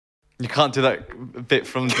You can't do that bit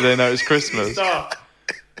from Do They Know It's Christmas? Stop.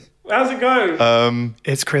 How's it go?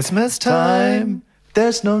 It's Christmas time.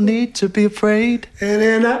 There's no need to be afraid. And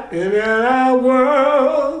in our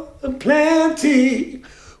world of plenty,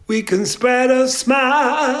 we can spread a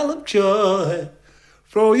smile of joy.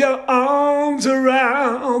 Throw your arms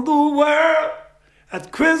around the world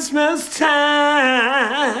at Christmas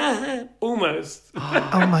time. Almost.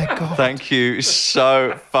 Oh my God. Thank you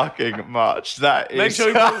so fucking much. That is... Make sure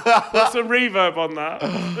you put some reverb on that.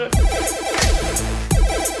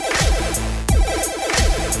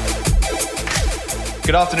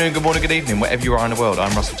 Good afternoon, good morning, good evening, wherever you are in the world.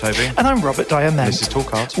 I'm Russell Tovey. And I'm Robert Diamond. This is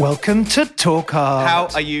Talk Art. Welcome to Talk Art. How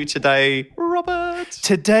are you today, Robert?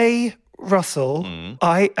 Today, Russell,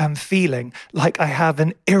 I am feeling like I have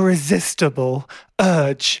an irresistible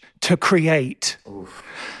urge to create. Oof.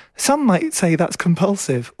 Some might say that's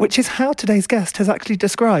compulsive, which is how today's guest has actually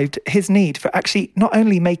described his need for actually not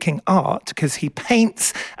only making art, because he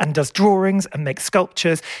paints and does drawings and makes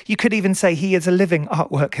sculptures. You could even say he is a living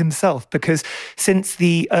artwork himself, because since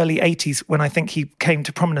the early 80s, when I think he came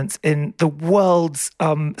to prominence in the world's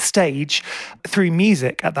stage through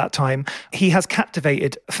music at that time, he has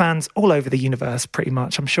captivated fans all over the universe, pretty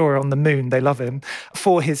much. I'm sure on the moon they love him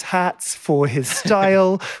for his hats, for his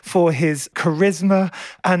style, for his charisma,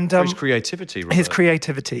 and his creativity, Robert. His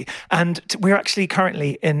creativity. And we're actually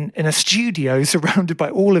currently in a studio surrounded by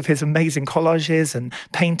all of his amazing collages and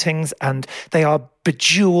paintings, and they are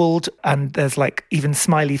bejeweled, and there's like even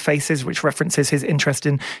smiley faces, which references his interest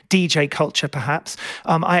in DJ culture, perhaps.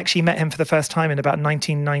 I actually met him for the first time in about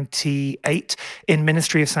 1998 in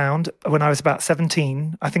Ministry of Sound when I was about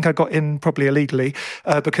 17. I think I got in probably illegally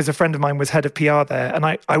because a friend of mine was head of PR there, and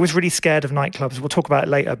I was really scared of nightclubs. We'll talk about it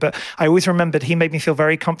later, but I always remembered he made me feel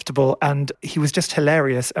very comfortable, and he was just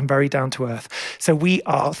hilarious and very down to earth. So we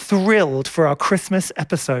are thrilled for our Christmas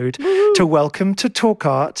episode to welcome to Talk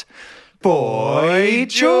Art, Boy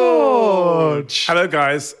George. Hello,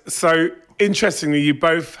 guys. So, interestingly, you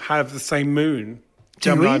both have the same moon,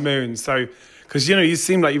 Gemini moon. So, because, you know, you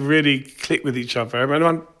seem like you really click with each other. I mean,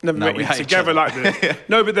 I've never met you together like this.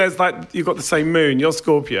 No, but there's like, you've got the same moon. You're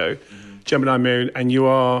Scorpio, Gemini moon, and you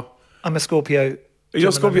are... I'm a Scorpio.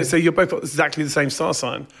 You're Scorpio, so you've both got exactly the same star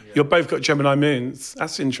sign. Yeah. You've both got Gemini moons.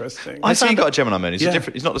 That's interesting. I see you got a Gemini moon. He's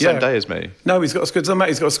not the same day as me. No, he's got a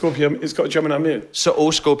Scorpio. He's got a Gemini moon. So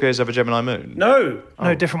all Scorpios have a Gemini moon? No.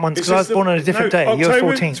 No, different ones. Because I was born on a different day. You're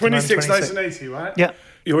 14th. 26, 1980, right? Yeah.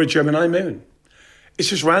 You're a Gemini moon. It's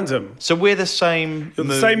just random. So we're the same You're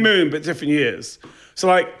the same moon, but different years. So,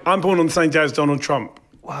 like, I'm born on the same day as Donald Trump.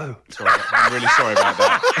 Whoa. Sorry, I'm really sorry about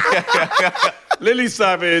that. Lily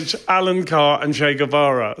Savage, Alan Carr, and Che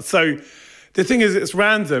Guevara. So the thing is, it's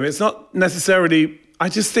random. It's not necessarily... I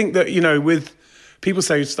just think that, you know, with... People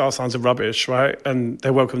say star signs are rubbish, right? And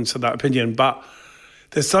they're welcome to that opinion. But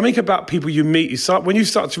there's something about people you meet. When you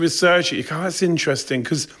start to research it, you go, oh, that's interesting.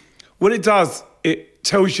 Because what it does, it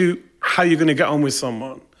tells you how you're going to get on with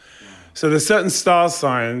someone. So there's certain star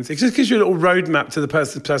signs. It just gives you a little roadmap to the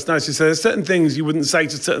person's personality. So there's certain things you wouldn't say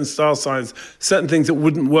to certain star signs, certain things that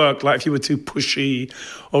wouldn't work, like if you were too pushy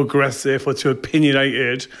or aggressive or too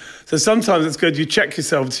opinionated. So sometimes it's good you check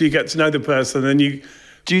yourself until you get to know the person, and you...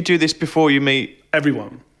 Do you do this before you meet...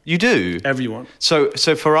 Everyone. You do? Everyone. So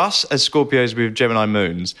for us as Scorpios with Gemini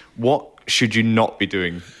moons, what should you not be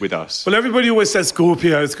doing with us? Well, everybody always says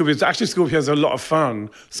Scorpios. Actually, Scorpios are a lot of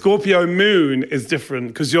fun. Scorpio moon is different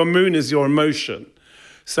because your moon is your emotion.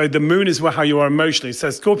 So the moon is how you are emotionally.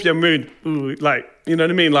 So Scorpio moon, ooh, like, you know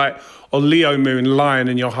what I mean? Like, or Leo moon, lion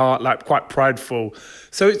in your heart, like quite prideful.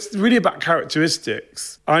 So it's really about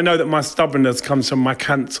characteristics. I know that my stubbornness comes from my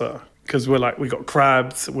Cancer because we got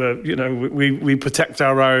crabs. We protect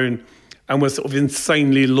our own, and we're sort of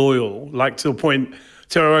insanely loyal, like to a point...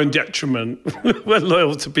 to our own detriment. We're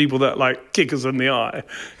loyal to people that like kick us in the eye.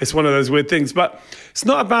 It's one of those weird things. But it's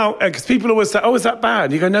not about, because people always say, oh, is that bad?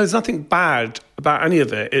 And you go, no, there's nothing bad about any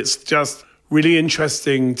of it. It's just really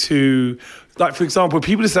interesting to, like, for example,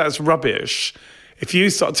 people who say it's rubbish, if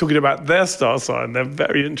you start talking about their star sign, they're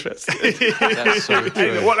very interested. That's so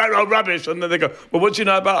true. What, rubbish? And then they go, well, what do you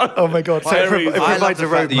know about? Oh my God. So I love the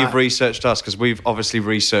fact that you've researched us, because we've obviously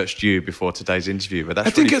researched you before today's interview. But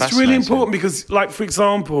I think it's really important because, like, for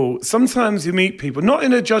example, sometimes you meet people, not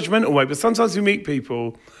in a judgmental way, but sometimes you meet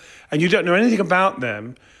people and you don't know anything about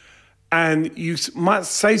them, and you might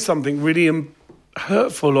say something really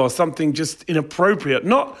hurtful or something just inappropriate.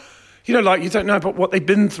 Not... You know, like, you don't know about what they've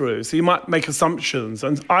been through, so you might make assumptions.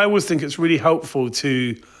 And I always think it's really helpful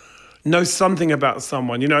to know something about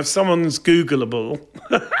someone. You know, if someone's Googleable,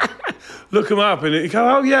 look them up and you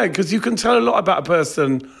go, oh, yeah, because you can tell a lot about a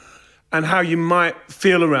person and how you might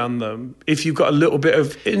feel around them if you've got a little bit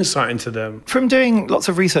of insight into them. From doing lots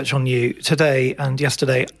of research on you today and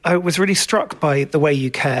yesterday, I was really struck by the way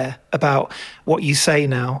you care about what you say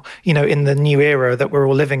now, you know, in the new era that we're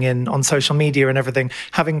all living in on social media and everything,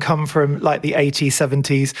 having come from like the 80s,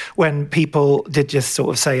 70s, when people did just sort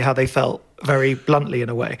of say how they felt very bluntly in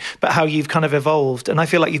a way, but how you've kind of evolved. And I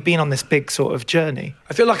feel like you've been on this big sort of journey.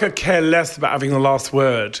 I feel like I care less about having the last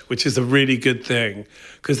word, which is a really good thing,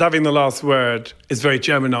 because having the last word is very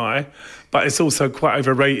Gemini, but it's also quite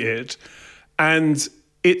overrated. And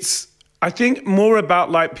it's, I think, more about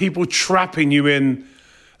like people trapping you in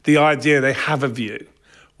the idea they have of you.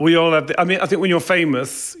 We all have, I think when you're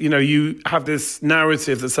famous, you know, you have this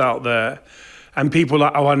narrative that's out there and people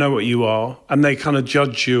are like, oh, I know what you are. And they kind of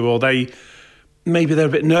judge you, or maybe they're a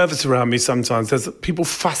bit nervous around me sometimes. There's people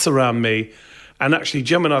fuss around me, and actually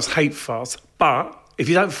Geminis hate fuss. But if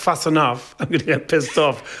you don't fuss enough, I'm going to get pissed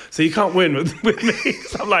off. So you can't win with me.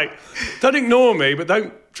 So I'm like, don't ignore me, but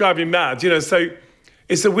don't drive me mad. You know, so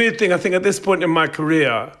it's a weird thing. I think at this point in my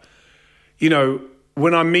career, you know,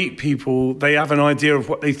 when I meet people, they have an idea of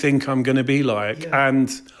what they think I'm going to be like. Yeah. And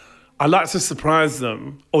I like to surprise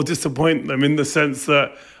them or disappoint them in the sense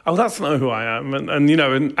that, oh, that's not who I am. And you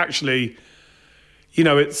know, and actually, you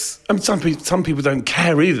know, it's, I mean, some people don't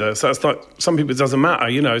care either. So it's like, some people it doesn't matter,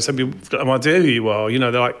 you know. Some people have no idea who you are. You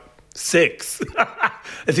know, they're like 6. I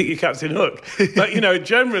think you're Captain Hook. But, you know,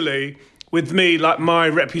 generally with me, like my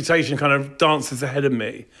reputation kind of dances ahead of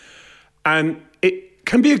me. And it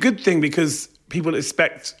can be a good thing because people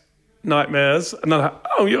expect nightmares and they're like,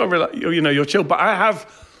 oh, you're chill. But I have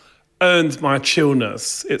earned my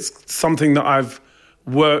chillness. It's something that I've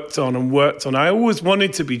worked on. I always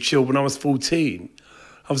wanted to be chill when I was 14.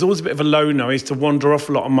 I was always a bit of a loner. I used to wander off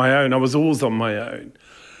a lot on my own. I was always on my own.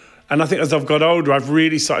 And I think as I've got older, I've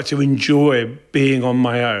really started to enjoy being on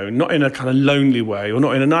my own, not in a kind of lonely way or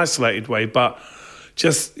not in an isolated way, but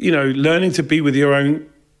just, you know, learning to be with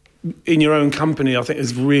in your own company, I think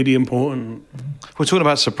is really important. We're talking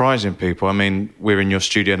about surprising people. I mean, we're in your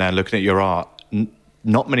studio now looking at your art.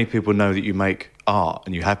 Not many people know that you make art,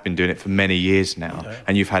 and you have been doing it for many years now. Yeah.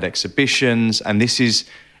 And you've had exhibitions, and this is,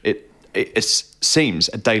 it seems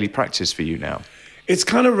a daily practice for you now. It's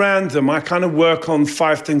kind of random. I kind of work on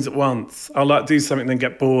 5 things at once. I'll like do something, then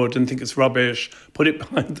get bored and think it's rubbish, put it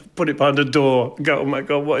behind the door and go, oh my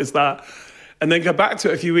God, what is that? And then go back to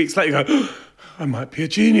it a few weeks later and go, oh, I might be a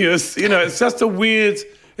genius. You know, it's just a weird,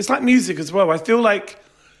 it's like music as well. I feel like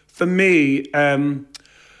for me,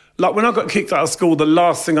 like when I got kicked out of school, the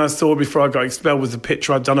last thing I saw before I got expelled was a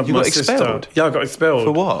picture I'd done of my sister. Expelled? Yeah, I got expelled.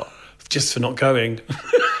 For what? Just for not going.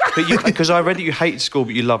 But because I read that you hated school,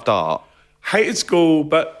 but you loved art. Hated school,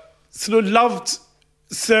 but sort of loved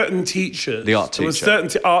certain teachers. The art teacher. There was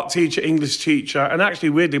certain art teacher, English teacher, and actually,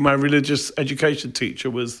 weirdly, my religious education teacher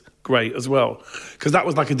was great as well, because that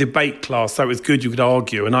was like a debate class, so it was good, you could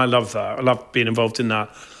argue, and I love that. I love being involved in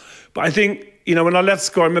that. But I think, you know, when I left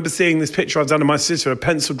school, I remember seeing this picture I'd done of my sister, a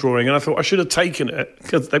pencil drawing, and I thought I should have taken it,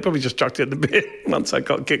 because they probably just chucked it in the bin once I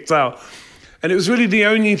got kicked out. And it was really the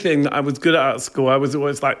only thing that I was good at school. I was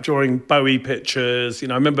always like drawing Bowie pictures. You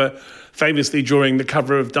know, I remember famously drawing the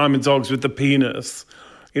cover of Diamond Dogs with the penis,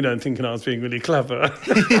 you know, and thinking I was being really clever.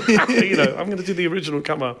 You know, I'm going to do the original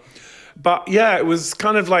cover. But yeah, it was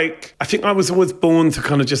kind of like, I think I was always born to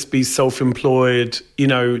kind of just be self-employed, you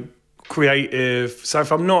know, creative. So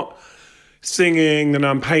if I'm not singing, then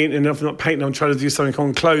I'm painting. If I'm not painting, I'm trying to do something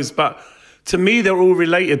on clothes. But to me, they're all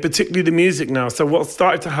related, particularly the music now. So what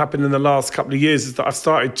started to happen in the last couple of years is that I've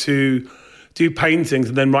started to do paintings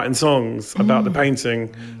and then writing songs about the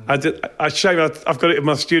painting. I've got it in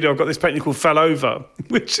my studio. I've got this painting called Fell Over,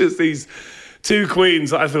 which is these 2 queens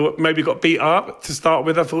that I thought maybe got beat up to start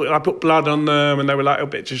with. I thought I put blood on them and they were like a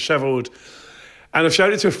bit dishevelled. And I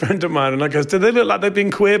showed it to a friend of mine and I goes, do they look like they've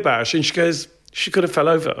been queer bashed? And she goes, she could have fell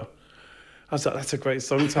over. I was like, that's a great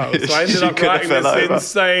song title. So I ended up writing this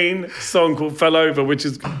insane song called Fell Over, which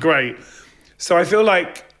is great. So I feel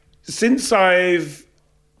like since I've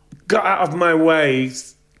got out of my way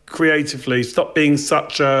creatively, stopped being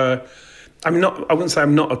such a... I wouldn't say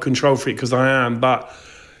I'm not a control freak, because I am, but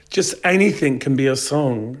just anything can be a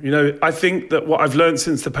song. You know, I think that what I've learned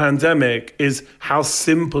since the pandemic is how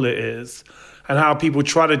simple it is and how people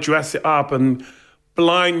try to dress it up and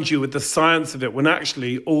blind you with the science of it, when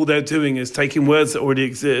actually all they're doing is taking words that already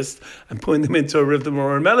exist and putting them into a rhythm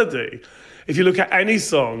or a melody. If you look at any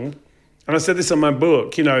song, and I said this in my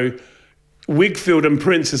book, you know, Wigfield and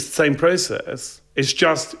Prince is the same process. It's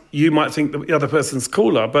just you might think that the other person's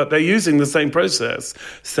cooler, but they're using the same process.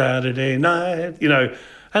 Saturday night, you know,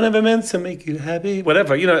 I never meant to make you happy,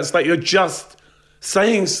 whatever. You know, it's like you're just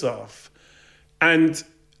saying stuff. And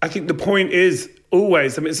I think the point is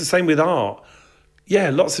always, I mean, it's the same with art. Yeah,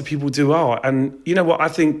 lots of people do art. And you know what? I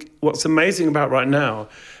think what's amazing about right now,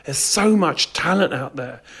 there's so much talent out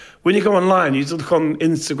there. When you go online, you look on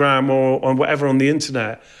Instagram or on whatever on the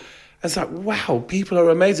internet, it's like, wow, people are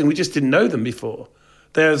amazing. We just didn't know them before.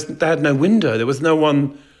 They had no window. There was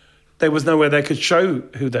nowhere they could show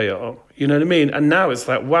who they are. You know what I mean? And now it's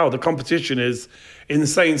like, wow, the competition is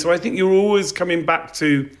insane. So I think you're always coming back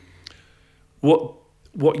to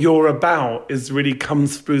what you're about is really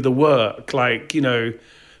comes through the work. Like, you know,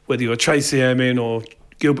 whether you're Tracy Emin or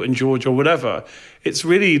Gilbert and George or whatever, it's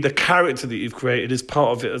really the character that you've created is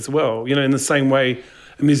part of it as well. You know, in the same way,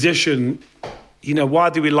 a musician, you know, why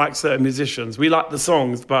do we like certain musicians? We like the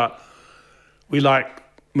songs, but we like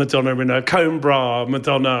Madonna in her comb bra,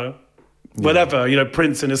 Madonna, whatever, you know,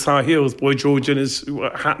 Prince in his high heels, Boy George in his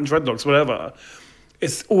hat and dreadlocks, whatever.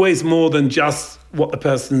 It's always more than just what the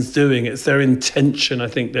person's doing. It's their intention, I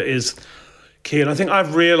think, that is key. And I think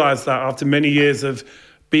I've realised that after many years of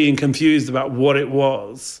being confused about what it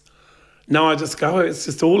was. Now I just go, it's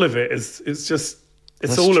just all of it. It's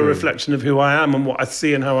That's all true. A reflection of who I am and what I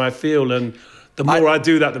see and how I feel. And the more I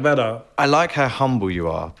do that, the better. I like how humble you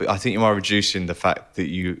are, but I think you are reducing the fact that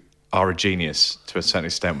you are a genius to a certain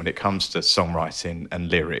extent when it comes to songwriting and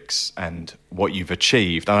lyrics and what you've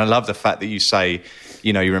achieved. And I love the fact that you say,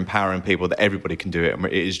 you know, you're empowering people, that everybody can do it. And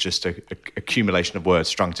it is just a accumulation of words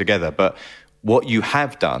strung together. But what you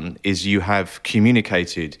have done is you have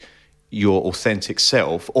communicated your authentic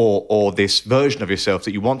self or this version of yourself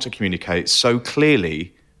that you want to communicate so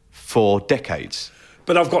clearly for decades.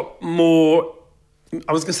 But I've got more...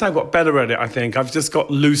 I was going to say I've got better at it, I think. I've just got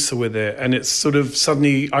looser with it. And it's sort of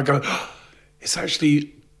suddenly I go, oh, it's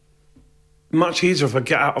actually much easier if I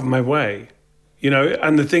get out of my way, you know?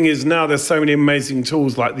 And the thing is now there's so many amazing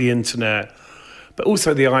tools like the internet, but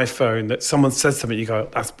also the iPhone, that someone says something, you go,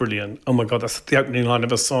 that's brilliant. Oh my God, that's the opening line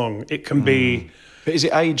of a song. It can be... But is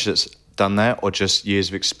it age that's done that or just years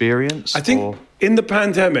of experience? I think in the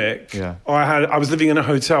pandemic, I was living in a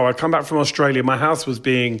hotel. I come back from Australia. My house was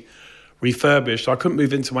being refurbished. I couldn't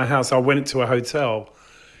move into my house. I went into a hotel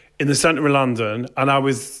in the centre of London and I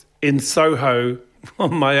was in Soho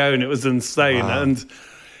on my own. It was insane. Wow. And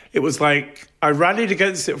it was like, I rallied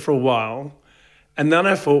against it for a while. And then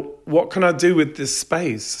I thought, what can I do with this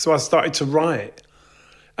space? So I started to write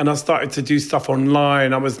and I started to do stuff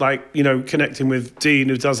online. I was like, you know, connecting with Dean,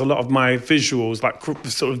 who does a lot of my visuals, like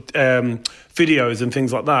sort of videos and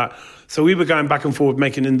things like that. So we were going back and forth,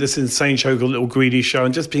 making this insane show called Little Greedy Show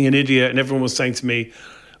and just being an idiot. And everyone was saying to me,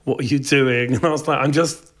 what are you doing? And I was like, I'm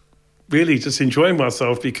just really just enjoying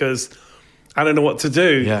myself because I don't know what to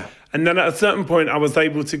do. Yeah. And then at a certain point, I was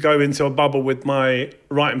able to go into a bubble with my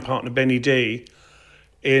writing partner, Benny D,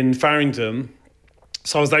 in Farringdon.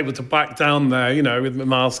 So I was able to back down there, you know, with my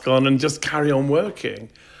mask on and just carry on working.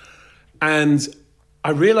 And I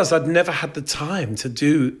realised I'd never had the time to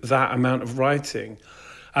do that amount of writing.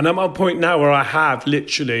 And I'm at a point now where I have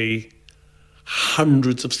literally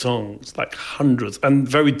hundreds of songs, like hundreds, and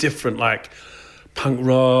very different, like punk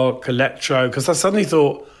rock, electro, because I suddenly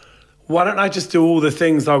thought, why don't I just do all the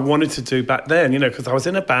things I wanted to do back then, you know, because I was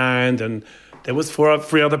in a band and there was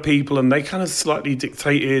three other people and they kind of slightly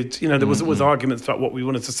dictated, you know, there was always arguments about what we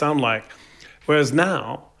wanted to sound like. Whereas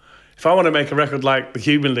now, if I want to make a record like The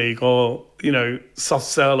Human League or, you know, Soft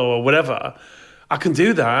Cell or whatever, I can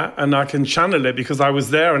do that and I can channel it because I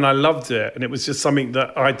was there and I loved it. And it was just something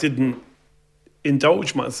that I didn't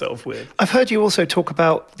indulge myself with. I've heard you also talk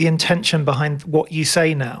about the intention behind what you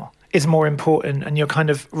say now is more important, and you're kind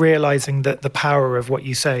of realising that the power of what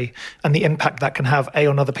you say and the impact that can have, A,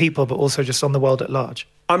 on other people, but also just on the world at large.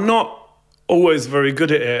 I'm not always very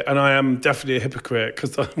good at it, and I am definitely a hypocrite,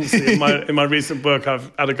 because in my recent book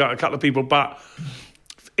I've had a couple of people, but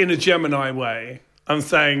in a Gemini way, I'm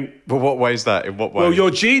saying... But what way is that? In what way? Well, you're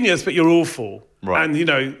genius, but you're awful. Right. And, you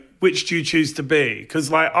know, which do you choose to be? Because,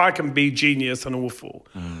 like, I can be genius and awful.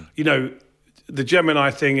 You know, the Gemini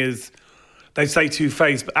thing is... They say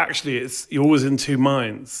two-faced, but actually you're always in two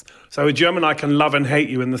minds. So a Gemini can love and hate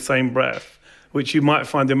you in the same breath, which you might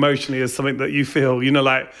find emotionally as something that you feel, you know,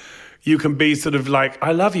 like you can be sort of like,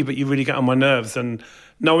 I love you, but you really get on my nerves. And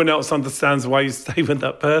no one else understands why you stay with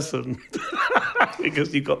that person.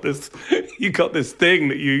 Because you got this thing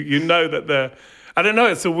that you know that they're, I don't know,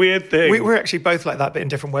 it's a weird thing. We're actually both like that, but in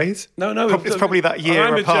different ways. No. It's probably that year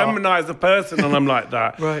I'm apart. a Gemini as a person, and I'm like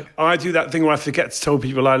that. Right. I do that thing where I forget to tell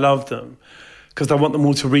people I love them because I want them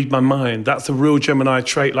all to read my mind. That's a real Gemini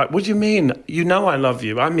trait. Like, what do you mean? You know I love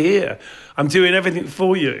you. I'm here. I'm doing everything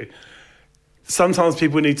for you. Sometimes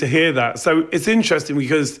people need to hear that. So it's interesting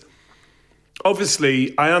because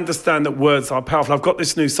obviously, I understand that words are powerful. I've got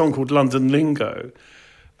this new song called London Lingo.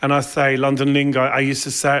 And I say London Lingo, I used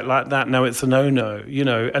to say it like that, now it's a no-no, you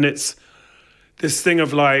know. And it's this thing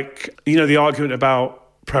of like, you know, the argument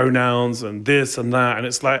about pronouns and this and that. And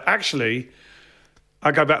it's like, actually,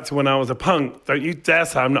 I go back to when I was a punk. Don't you dare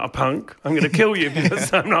say I'm not a punk. I'm going to kill you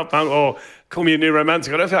because I'm not a punk. Or call me a new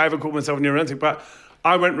romantic. I don't think I ever called myself a new romantic, but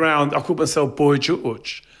I went round, I called myself Boy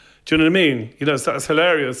George. Do you know what I mean? You know, so that's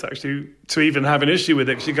hilarious, actually, to even have an issue with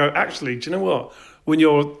it. Because you go, actually, do you know what? When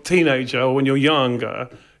you're a teenager or when you're younger,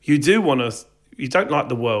 you do want to, you don't like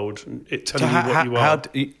the world and it telling you what you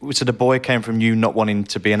are. So the boy came from you not wanting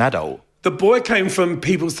to be an adult? The boy came from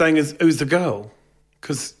people saying, who's the girl?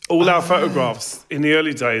 Because all our photographs in the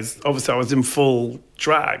early days, obviously I was in full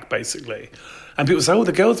drag, basically. And people say, oh,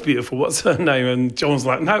 the girl's beautiful, what's her name? And John was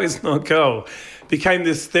like, no, it's not a girl. Became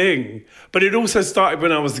this thing. But it also started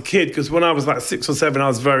when I was a kid, because when I was like 6 or 7, I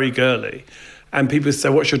was very girly. And people say,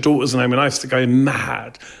 what's your daughter's name? And I used to go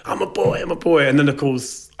mad. I'm a boy. And then, of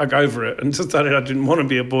course, I go over it and decided I didn't want to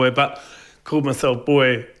be a boy, but called myself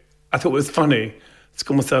Boy. I thought it was funny to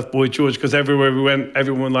call myself Boy George, because everywhere we went,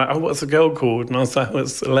 everyone was like, oh, what's a girl called? And I was like, oh,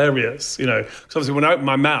 it's hilarious, you know. Because obviously when I opened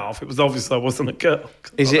my mouth, it was obvious I wasn't a girl.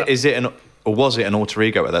 Was it an alter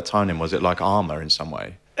ego at that time then? Was it like armour in some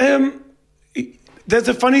way? There's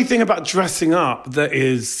a funny thing about dressing up that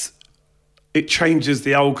is, it changes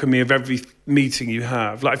the alchemy of every meeting you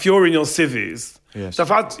have. Like if you're in your civvies, yes. So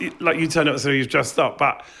if like you turn up so you've dressed up,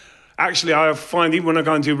 but actually I find even when I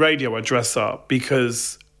go and do radio, I dress up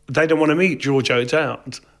because they don't want to meet George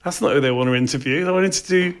O'Dowd. That's not who they want to interview. They want to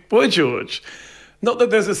do Boy George. Not that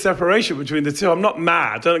there's a separation between the two. I'm not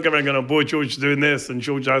mad. I don't go around going, oh, Boy George doing this and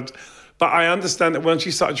George O'Dowd. But I understand that once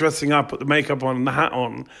you start dressing up, put the makeup on and the hat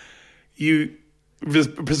on, you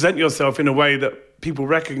present yourself in a way that people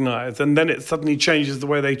recognise, and then it suddenly changes the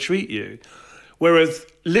way they treat you. Whereas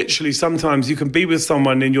literally sometimes you can be with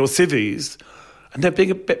someone in your civvies and they're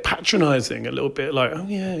being a bit patronising, a little bit like, oh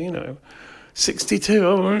yeah, you know, 62,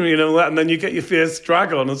 oh, you know, that, and then you get your fierce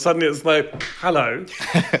drag on and suddenly it's like, hello.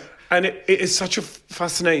 And it is such a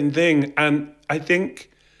fascinating thing. And I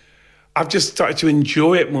think I've just started to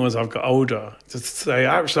enjoy it more as I've got older. To say,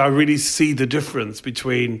 actually, I really see the difference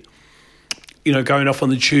between, you know, going off on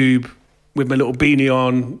the tube with my little beanie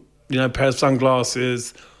on, you know, pair of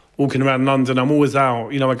sunglasses, walking around London. I'm always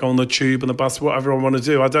out. You know, I go on the tube and the bus, whatever I want to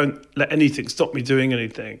do. I don't let anything stop me doing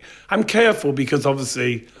anything. I'm careful because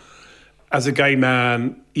obviously, as a gay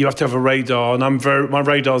man, you have to have a radar, and my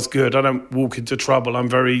radar's good. I don't walk into trouble. I'm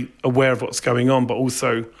very aware of what's going on, but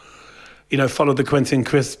also, you know, follow the Quentin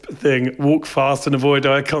Crisp thing, walk fast and avoid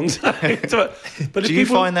eye contact. But do you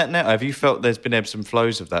find that now? Have you felt there's been ebbs and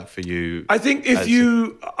flows of that for you? I think if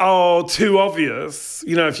you are too obvious,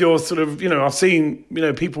 you know, if you're sort of, you know, I've seen, you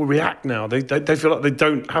know, people react now. They feel like they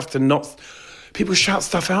don't have to not... People shout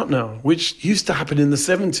stuff out now, which used to happen in the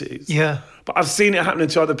 70s. Yeah. But I've seen it happening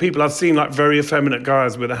to other people. I've seen like very effeminate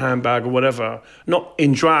guys with a handbag or whatever, not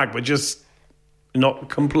in drag, but just not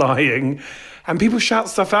complying. And people shout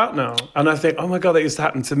stuff out now. And I think, oh my God, that used to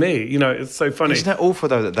happen to me. You know, it's so funny. Isn't that awful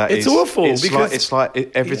though it's awful because... It's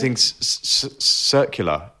like everything's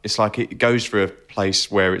circular. It's like it goes through a place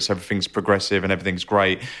where everything's progressive and everything's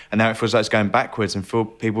great. And now it feels like it's going backwards and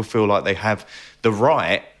people feel like they have the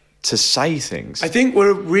right to say things. I think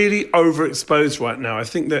we're really overexposed right now. I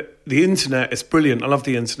think that the internet is brilliant. I love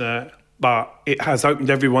the internet, but it has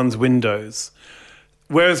opened everyone's windows.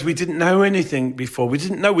 Whereas we didn't know anything before. We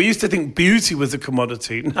didn't know. We used to think beauty was a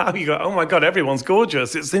commodity. Now you go, oh my God, everyone's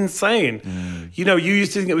gorgeous. It's insane. You know, you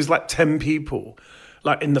used to think it was like 10 people,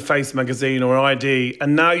 like in the Face magazine or ID.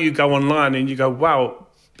 And now you go online and you go, wow,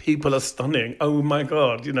 people are stunning. Oh my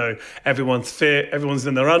God, you know, everyone's fit, everyone's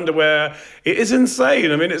in their underwear. It is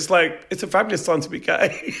insane. I mean, it's like, it's a fabulous time to be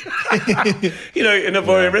gay. You know, in a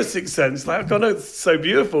voyeuristic sense. Like, God, it's so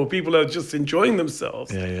beautiful. People are just enjoying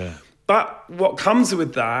themselves. Yeah. But what comes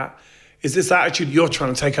with that is this attitude, you're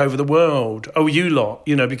trying to take over the world. Oh, you lot,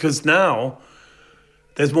 you know, because now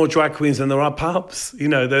there's more drag queens than there are pubs. You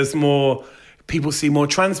know, there's more, people see more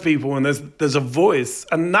trans people and there's a voice.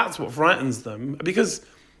 And that's what frightens them. Because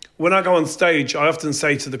when I go on stage, I often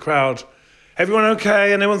say to the crowd, everyone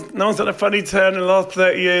okay? And no one's had a funny turn in the last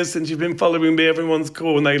 30 years since you've been following me. Everyone's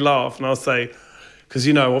cool. And they laugh. And I'll say, because,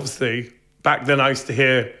 you know, obviously, back then I used to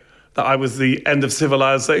hear that I was the end of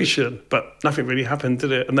civilization, but nothing really happened,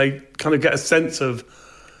 did it? And they kind of get a sense of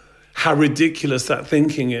how ridiculous that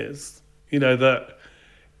thinking is. You know, that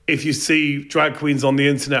if you see drag queens on the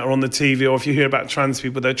internet or on the TV, or if you hear about trans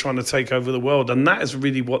people, they're trying to take over the world. And that is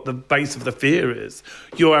really what the base of the fear is.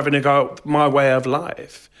 You're having to go my way of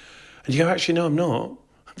life. And you go, actually, no, I'm not.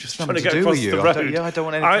 I'm just nothing trying to to get do across with you. the I road. don't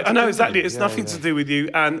want anything to I know do with exactly. you. It's Yeah, nothing yeah. to do with you.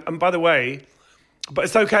 And by the way, but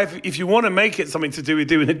it's okay if you want to make it something to do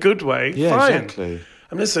with you in a good way. Yeah, fine. exactly.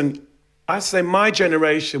 And listen, I say my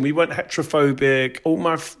generation, we weren't heterophobic.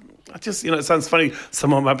 It sounds funny.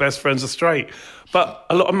 Some of my best friends are straight, but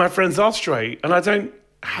a lot of my friends are straight, and I don't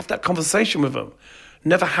have that conversation with them.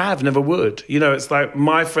 Never have, never would. It's like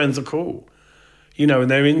my friends are cool, and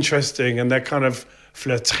they're interesting and they're kind of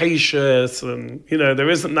flirtatious, and there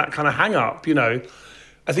isn't that kind of hang up.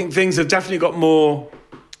 I think things have definitely got more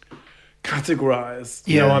categorized.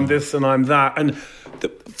 I'm this and I'm that, and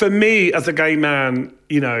for me as a gay man,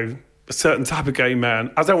 a certain type of gay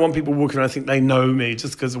man, I don't want people walking around and think they know me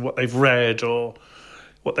just because of what they've read or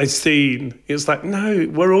what they've seen. It's like, no,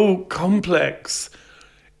 we're all complex,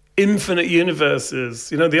 infinite universes.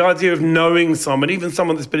 The idea of knowing someone, even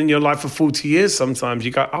someone that's been in your life for 40 years, sometimes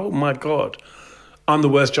you go, oh my God, I'm the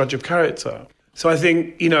worst judge of character. So I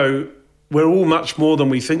think, we're all much more than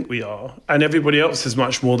we think we are, and everybody else is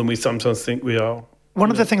much more than we sometimes think we are. One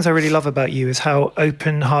of the things I really love about you is how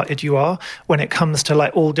open-hearted you are when it comes to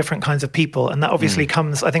like all different kinds of people. And that obviously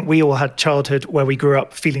comes, I think we all had childhood where we grew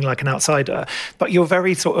up feeling like an outsider, but you're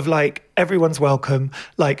very sort of like, everyone's welcome,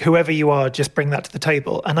 like whoever you are, just bring that to the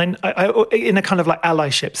table. And I in a kind of like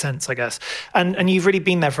allyship sense, I guess. And you've really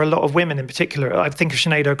been there for a lot of women in particular. I think of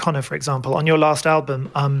Sinead O'Connor, for example, on your last album,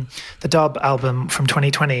 the Dub album from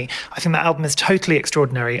 2020. I think that album is totally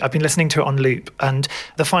extraordinary. I've been listening to it on loop, and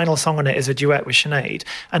the final song on it is a duet with Sinead.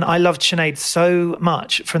 And I loved Sinead so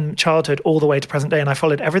much from childhood all the way to present day, and I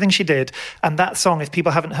followed everything she did. And that song, if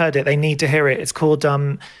people haven't heard it, they need to hear it. It's called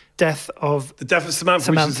The Death of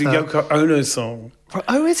Samantha, which is the Yoko Ono song.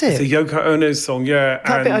 Oh, is it? It's a Yoko Ono song, yeah.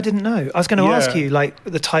 That bit I didn't know. I was going to ask you, like,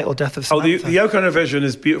 the title, Death of Samantha. The Yoko Ono version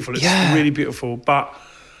is beautiful. It's really beautiful. But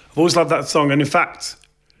I've always loved that song. And in fact,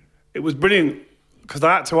 it was brilliant because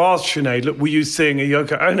I had to ask Sinead, look, will you sing a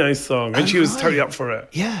Yoko Ono song? And she was totally up for it.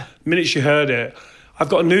 Yeah. The minute she heard it. I've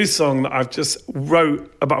got a new song that I've just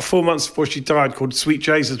wrote about 4 months before she died called Sweet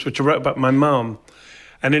Jesus, which I wrote about my mum.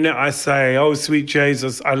 And in it I say, oh, sweet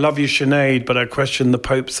Jesus, I love you, Sinead, but I question the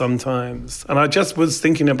Pope sometimes. And I just was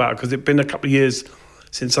thinking about it because it'd been a couple of years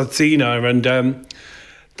since I'd seen her. And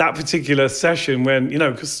that particular session when,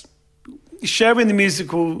 because sharing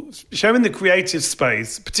the creative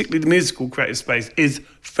space, particularly the musical creative space, is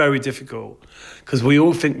very difficult. Because we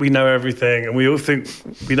all think we know everything and we all think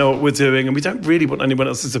we know what we're doing and we don't really want anyone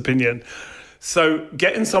else's opinion. So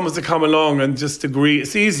getting someone to come along and just agree,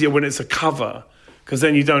 it's easier when it's a cover because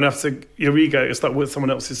then you don't have to, your ego, it's like with someone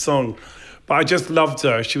else's song. But I just loved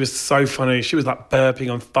her. She was so funny. She was like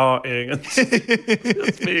burping and farting and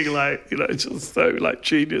just being like, just so like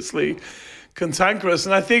geniusly cantankerous.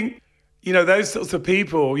 And I think, those sorts of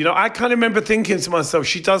people, I kind of remember thinking to myself,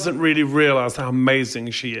 she doesn't really realise how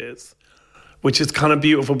amazing she is, which is kind of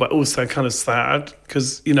beautiful, but also kind of sad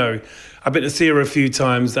because, I've been to see her a few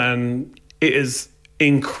times and it is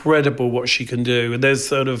incredible what she can do. And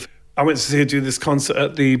there's I went to see her do this concert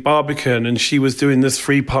at the Barbican and she was doing this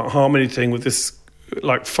 3-part harmony thing with this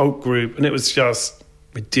like folk group and it was just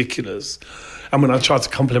ridiculous. And when I tried to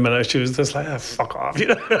compliment her, she was just like, oh, fuck off,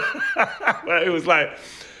 But it was like,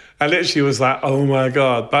 I literally was like, oh my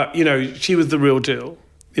God. But, she was the real deal.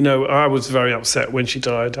 I was very upset when she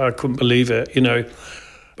died. I couldn't believe it,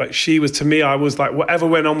 But she was, to me, I was like, whatever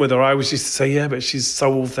went on with her, I was used to say, yeah, but she's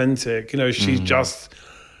so authentic.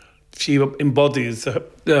 She embodies,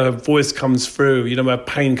 her voice comes through, her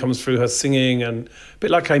pain comes through her singing. And a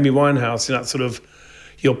bit like Amy Winehouse, that sort of,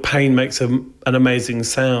 your pain makes an amazing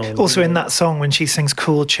sound. Also in that song, when she sings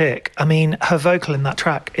Cool Chick, I mean, her vocal in that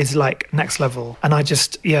track is like next level. And I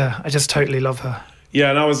just totally love her. Yeah,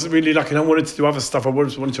 and I was really lucky. And I wanted to do other stuff. I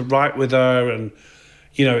wanted to write with her. And,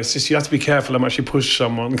 it's just, you have to be careful how much you push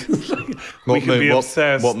someone. We can be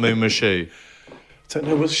obsessed. What moon was she? I don't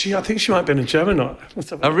know. Was she? I think she might have been a Gemini.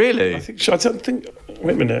 Oh, really? I don't think...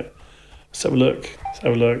 Wait a minute. Let's have a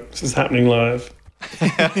look. This is happening live.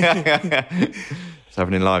 It's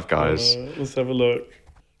happening live, guys. Let's have a look.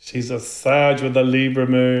 She's a Sag with a Libra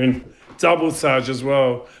moon. Double Sag as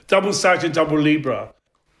well. Double Sag and double Libra.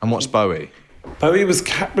 And what's Bowie? Bowie was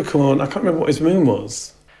Capricorn. I can't remember what his moon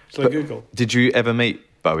was. Shall I Google? Did you ever meet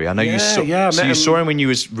Bowie? I know you saw. Yeah, so you saw him when you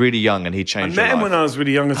was really young, and he changed your life. I met him when I was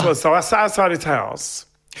really young as well. So I sat outside his house,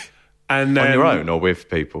 and then, on your own or with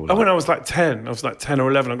people. When I was like 10, or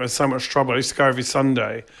 11. I got in so much trouble. I used to go every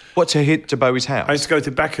Sunday. What, to Bowie's house? I used to go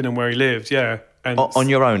to Beckenham where he lived. Yeah. And on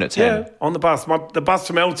your own at 10? Yeah, on the bus. The bus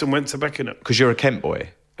from Elton went to Beckenham. Because you're a Kent boy.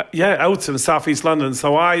 Yeah, Elton, South East London.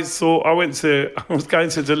 So I was going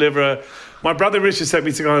to deliver. My brother Richard sent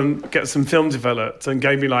me to go and get some film developed and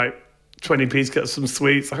gave me like 20p, get some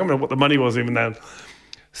sweets. I can't remember what the money was even then.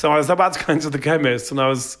 So I was about to go into the chemist,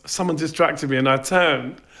 and someone distracted me, and I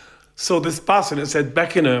turned, saw this bus, and it said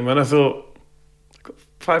Beckenham, and I thought, I've got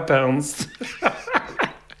 £5.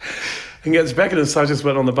 And get to Beckenham, so I just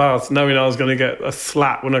went on the bus, knowing I was going to get a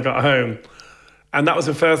slap when I got home. And that was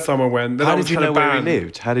the first time I went. Then How did you know where he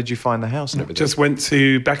lived? How did you find the house and everything? Just went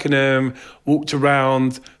to Beckenham, walked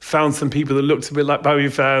around, found some people that looked a bit like Bowie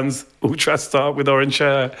fans, all dressed up with orange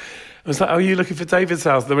hair. I was like, "Oh, are you looking for David's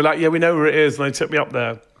house?" They were like, "Yeah, we know where it is," and they took me up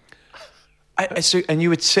there. And you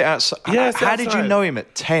would sit outside. Yes, how did you know him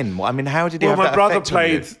at 10? I mean, how did he have that my brother effect on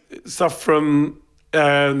you? played stuff from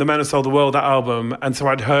The Man Who Sold the World, that album, and so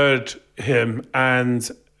I'd heard him, and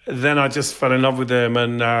then I just fell in love with him,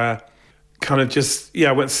 and kind of just,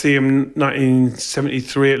 I went to see him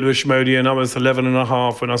 1973 at Lewis Schmody, and I was 11 and a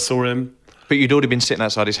half when I saw him. But you'd already been sitting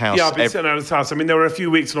outside his house? Yeah, I'd been sitting outside his house. I mean, there were a few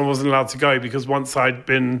weeks when I wasn't allowed to go, because once I'd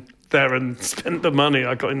been there and spent the money,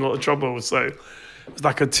 I got in a lot of trouble, so it was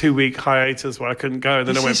like a 2-week hiatus where I couldn't go, and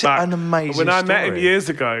then I went back. An amazing when I met him story. years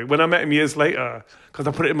ago, when I met him years later, because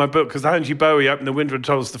I put it in my book, because Angie Bowie opened the window and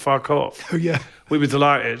told us to fuck off. Oh, yeah. We were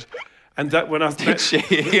delighted. And that when I met,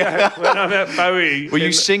 Yeah. when I met Bowie, Were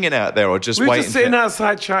you singing out there or just we were waiting? just sitting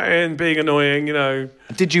outside chatting, being annoying,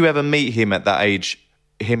 Did you ever meet him at that age?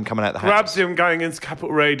 Him coming out the house? Grabbed him going into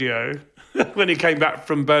Capital Radio when he came back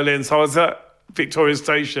from Berlin. So I was at Victoria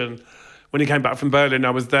Station when he came back from Berlin.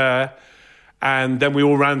 I was there, and then we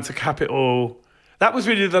all ran to Capital. That was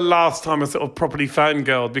really the last time I sort of properly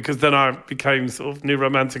fangirled, because then I became sort of new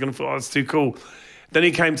romantic and thought, oh, it's too cool. Then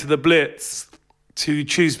he came to the Blitz to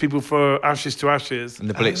choose people for Ashes to Ashes. And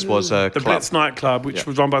the Blitz was a The club. Blitz nightclub, which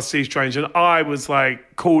was run by Steve Strange. And I was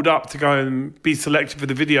like called up to go and be selected for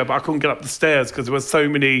the video, but I couldn't get up the stairs because there were so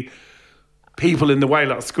many people in the way,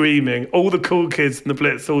 like screaming. All the cool kids in the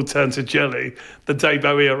Blitz all turned to jelly the day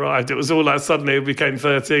Bowie arrived. It was all like suddenly it became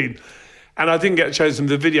 13. And I didn't get chosen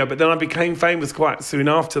for the video, but then I became famous quite soon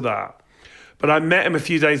after that. But I met him a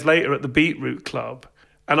few days later at the Beetroot Club.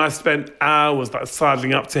 And I spent hours like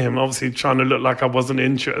sidling up to him, obviously trying to look like I wasn't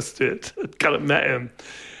interested. Kind of met him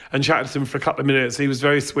and chatted to him for a couple of minutes. He was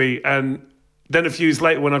very sweet. And then a few years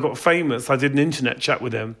later, when I got famous, I did an internet chat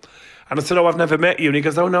with him. And I said, "Oh, I've never met you." And he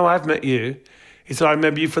goes, "Oh, no, I've met you." He said, "I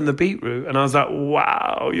remember you from the Beetroot." And I was like,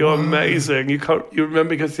 "Wow, you're amazing." You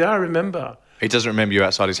remember? He goes, "Yeah, I remember." He doesn't remember you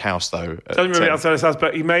outside his house, though. Doesn't remember outside his house,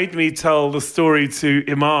 but he made me tell the story to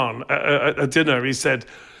Iman at a dinner. He said,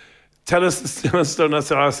 "Tell us the story." And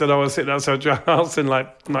I said, I was sitting outside your house in like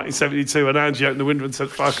 1972, and Angie opened the window and said,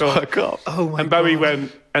 "Fuck off." Fuck off. Oh, my And Bowie God.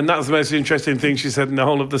 went, and that was the most interesting thing she said in the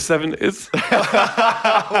whole of the 70s.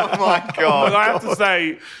 Oh, my God. But I have to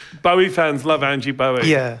say, Bowie fans love Angie Bowie.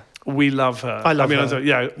 Yeah. We love her. I love her. We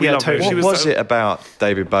Yeah, love her. totally. She What was so- it about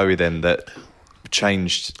David Bowie then that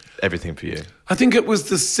changed everything for you? I think it was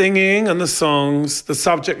the singing and the songs, the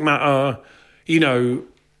subject matter,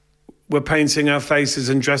 we're painting our faces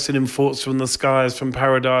and dressing in thoughts from the skies, from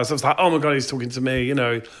paradise. I was like, oh my God, he's talking to me,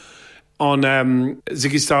 On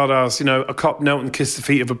Ziggy Stardust, a cop knelt and kissed the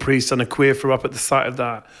feet of a priest, and a queer threw up at the sight of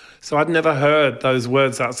that. So I'd never heard those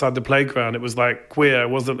words outside the playground. It was like queer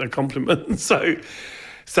wasn't a compliment. So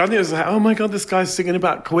suddenly I was like, oh my God, this guy's singing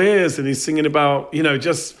about queers, and he's singing about,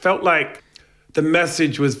 just felt like the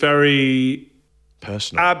message was very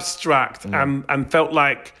Personal. abstract and felt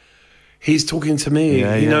like he's talking to me.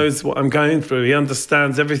 He knows what I'm going through. He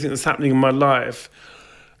understands everything that's happening in my life.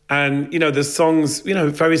 And, the songs,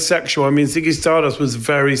 very sexual. I mean, Ziggy Stardust was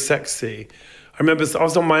very sexy. I remember I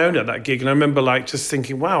was on my own at that gig, and I remember just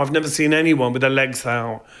thinking, wow, I've never seen anyone with their legs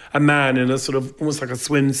out, a man in a sort of almost like a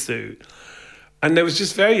swimsuit. And it was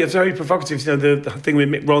just very provocative. The thing with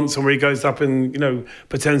Mick Ronson where he goes up and,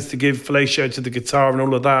 pretends to give fellatio to the guitar and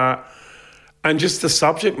all of that. And just the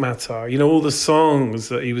subject matter, all the songs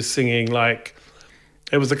that he was singing,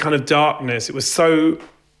 it was a kind of darkness. It was so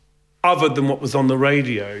other than what was on the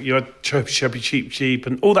radio. You had Chirpy Chirpy Cheep Cheep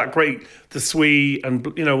and all that great, The Sweet and,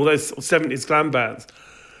 all those 70s glam bands.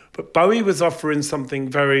 But Bowie was offering something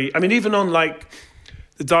very, even on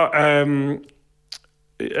the dark, Man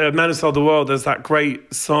Who Sold the World, there's that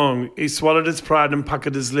great song. He swallowed his pride and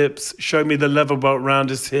puckered his lips, showed me the leather belt round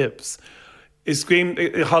his hips. He screamed,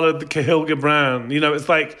 he hollered the Cahill Gibran.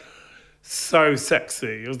 It's so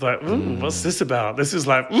sexy. It was like, ooh, what's this about? This is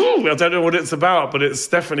ooh, I don't know what it's about, but it's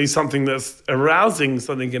definitely something that's arousing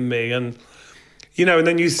something in me. And, and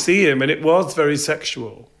then you see him, and it was very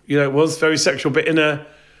sexual. It was very sexual, but in a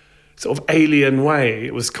sort of alien way.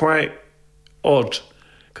 It was quite odd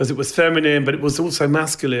because it was feminine, but it was also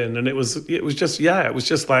masculine. And it was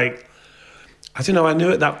just like, I don't know, I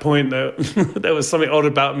knew at that point that there was something odd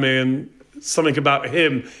about me and something about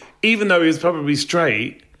him even though he was probably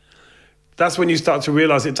straight, that's when you start to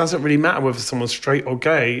realise it doesn't really matter whether someone's straight or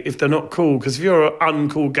gay if they're not cool. Because if you're an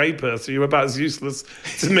uncool gay person, you're about as useless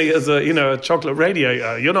to me as a chocolate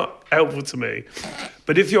radiator. You're not helpful to me.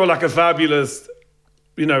 But if you're like a fabulous,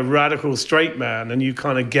 radical straight man and you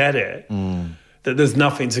kind of get it, that there's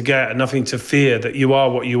nothing to get and nothing to fear, that you are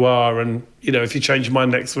what you are. And, if you change your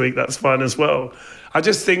mind next week, that's fine as well. I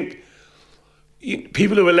just think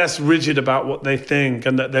people who are less rigid about what they think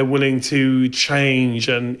and that they're willing to change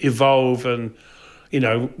and evolve. And,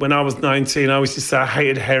 when I was 19, I used to say I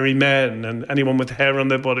hated hairy men and anyone with hair on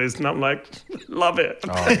their bodies. And I'm like, love it.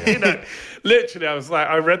 Oh, yeah. Literally, I was like,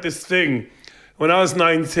 I read this thing when I was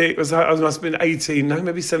 19, I must have been 18, no,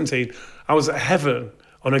 maybe 17. I was at Heaven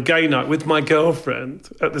on a gay night with my girlfriend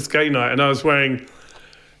at this gay night. And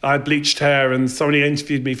I had bleached hair and somebody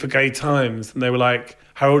interviewed me for Gay Times. And they were like,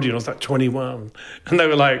 how old are you? And I was like, 21. And they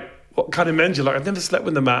were like, what kind of men do you like? I've never slept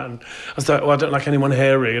with a man. I was like, I don't like anyone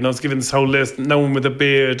hairy. And I was given this whole list, no one with a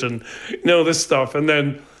beard and all this stuff. And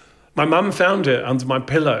then my mum found it under my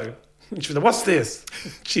pillow. And she was like, what's this?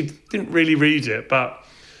 She didn't really read it, but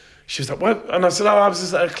she was like, what? And I said, I was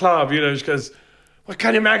just at a club. She goes, what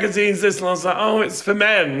kind of magazine is this? And I was like, oh, it's for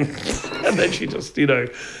men. And then she just,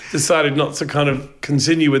 decided not to kind of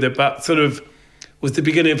continue with it, but sort of was the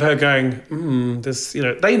beginning of her going, this,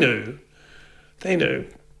 they knew.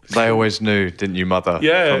 They always knew, didn't you, Mother?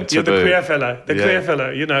 Yeah, you're the queer fella, queer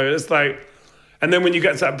fella, it's like, and then when you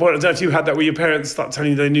get to that point, I don't know if you had that where your parents start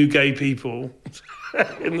telling you they knew gay people.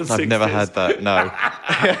 In the 60s. I've never had that, no.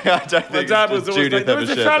 I don't think my dad was always like, there was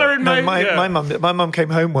a fella in my mum came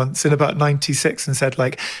home once in about 96 and said,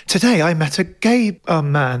 like, today I met a gay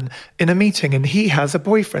man in a meeting and he has a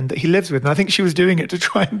boyfriend that he lives with. And I think she was doing it to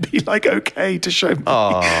try and be like, okay, to show me.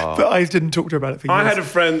 But I didn't talk to her about it for years. I had a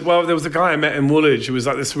friend, there was a guy I met in Woolwich who was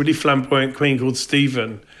like this really flamboyant queen called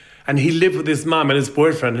Stephen. And he lived with his mum and his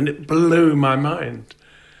boyfriend and it blew my mind.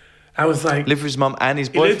 I was like... Lived with his mum and his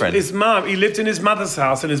boyfriend? He lived in his mother's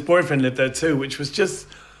house and his boyfriend lived there too, which was just...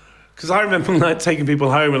 Because I remember like taking people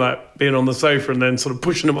home and like being on the sofa and then sort of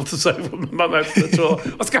pushing them off the sofa. My mum opened the door.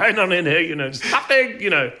 What's going on in here? Just nothing,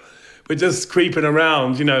 We're just creeping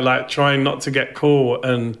around, like trying not to get caught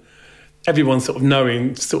and everyone sort of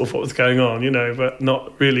knowing sort of what was going on, but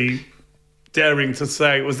not really daring to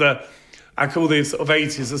say. It was I call the sort of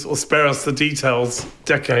 80s a sort of spare us the details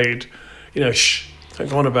decade, shh. Don't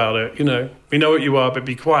go on about it, We know what you are, but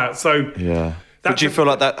be quiet. So yeah. But do you feel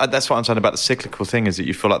like that? That's what I'm saying about the cyclical thing. Is that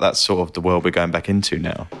you feel like that's sort of the world we're going back into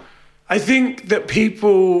now? I think that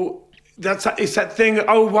people. It's that thing.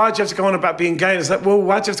 Oh, why do you have to go on about being gay? And it's like, well,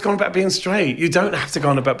 why do you have to go on about being straight? You don't have to go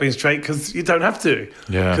on about being straight because you don't have to.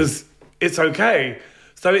 Yeah. Because it's okay.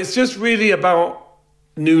 So it's just really about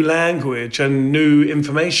new language and new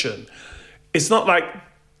information. It's not like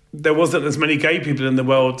there wasn't as many gay people in the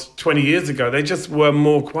world 20 years ago. They just were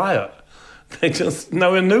more quiet.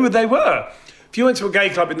 No one knew who they were. If you went to a gay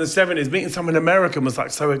club in the 70s, meeting someone American was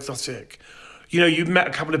like so exotic. You met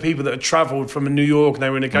a couple of people that had travelled from New York and they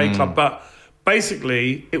were in a gay club, but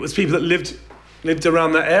basically it was people that lived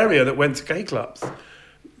around that area that went to gay clubs.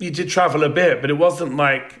 You did travel a bit, but it wasn't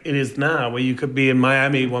like it is now, where you could be in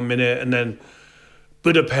Miami one minute and then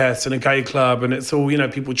Budapest in a gay club, and it's all,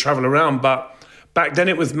 people travel around. But back then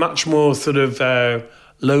it was much more sort of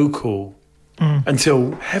local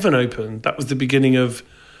until Heaven opened. That was the beginning of,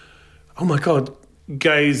 oh my God,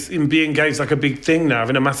 being gay is like a big thing now,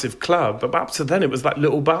 in a massive club. But up to then it was like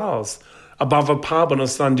little bars above a pub on a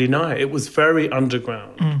Sunday night. It was very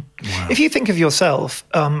underground. Wow. If you think of yourself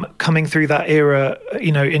coming through that era,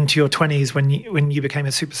 into your 20s when you became a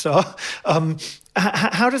superstar,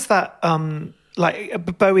 how does that...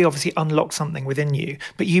 Bowie obviously unlocked something within you,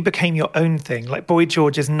 but you became your own thing. Like Boy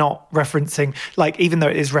George is not referencing, even though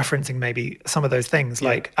it is referencing maybe some of those things,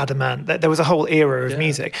 like Adamant, there was a whole era of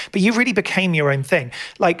music, but you really became your own thing.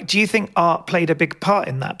 Do you think art played a big part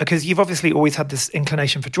in that? Because you've obviously always had this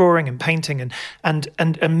inclination for drawing and painting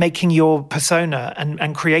and making your persona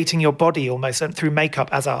and creating your body almost through makeup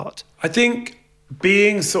as art. I think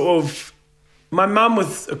being sort of... My mum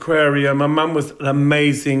was Aquarium. My mum was an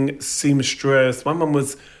amazing seamstress. My mum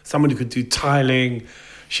was someone who could do tiling.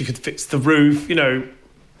 She could fix the roof.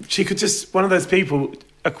 She could just... One of those people...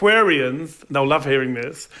 Aquarians, they'll love hearing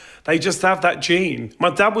this, they just have that gene. My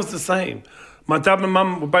dad was the same. My dad and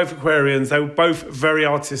mum were both Aquarians. They were both very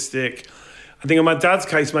artistic. I think in my dad's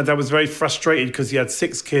case, my dad was very frustrated because he had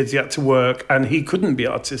 6 kids, he had to work, and he couldn't be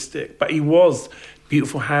artistic. But he was...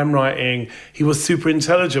 beautiful handwriting. He was super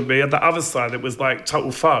intelligent, but he had the other side that was like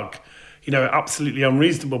total fug, absolutely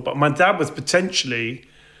unreasonable. But my dad was potentially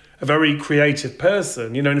a very creative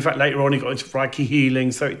person. You know, in fact, later on he got into Reiki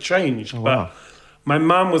healing, so it changed. wow. But my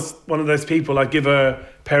mum was one of those people. I'd give her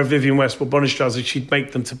a pair of Vivienne Westwood bondage trousers, she'd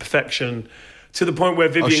make them to perfection, to the point where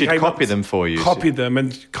Vivienne she'd came copy up, them for you. Copy them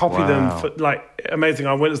Wow. for like amazing.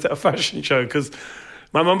 I went to a fashion show because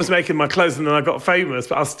my mum was making my clothes and then I got famous,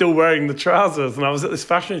 but I was still wearing the trousers. And I was at this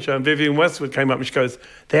fashion show and Vivienne Westwood came up and she goes,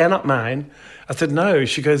 "They're not mine." I said, "No."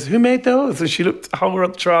 She goes, "Who made those?" And she looked, hung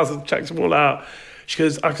up the trousers, checked them all out. She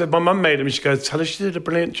goes, I said, "My mum made them." And she goes, "Tell her she did a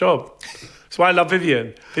brilliant job." That's why I love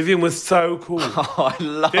Vivienne. Vivienne was so cool. Oh, I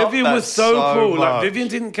love Vivienne that was so cool. much. Like Vivienne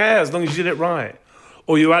didn't care as long as you did it right.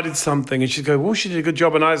 Or you added something and she'd go, "Well, she did a good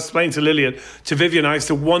job." And I explained to Lillian, to Vivienne, I used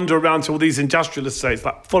to wander around to all these industrial estates,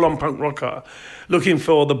 like full-on punk rocker, looking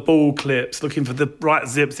for the ball clips, looking for the right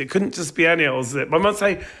zips. It couldn't just be any old zip. My mum would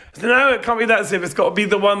say, "No, it can't be that zip. It's got to be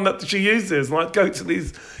the one that she uses." And I'd go to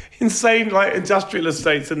these insane like industrial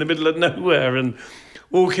estates in the middle of nowhere and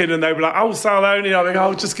walk in and they'd be like, "Oh, sale only." I'd be like,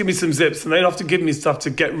 "Oh, just give me some zips." And they'd have to give me stuff to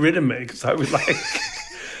get rid of me because I was like...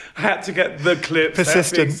 I had to get the clips.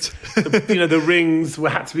 Persistent. The rings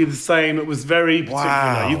had to be the same. It was very particular.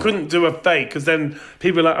 Wow. You couldn't do a fake because then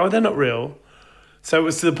people were like, "Oh, they're not real." So it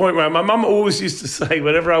was to the point where my mum always used to say,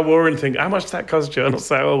 whenever I wore anything, "How much did that cost you?" And I'll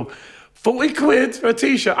say, "Oh, 40 quid for a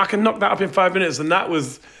T-shirt. I can knock that up in 5 minutes." And that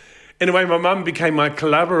was, in a way, my mum became my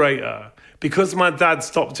collaborator because my dad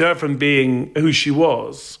stopped her from being who she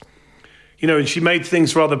was. You know, and she made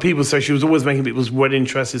things for other people, so she was always making people's wedding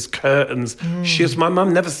dresses, curtains. My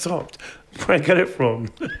mum never stopped. Where did I get it from?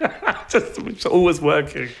 It's always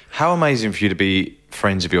working. How amazing for you to be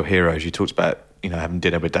friends of your heroes. You talked about, having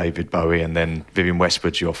dinner with David Bowie and then Vivienne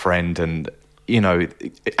Westwood's your friend and,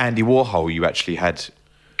 Andy Warhol you actually had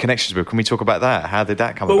connections with. Can we talk about that? How did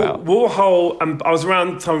that come about? Warhol, I was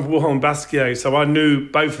around the time of Warhol and Basquiat, so I knew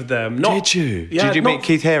both of them. Did you? Yeah, did you meet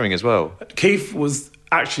Keith Haring as well? Keith was...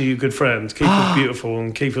 actually a good friend. Keith was beautiful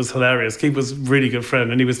and Keith was hilarious. Keith was a really good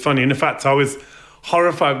friend and he was funny. And in fact, I was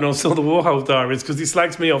horrified when I saw the Warhol diaries because he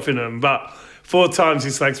slags me off in them. But 4 times he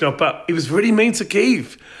slags me off. But he was really mean to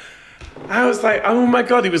Keith. I was like, oh my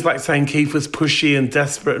God. He was like saying Keith was pushy and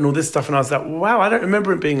desperate and all this stuff. And I was like, wow, I don't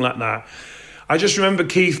remember him being like that. I just remember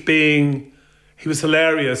Keith being... He was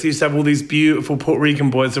hilarious. He used to have all these beautiful Puerto Rican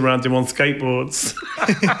boys around him on skateboards.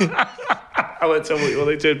 I won't tell you what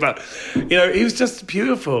they did, but, he was just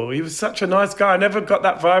beautiful. He was such a nice guy. I never got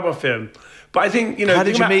that vibe off him. But I think, How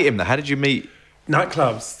did you meet him? How did you meet?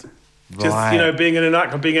 Nightclubs. Right. Just, being in a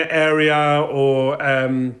nightclub, being at Area or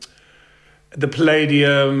the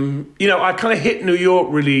Palladium. I kind of hit New York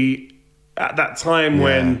really at that time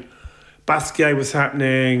when Basquiat was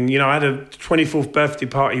happening. I had a 24th birthday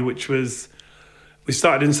party, which was... We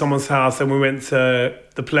started in someone's house and we went to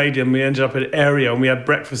the Palladium. We ended up at Area and we had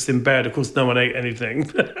breakfast in bed. Of course, no one ate anything.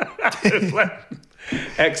 It was like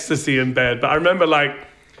ecstasy in bed. But I remember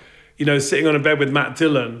sitting on a bed with Matt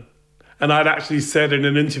Dillon and I'd actually said in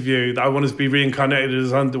an interview that I wanted to be reincarnated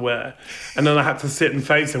as underwear. And then I had to sit and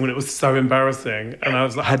face him and it was so embarrassing. And I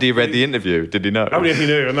was like... Had he read the interview? Did he know? Oh, yeah, he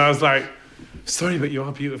knew. And I was like, "Sorry, but you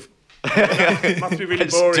are beautiful." It must be really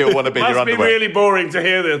boring. Still want to be in your must be underwear. really boring to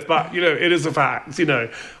hear this, but it is a fact.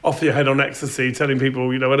 Off your head on ecstasy, telling people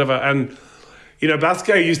whatever. And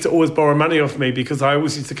Basquiat used to always borrow money off me because I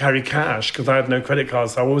always used to carry cash because I had no credit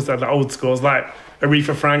cards. So I always had old scores like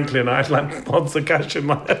Aretha Franklin. I had lots of cash in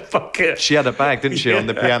my pocket. She had a bag, didn't she, on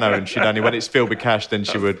the piano, and she'd only when it's filled with cash, then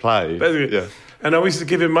she would play. Yeah. And I used to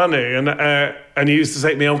give him money, and he used to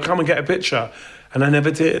say to me, "Oh, come and get a picture," and I never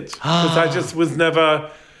did because I just was never.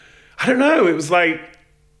 I don't know. It was like,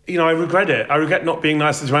 I regret it. I regret not being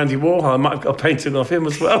nice to Andy Warhol. I might have got a painting of him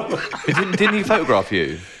as well. Didn't he photograph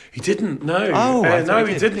you? He didn't, no. Oh, no,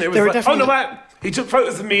 he didn't. It was he took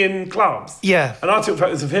photos of me in clubs. Yeah. And I took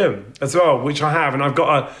photos of him as well, which I have. And I've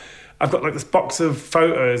got like this box of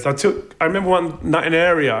photos. I remember one night in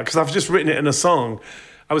Area, because I've just written it in a song.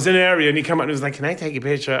 I was in Area and he came up and he was like, "Can I take your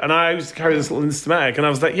picture?" And I used to carry this little Instamatic. And I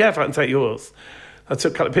was like, "Yeah, if I can take yours." I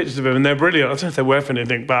took a couple of pictures of him and they're brilliant. I don't know if they're worth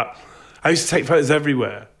anything, but I used to take photos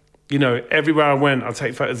everywhere. Everywhere I went, I'd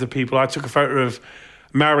take photos of people. I took a photo of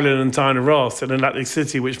Marilyn and Diana Ross in Atlantic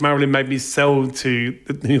City, which Marilyn made me sell to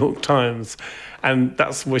the New York Times. And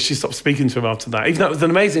that's where she stopped speaking to him after that. Even though it was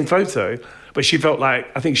an amazing photo, but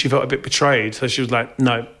I think she felt a bit betrayed. So she was like,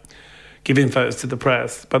 "No, giving photos to the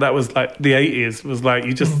press." But that was like the 80s. Was like,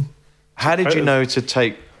 you just... How did you know to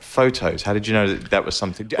take photos? How did you know that was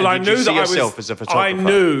something? Well, I did knew you see that yourself as a photographer? I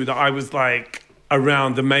knew that I was like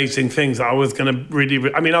around amazing things that I was going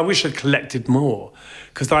to I wish I'd collected more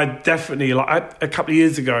because I definitely, a couple of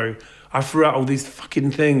years ago, I threw out all these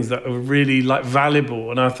fucking things that were really like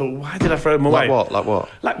valuable, and I thought, why did I throw them away? Like what?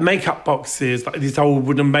 Like makeup boxes, like these old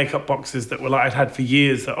wooden makeup boxes that were like I'd had for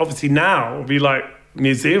years. That obviously now would be like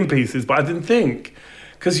museum pieces, but I didn't think,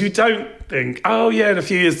 because you don't think, oh yeah, in a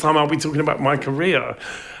few years' time I'll be talking about my career,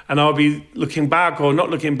 and I'll be looking back or not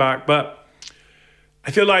looking back. But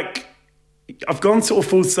I feel like I've gone sort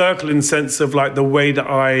of full circle in the sense of like the way that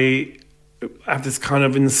I have this kind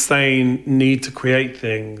of insane need to create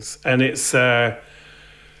things, and it's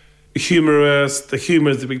humorous. The humor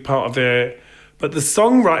is a big part of it, but the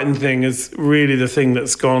songwriting thing is really the thing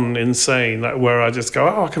that's gone insane. Like where I just go,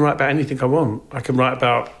 oh, I can write about anything I want. I can write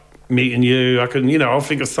about meeting you. I can, I'll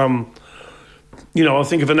think of some, I'll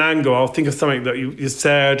think of an angle. I'll think of something that you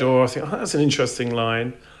said, or I think, oh, that's an interesting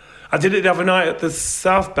line. I did it the other night at the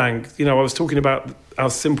South Bank. I was talking about how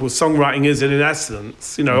simple songwriting is, and in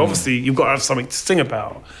essence, obviously you've got to have something to sing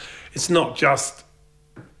about. It's not just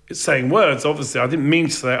saying words, obviously. I didn't mean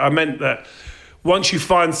to say it. I meant that once you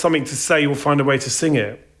find something to say, you'll find a way to sing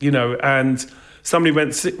it, and somebody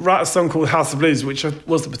went, write a song called House of Blues, which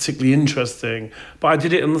wasn't particularly interesting, but I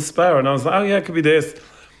did it on the spur, and I was like, oh yeah, it could be this.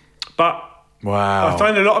 But wow. I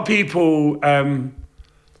find a lot of people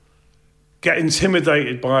get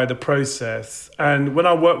intimidated by the process. And when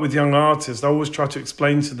I work with young artists, I always try to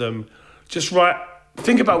explain to them, just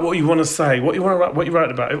think about what you want to say, what you want to write, what you write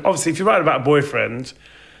about. Obviously, if you write about a boyfriend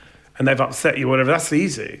and they've upset you or whatever, that's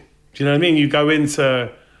easy. Do you know what I mean? You go into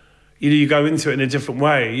it in a different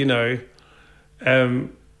way,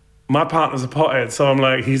 My partner's a pothead, so I'm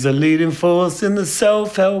like, he's a leading force in the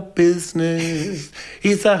self-help business.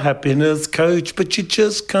 He's a happiness coach, but you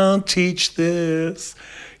just can't teach this.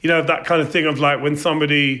 That kind of thing of like when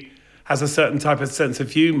somebody has a certain type of sense of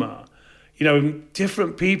humour.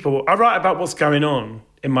 Different people. I write about what's going on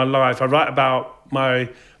in my life. I write about my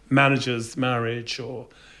manager's marriage, or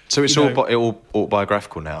so it's all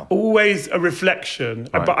autobiographical now. Always a reflection,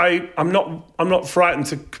 right. But I'm not frightened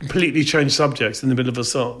to completely change subjects in the middle of a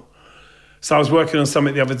song. So I was working on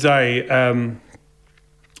something the other day,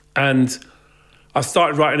 and I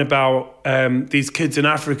started writing about these kids in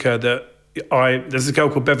Africa that. There's a girl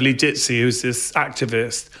called Beverly Ditsey, who's this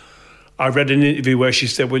activist. I read an interview where she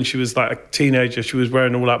said when she was like a teenager, she was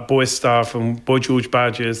wearing all that boy stuff and Boy George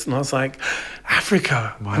badges. And I was like,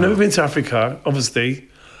 Africa. Wow. I've never been to Africa, obviously.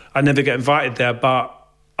 I never get invited there, but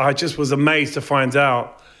I just was amazed to find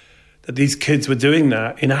out that these kids were doing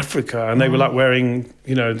that in Africa. And they were like wearing,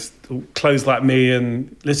 clothes like me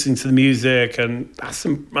and listening to the music. And that's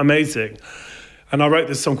amazing. And I wrote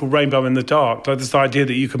this song called Rainbow in the Dark, like this idea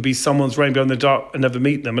that you can be someone's rainbow in the dark and never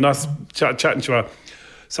meet them. And I was chatting to her.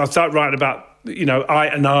 So I started writing about,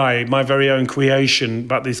 my very own creation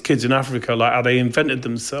about these kids in Africa, like how they invented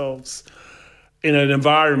themselves in an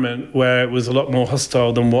environment where it was a lot more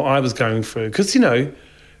hostile than what I was going through. Because, I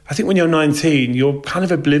think when you're 19, you're kind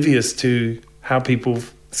of oblivious to how people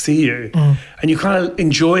see you. And you kind of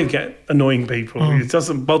enjoy annoying people. It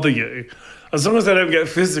doesn't bother you. As long as they don't get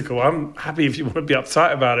physical, I'm happy if you want to be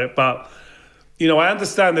uptight about it. But, I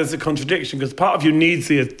understand there's a contradiction because part of you needs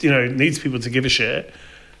people to give a shit.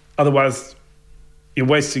 Otherwise, you're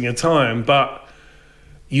wasting your time. But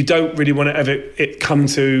you don't really want to ever it come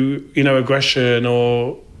to, aggression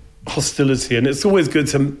or hostility. And it's always good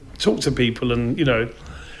to talk to people and,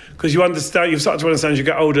 because you start to understand as you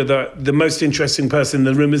get older that the most interesting person in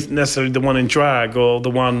the room isn't necessarily the one in drag or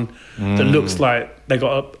the one that looks like they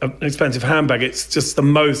got an expensive handbag. It's just the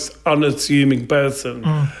most unassuming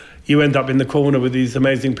person. You end up in the corner with these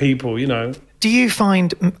amazing people, Do you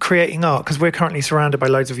find creating art, because we're currently surrounded by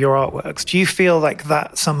loads of your artworks, do you feel like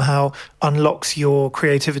that somehow unlocks your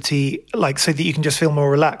creativity, like so that you can just feel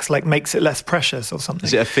more relaxed, like makes it less precious or something?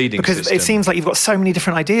 Is it a feeding because system? It seems like you've got so many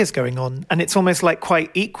different ideas going on and it's almost like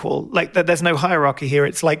quite equal. Like there's no hierarchy here.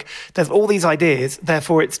 It's like there's all these ideas,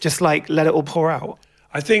 therefore it's just like let it all pour out.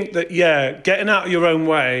 I think that, getting out of your own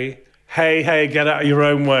way, hey, get out of your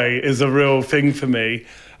own way is a real thing for me.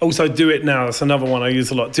 Also, do it now. That's another one I use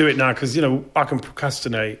a lot. Do it now because, I can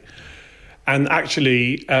procrastinate. And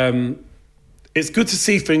actually, it's good to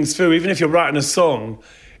see things through. Even if you're writing a song,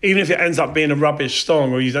 even if it ends up being a rubbish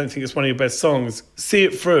song or you don't think it's one of your best songs, see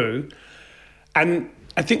it through. And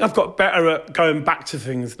I think I've got better at going back to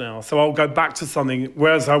things now. So I'll go back to something,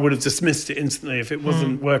 whereas I would have dismissed it instantly if it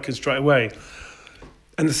wasn't working straight away.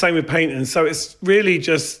 And the same with painting. So it's really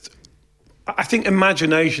just... I think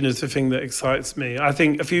imagination is the thing that excites me. I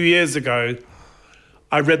think a few years ago,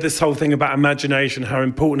 I read this whole thing about imagination, how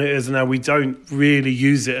important it is and how we don't really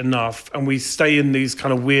use it enough. And we stay in these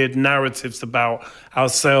kind of weird narratives about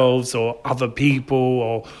ourselves or other people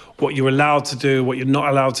or what you're allowed to do, what you're not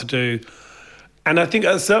allowed to do. And I think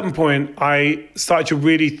at a certain point, I started to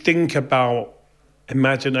really think about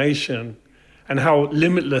imagination and how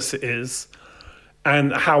limitless it is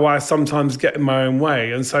and how I sometimes get in my own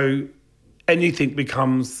way. And so anything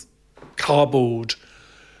becomes cardboard,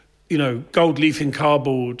 gold leaf in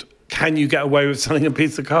cardboard. Can you get away with selling a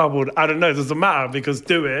piece of cardboard? I don't know. It doesn't matter because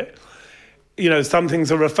do it. Some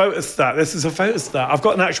things are a photostat. This is a photostat. I've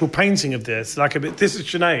got an actual painting of this. This is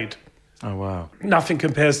Sinead. Oh, wow. Nothing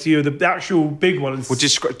compares to you. The actual big one is... Well,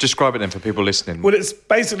 describe it then for people listening. Well, it's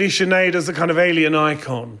basically Sinead as a kind of alien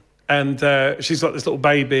icon. And she's got this little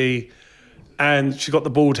baby and she's got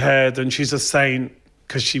the bald head and she's a saint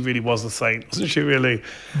because she really was a saint, wasn't she really?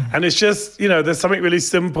 Mm. And it's just, there's something really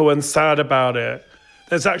simple and sad about it.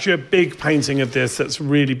 There's actually a big painting of this that's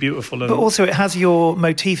really beautiful. But also it has your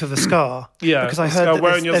motif of a scar. Yeah. Because I heard that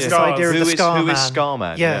there's this idea of the Scarman. Who is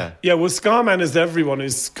Scarman? Yeah. Yeah, well, Scarman is everyone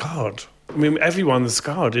who's scarred. I mean, everyone's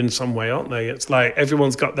scarred in some way, aren't they? It's like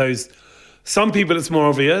everyone's got those... Some people it's more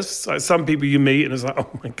obvious. Like some people you meet and it's like,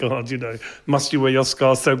 oh my God, must you wear your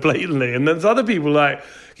scar so blatantly? And there's other people like,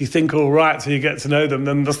 you think all right till you get to know them.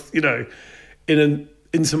 Then just, in an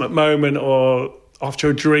intimate moment or... after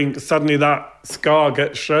a drink, suddenly that scar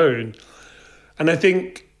gets shown. And I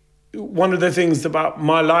think one of the things about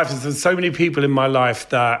my life is there's so many people in my life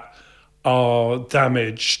that are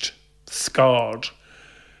damaged, scarred.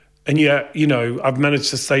 And yet, I've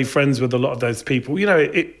managed to stay friends with a lot of those people.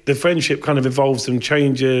 The friendship kind of evolves and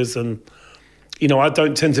changes. And, I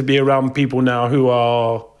don't tend to be around people now who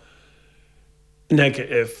are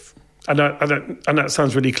negative. And that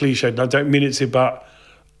sounds really cliched, and I don't mean it to, but...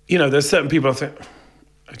 there's certain people I think,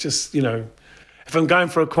 I just, if I'm going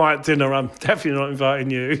for a quiet dinner, I'm definitely not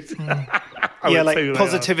inviting you. Mm.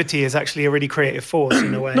 Positivity is actually a really creative force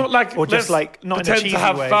in a way. Not like, or just like, not in a cheesy to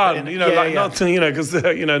have way, fun, not to,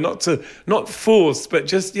 because, not forced, but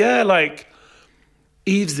just,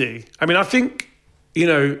 easy. I mean, I think,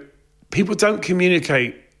 people don't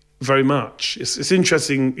communicate very much. It's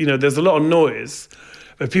interesting, there's a lot of noise,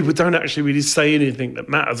 but people don't actually really say anything that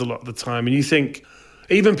matters a lot of the time. And you think...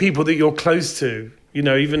 even people that you're close to,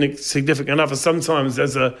 even a significant other, sometimes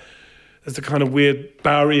there's a kind of weird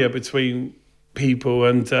barrier between people,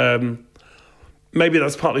 and maybe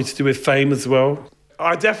that's partly to do with fame as well.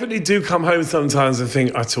 I definitely do come home sometimes and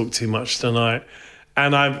think, I talk too much tonight.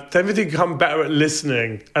 And I've definitely become better at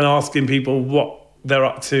listening and asking people what they're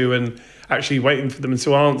up to and actually waiting for them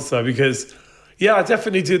to answer, because... yeah, I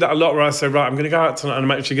definitely do that a lot where I say, right, I'm going to go out tonight and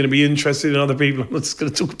I'm actually going to be interested in other people. I'm not just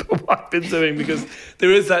going to talk about what I've been doing, because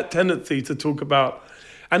there is that tendency to talk about.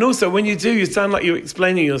 And also when you do, you sound like you're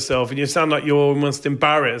explaining yourself and you sound like you're almost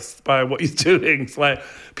embarrassed by what you're doing. It's like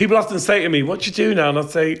people often say to me, what do you do now? And I'll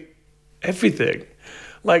say, everything.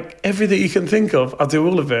 Like everything you can think of, I'll do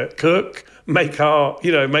all of it. Cook, make art,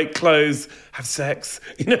 make clothes, have sex,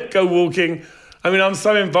 go walking. I mean, I'm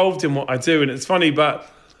so involved in what I do, and it's funny, but...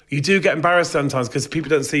 you do get embarrassed sometimes because people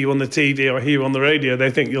don't see you on the TV or hear you on the radio.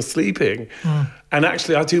 They think you're sleeping. Mm. And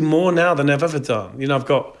actually, I do more now than I've ever done.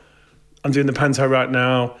 I'm doing the Panto right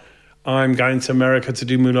now. I'm going to America to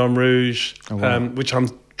do Moulin Rouge, which I'm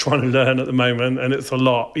trying to learn at the moment. And it's a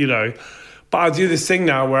lot, But I do this thing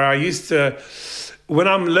now where I used to, when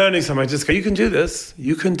I'm learning something, I just go, you can do this.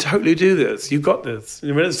 You can totally do this. You got this.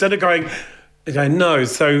 Instead of going, no.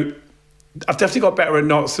 So... I've definitely got better at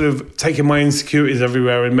not sort of taking my insecurities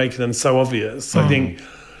everywhere and making them so obvious. I think,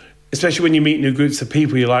 especially when you meet new groups of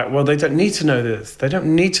people, you're like, well, they don't need to know this. They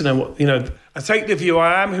don't need to know what, I take the view,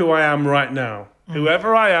 I am who I am right now.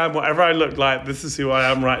 Whoever I am, whatever I look like, this is who I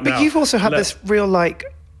am right now. But you've also had this real,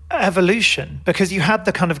 evolution, because you had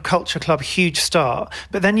the kind of Culture Club huge start,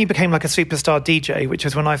 but then you became like a superstar DJ, which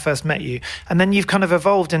was when I first met you, and then you've kind of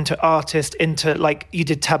evolved into artist, into you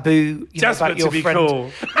did Taboo, about your friend.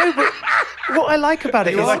 Cool. No, but what I like about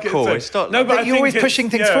it is cool. But you're always pushing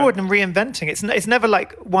things forward and reinventing. It's never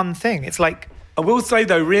like one thing. It's like, I will say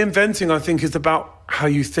though, reinventing I think is about how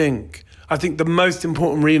you think. I think the most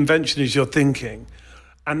important reinvention is your thinking,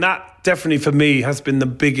 and that definitely for me has been the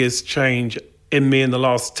biggest change in me in the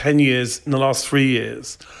last 10 years, in the last 3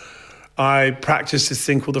 years. I practiced this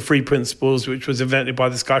thing called the Three Principles, which was invented by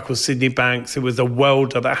this guy called Sydney Banks. It was a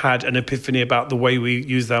welder that had an epiphany about the way we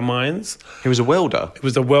use our minds. He was a welder? It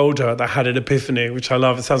was a welder that had an epiphany, which I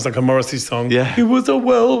love. It sounds like a Morrissey song. Yeah. He was a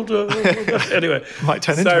welder. Anyway. Might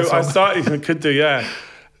turn into a song. I started, could do, yeah.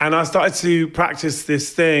 And I started to practice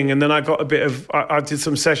this thing. And then I got I did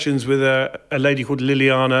some sessions with a lady called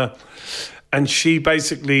Liliana. And she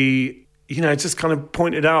basically... just kind of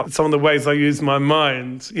pointed out some of the ways I use my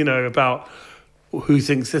mind, about who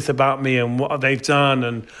thinks this about me and what they've done.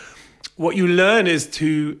 And what you learn is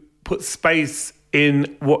to put space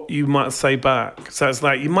in what you might say back. So it's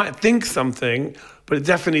like you might think something, but it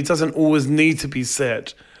definitely doesn't always need to be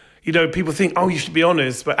said. You know, people think, oh, you should be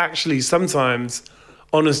honest, but actually sometimes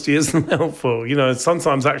honesty isn't helpful. You know,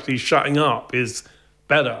 sometimes actually shutting up is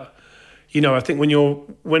better. You know, I think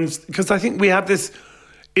because I think we have this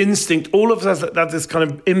instinct, all of us have this kind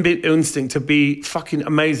of inbuilt instinct to be fucking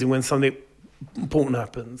amazing when something important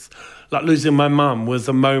happens. Like losing my mum was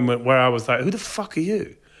a moment where I was like, who the fuck are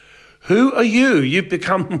you? Who are you? You've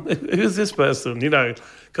become, who's this person? You know,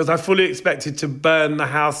 because I fully expected to burn the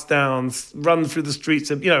house down, run through the streets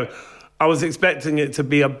of, you know, I was expecting it to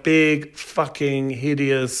be a big, fucking,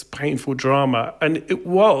 hideous, painful drama. And it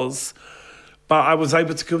was, but I was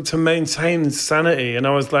able to maintain sanity. And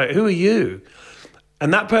I was like, who are you?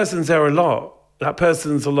 And that person's there a lot. That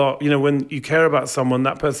person's a lot, you know, when you care about someone,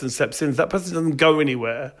 that person steps in. That person doesn't go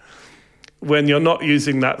anywhere when you're not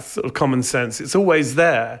using that sort of common sense. It's always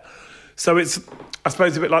there. So it's, I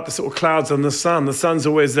suppose, a bit like the sort of clouds and the sun. The sun's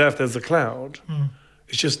always there if there's a cloud.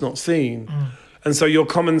 It's just not seen. And so your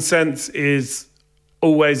common sense is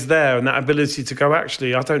always there, and that ability to go,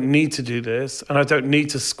 actually, I don't need to do this, and I don't need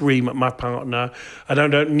to scream at my partner, and I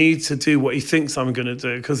don't need to do what he thinks I'm going to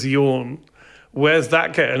do because yawn. Where's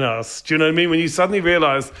that getting us? Do you know what I mean? When you suddenly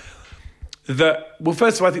realise that, well,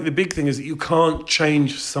 first of all, I think the big thing is that you can't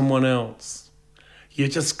change someone else. You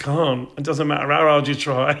just can't. It doesn't matter how hard you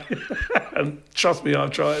try. And trust me,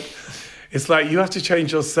 I've tried. It's like you have to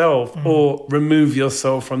change yourself or remove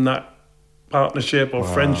yourself from that partnership or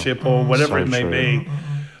friendship or whatever it may be.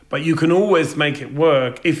 But you can always make it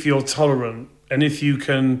work if you're tolerant and if you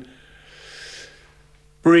can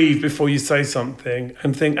breathe before you say something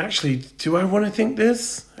and think, actually, do I want to think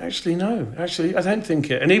this? Actually, no. Actually, I don't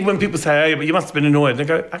think it. And even when people say, hey, but you must have been annoyed, they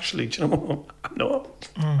go, actually, do you know what? I'm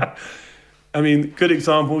not. I mean, good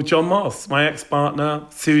example, John Moss, my ex-partner,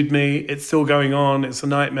 sued me. It's still going on. It's a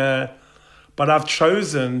nightmare. But I've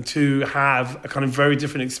chosen to have a kind of very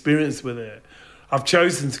different experience with it. I've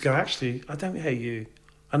chosen to go, actually, I don't hate you.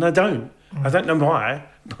 And I don't. I don't know why.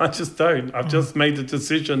 I just don't. I've just made the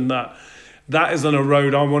decision that isn't a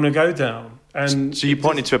road I want to go down. And so you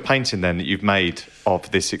pointed to a painting then that you've made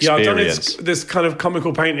of this experience. Yeah, I've done this kind of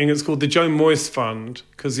comical painting. It's called the Joe Moyes Fund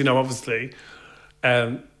because, you know, obviously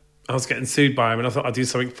I was getting sued by him and I thought I'd do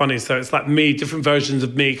something funny. So it's like me, different versions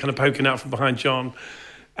of me kind of poking out from behind John.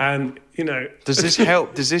 And, you know... Does this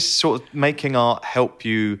help? Does this sort of making art help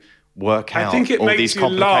you work out I think it all makes these you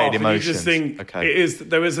complicated laugh emotions? You just think Okay.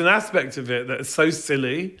 there is an aspect of it that is so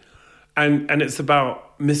silly and it's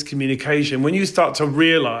about miscommunication. When you start to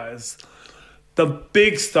realise the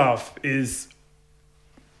big stuff is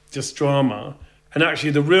just drama and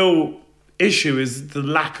actually the real issue is the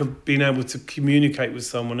lack of being able to communicate with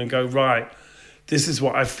someone and go, right, this is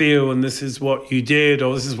what I feel and this is what you did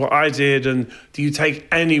or this is what I did, and do you take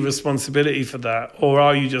any responsibility for that, or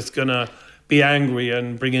are you just going to be angry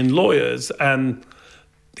and bring in lawyers? And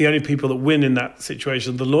the only people that win in that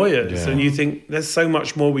situation are the lawyers. And you think there's so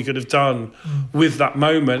much more we could have done with that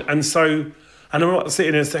moment. And so, and I'm not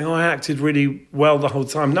sitting there saying, oh, I acted really well the whole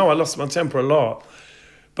time. No, I lost my temper a lot.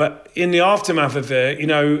 But in the aftermath of it, you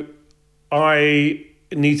know, I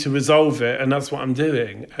need to resolve it, and that's what I'm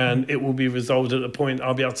doing. And it will be resolved at a point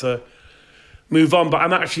I'll be able to move on. But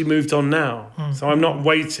I'm actually moved on now. So I'm not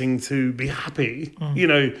waiting to be happy, you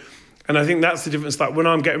know. And I think that's the difference. Like when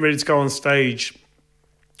I'm getting ready to go on stage,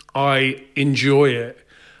 I enjoy it.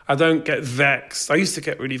 I don't get vexed. I used to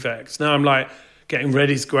get really vexed. Now I'm like, getting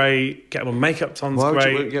ready's great, getting my makeup on's great.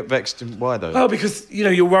 Why would you get vexed? Why though? Oh, because, you know,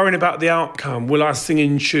 you're worrying about the outcome. Will I sing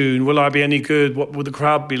in tune? Will I be any good? What will the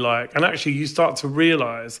crowd be like? And actually you start to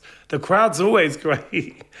realise the crowd's always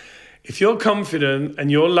great. If you're confident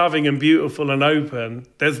and you're loving and beautiful and open,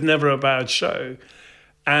 there's never a bad show.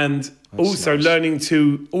 And that's also nice. Learning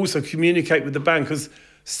to also communicate with the band, because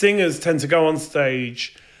singers tend to go on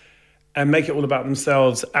stage and make it all about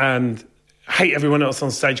themselves and hate everyone else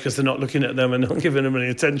on stage because they're not looking at them and not giving them any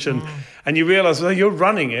attention. And you realise, well, you're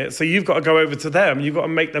running it, so you've got to go over to them. You've got to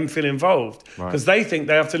make them feel involved because they think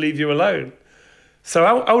they have to leave you alone. So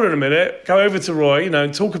hold on a minute, go over to Roy, you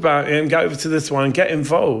know, talk about him, go over to this one, get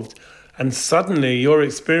involved. And suddenly your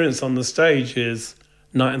experience on the stage is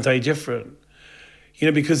night and day different. You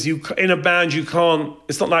know, because you in a band, you can't,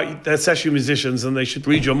 it's not like they're session musicians and they should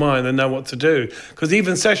read your mind and know what to do. Because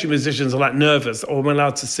even session musicians are like nervous, or am I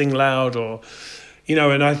allowed to sing loud, or, you know,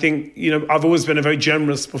 and I think, you know, I've always been a very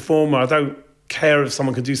generous performer. I don't care if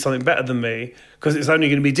someone can do something better than me because it's only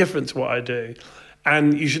going to be different to what I do.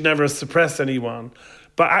 And you should never suppress anyone.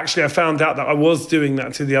 But actually I found out that I was doing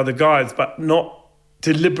that to the other guys, but not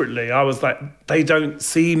deliberately. I was like, they don't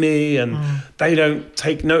see me and they don't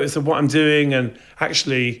take notice of what I'm doing. And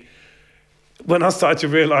actually, when I started to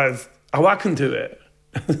realise, oh, I can do it.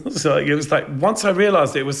 So it was like, once I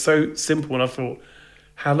realised it was so simple, and I thought,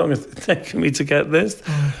 how long has it taken me to get this?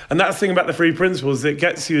 And that's the thing about the 3 principles. It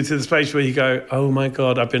gets you to the place where you go, oh my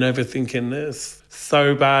God, I've been overthinking this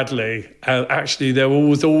so badly. Actually, there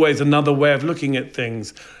was always another way of looking at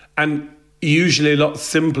things. And usually a lot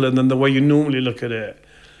simpler than the way you normally look at it.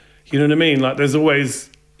 You know what I mean? Like there's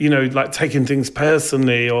always, like taking things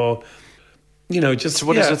personally or, just... So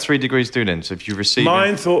what does the 3 degrees do then? So if you receive...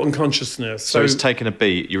 Mind, thought and consciousness. So it's taking a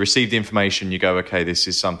beat. You receive the information, you go, okay, this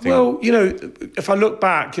is something... Well, if I look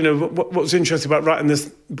back, what's interesting about writing this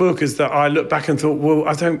book is that I look back and thought, well,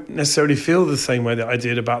 I don't necessarily feel the same way that I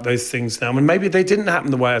did about those things now. And maybe they didn't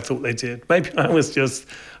happen the way I thought they did. Maybe I was just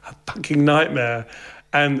a fucking nightmare.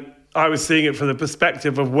 And I was seeing it from the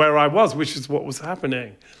perspective of where I was, which is what was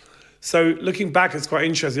happening. So looking back, it's quite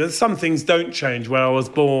interesting. Some things don't change where I was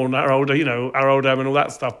born, our old age and all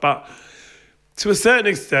that stuff. But to a certain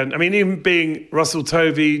extent, I mean, even being Russell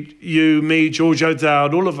Tovey, you, me, George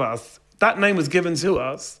O'Dowd, all of us, that name was given to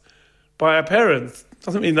us by our parents.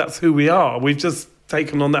 Doesn't mean that's who we are. We've just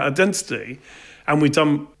taken on that identity and we've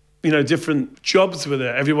done, different jobs with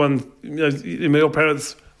it. Everyone, your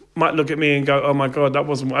parents might look at me and go, oh my God, that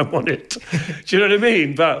wasn't what I wanted. Do you know what I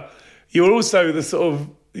mean? But you're also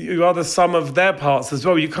you are the sum of their parts as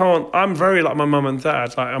well. I'm very like my mum and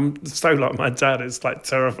dad. Like I'm so like my dad. It's like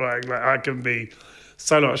terrifying. Like I can be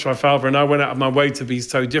so like my father, and I went out of my way to be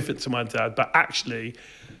so different to my dad. But actually,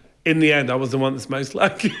 in the end, I was the one that's most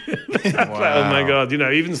like him. Wow. Like, oh my God,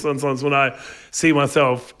 even sometimes when I see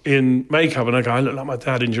myself in makeup and I go, I look like my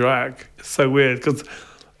dad in drag. It's so weird because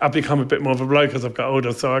I've become a bit more of a bloke as I've got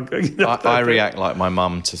older. So I react like my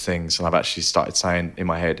mum to things, and I've actually started saying in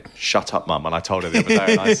my head, shut up, mum. And I told her the other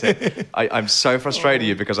day, and I said, I'm so frustrated with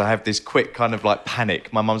you because I have this quick kind of like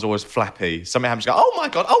panic. My mum's always flappy. Something happens, she goes, oh my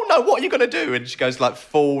God, oh no, what are you going to do? And she goes like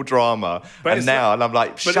full drama. And I'm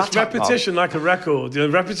like, shut up, But it's repetition, Mum. Like a record.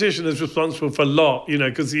 Repetition is responsible for a lot,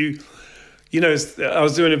 because I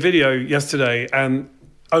was doing a video yesterday and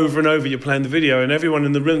over and over you're playing the video and everyone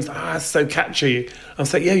in the room's like, it's so catchy. I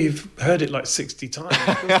was like, yeah, you've heard it like 60 times.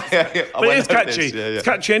 But it is catchy. It's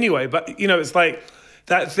catchy anyway. But, it's like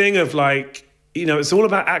that thing of like, it's all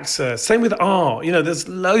about access. Same with art. There's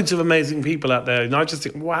loads of amazing people out there. And I just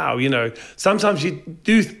think, wow, sometimes you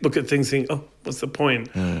do look at things and think, oh, what's the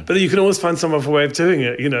point? But then you can always find some other way of doing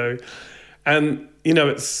it, And,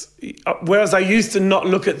 it's... Whereas I used to not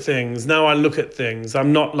look at things, now I look at things.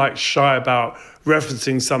 I'm not like shy about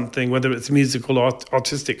referencing something, whether it's musical or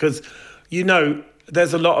artistic, because,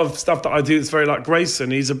 there's a lot of stuff that I do that's very like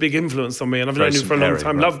Grayson. He's a big influence on me, and I've known him for a long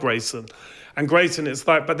time. Right. Love Grayson. And Grayson, it's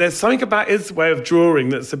like, but there's something about his way of drawing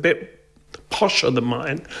that's a bit posher than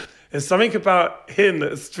mine. There's something about him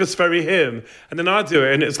that's just very him. And then I do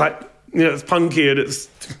it, and it's like, it's punky and it's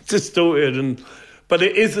distorted But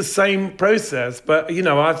it is the same process. But,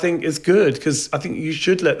 I think it's good because I think you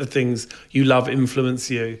should let the things you love influence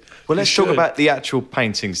you. Well, let's talk about the actual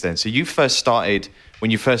paintings then. So when you first started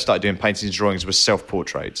doing paintings and drawings, was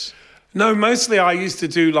self-portraits? No, mostly I used to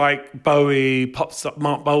do like Bowie, pops up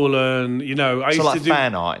Mark Bolan, I used to do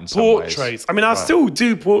fan art in some portraits. Ways. I mean, I still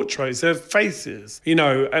do portraits. They're faces,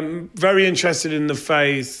 I'm very interested in the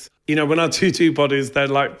face. When I do bodies, they're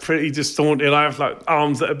like pretty distorted. I have like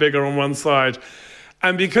arms that are bigger on one side.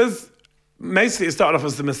 And because mostly it started off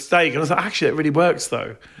as a mistake, and I was like, actually, it really works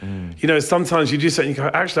though. Sometimes you do something and you go,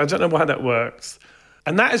 actually, I don't know why that works.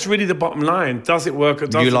 And that is really the bottom line. Does it work or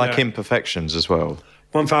doesn't it? You like imperfections as well?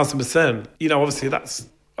 1,000%. Obviously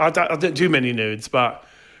I don't do many nudes, but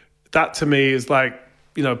that to me is like,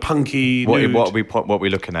 punky nude. What are we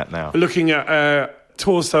looking at now? We're looking at a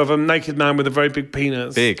torso of a naked man with a very big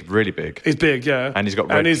penis. Big, really big. He's big, yeah. And he's got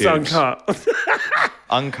red pubes. And he's uncut.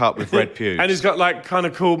 Uncut with red pubes. And he's got like kind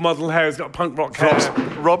of cool model hair. He's got punk rock hair.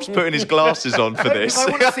 Rob's putting his glasses on for this. I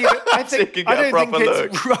want to see it. I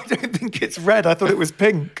don't think it's red. I thought it was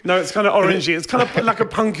pink. No, it's kind of orangey. It's kind of like a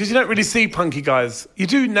punk, because you don't really see punky guys. You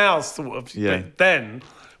do now, sort of. Yeah. But then,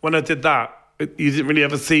 when I did that, you didn't really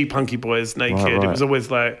ever see punky boys naked. Right. It was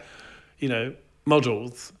always like,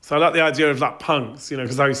 models. So I like the idea of like punks,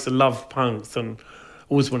 because I used to love punks and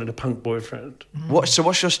always wanted a punk boyfriend. So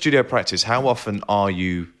what's your studio practice? How often are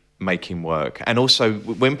you making work? And also,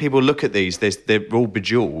 when people look at these, they're all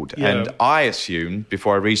bejeweled. Yeah. And I assumed,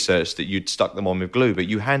 before I researched, that you'd stuck them on with glue, but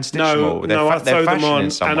you hand-stitch them all. I sew them on.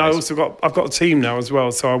 And ways. I've got a team now as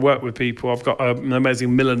well, so I work with people. I've got an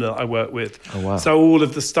amazing milliner that I work with. Oh, wow. So all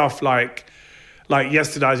of the stuff like like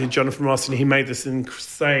yesterday I did Jonathan Ross and he made this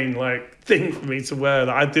insane like thing for me to wear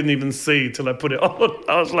that I didn't even see till I put it on.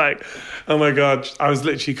 I was like, oh my God, I was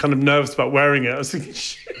literally kind of nervous about wearing it. I was thinking,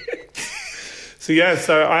 shit.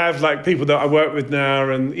 So I have like people that I work with now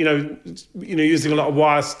and, using a lot of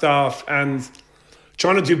wire stuff and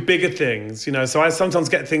trying to do bigger things, So I sometimes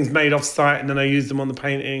get things made off site and then I use them on the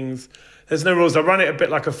paintings. There's no rules. I run it a bit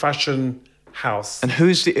like a fashion house. And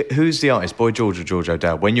who's the artist, Boy George or George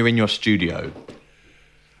O'Dell? When you're in your studio?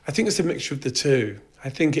 I think it's a mixture of the two. I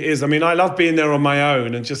think it is. I mean, I love being there on my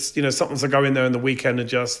own and just, sometimes I go in there on the weekend and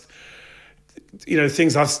just,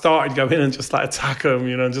 things I've started, go in and just like attack them,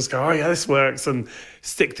 and just go, oh yeah, this works, and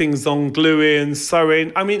stick things on, glue in, sew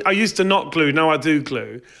in. I mean, I used to not glue, now I do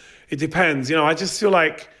glue. It depends. I just feel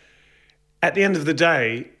like at the end of the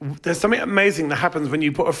day, there's something amazing that happens when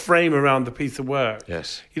you put a frame around the piece of work.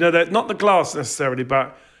 Yes. Not the glass necessarily,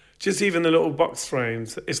 but just even the little box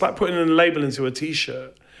frames. It's like putting a label into a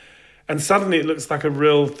T-shirt. And suddenly it looks like a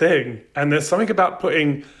real thing. And there's something about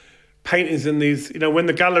putting paintings in these, when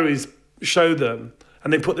the galleries show them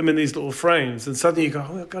and they put them in these little frames and suddenly you go,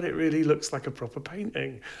 oh my God, it really looks like a proper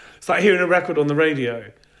painting. It's like hearing a record on the radio.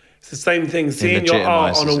 It's the same thing, seeing your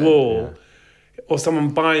art on a wall or someone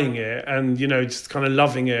buying it and, just kind of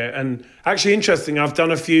loving it. And actually interesting, I've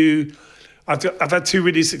done I've had 2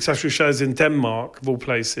 really successful shows in Denmark, of all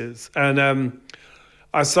places. And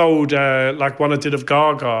I sold like one I did of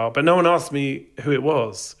Gaga, but no one asked me who it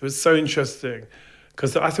was. It was so interesting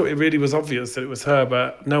because I thought it really was obvious that it was her,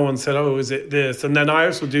 but no one said, oh, is it this? And then I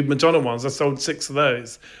also do Madonna ones. I sold 6 of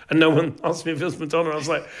those and no one asked me if it was Madonna. I was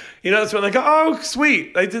like, that's when they go, oh,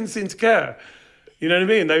 sweet. They didn't seem to care. You know what I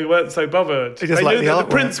mean? They weren't so bothered. They knew the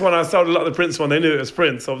Prince one. I sold a lot of the Prince one. They knew it was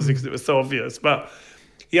Prince, obviously, because it was so obvious. But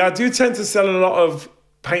yeah, I do tend to sell a lot of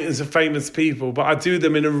paintings of famous people, but I do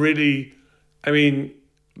them in a really,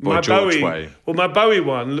 my Bowie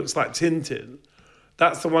one looks like Tintin.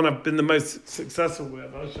 That's the one I've been the most successful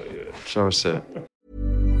with. I'll show you it. Show us it.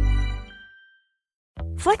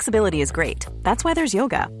 Flexibility is great. That's why there's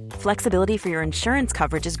yoga. Flexibility for your insurance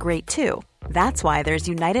coverage is great too. That's why there's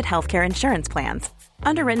United Healthcare Insurance Plans.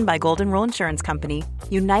 Underwritten by Golden Rule Insurance Company,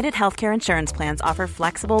 United Healthcare Insurance Plans offer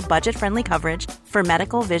flexible, budget-friendly coverage for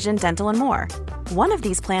medical, vision, dental, and more. One of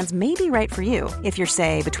these plans may be right for you if you're,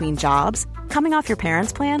 say, between jobs, coming off your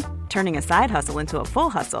parents' plan, turning a side hustle into a full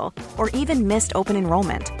hustle, or even missed open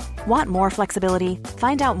enrollment. Want more flexibility?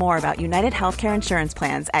 Find out more about United Healthcare Insurance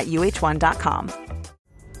Plans at uh1.com.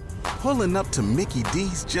 Pulling up to Mickey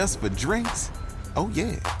D's just for drinks? Oh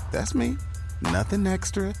yeah, that's me. Nothing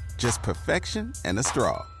extra, just perfection and a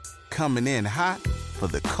straw. Coming in hot for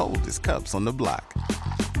the coldest cups on the block.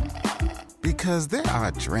 Because there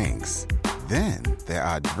are drinks. Then there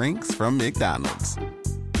are drinks from McDonald's.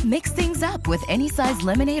 Mix things up with any size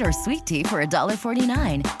lemonade or sweet tea for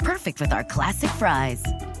 $1.49. Perfect with our classic fries.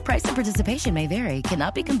 Price and participation may vary.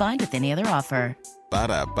 Cannot be combined with any other offer.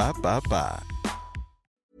 Ba-da-ba-ba-ba.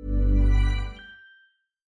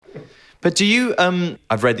 But do you,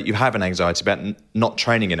 I've read that you have an anxiety about not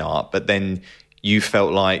training in art, but then you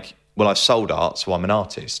felt like, well, I've sold art, so I'm an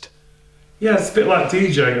artist. Yeah, it's a bit like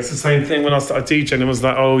DJing. It's the same thing when I started DJing. It was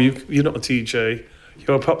like, oh, you're not a DJ,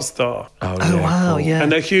 you're a pop star. Oh wow, cool. Yeah.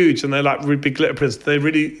 And they're huge and they're like really big glitter prints. They're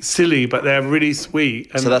really silly, but they're really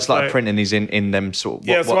sweet. And so that's like printing these in them sort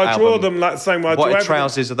of... So I draw them like the same way. What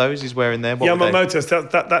trousers are those he's wearing there?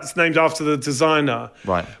 Yamamoto, that's named after the designer.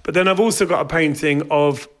 Right. But then I've also got a painting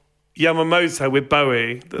of Yamamoto with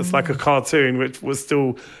Bowie that's like a cartoon, which was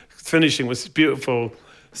still finishing, was beautiful.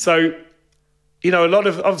 So, a lot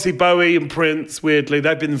of, obviously, Bowie and Prince, weirdly,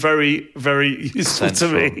 they've been very, very useful to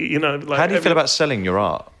me. Like how do you feel about selling your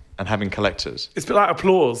art and having collectors? It's a bit like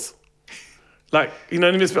applause. Like,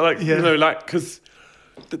 it's a bit like, because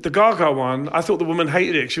the Gaga one, I thought the woman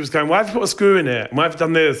hated it. She was going, why have you put a screw in it? Why have you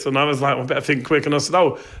done this? And I was like, well, I better think quick. And I said,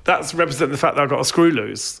 oh, that's representing the fact that I got a screw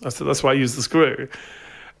loose. I said, that's why I used the screw.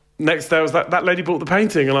 Next day, I was like, that lady bought the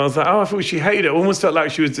painting. And I was like, oh, I thought she hated it. Almost felt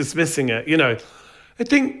like she was dismissing it. I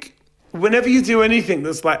think whenever you do anything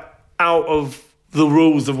that's like out of the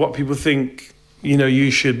rules of what people think,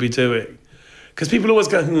 you should be doing. Because people always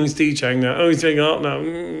go, oh, he's DJing now. Oh, he's doing art now.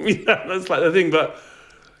 That's like the thing. But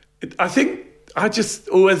I think I just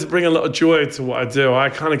always bring a lot of joy to what I do.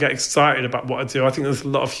 I kind of get excited about what I do. I think there's a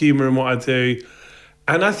lot of humour in what I do.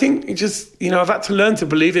 And I think I've had to learn to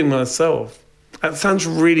believe in myself. That sounds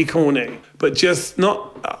really corny, but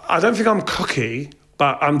I don't think I'm cocky,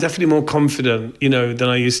 but I'm definitely more confident, than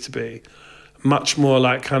I used to be. Much more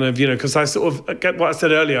like kind of, because I sort of get what I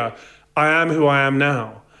said earlier. I am who I am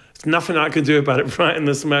now. There's nothing I can do about it right in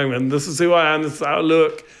this moment. This is who I am. This is how I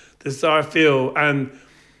look. This is how I feel. And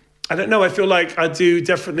I don't know. I feel like I do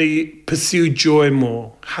definitely pursue joy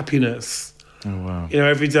more, happiness. Oh, wow. You know,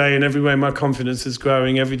 every day and every way my confidence is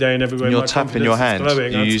growing. Every day and every way my tap confidence in your is hand.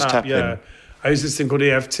 glowing. You I use tap, tapping. yeah. I use this thing called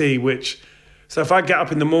EFT, so if I get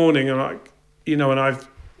up in the morning and and I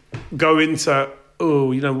go into,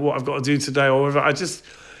 what I've got to do today or whatever, I just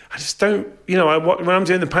don't, when I'm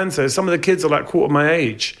doing the panto, some of the kids are like quarter my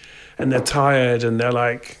age and they're tired and they're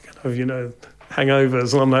like,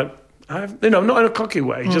 hangovers. And I'm like, not in a cocky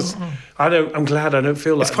way, I'm glad I don't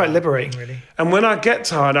feel like It's quite that. liberating, really. And when I get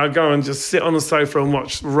tired, I go and just sit on the sofa and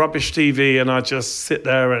watch rubbish TV and I just sit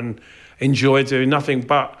there and enjoy doing nothing.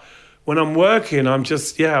 But when I'm working, I'm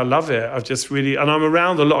just, I love it. I've just really, and I'm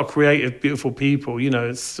around a lot of creative, beautiful people.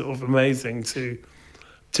 It's sort of amazing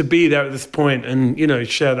to be there at this point and,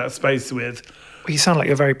 share that space with. Well, you sound like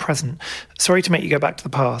you're very present. Sorry to make you go back to the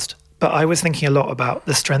past, but I was thinking a lot about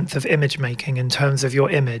the strength of image making in terms of your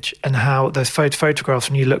image and how those photographs,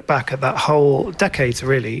 when you look back at that whole decades,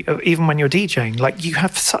 really, even when you're DJing, like you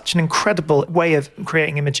have such an incredible way of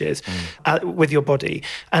creating images with your body.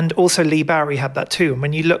 And also Lee Bowery had that too. And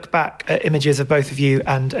when you look back at images of both of you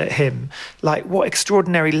and at him, like what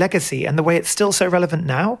extraordinary legacy and the way it's still so relevant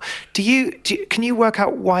now. Can you work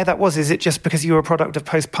out why that was? Is it just because you were a product of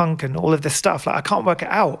post-punk and all of this stuff? Like I can't work it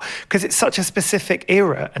out because it's such a specific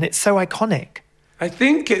era and it's so iconic. I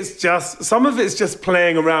think it's just, some of it's just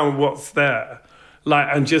playing around with what's there,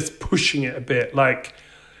 and just pushing it a bit. Like,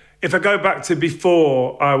 if I go back to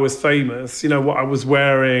before I was famous, what I was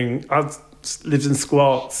wearing, I lived in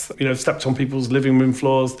squats, slept on people's living room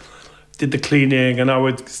floors, did the cleaning, and I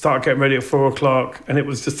would start getting ready at 4:00, and it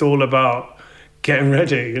was just all about getting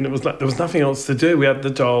ready. And it was like, there was nothing else to do. We had the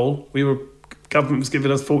dole. Government was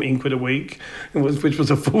giving us 14 quid a week, which was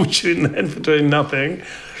a fortune then for doing nothing.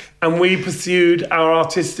 And we pursued our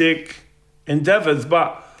artistic endeavours.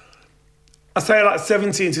 But I say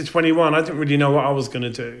 17 to 21, I didn't really know what I was going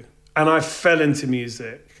to do. And I fell into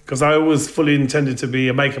music because I always fully intended to be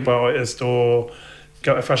a makeup artist or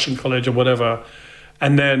go to fashion college or whatever.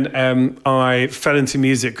 And then I fell into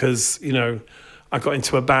music because, I got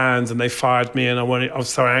into a band and they fired me and I was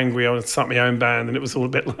so angry. I wanted to start my own band and it was all a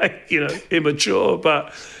bit immature.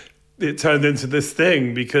 But it turned into this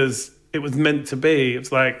thing because it was meant to be.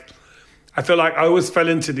 It's like, I feel like I always fell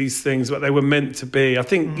into these things, but they were meant to be. I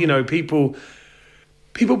think, people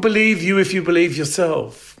believe you if you believe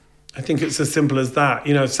yourself. I think it's as simple as that.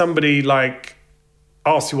 If somebody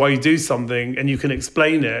asks you why you do something and you can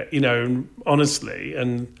explain it, honestly.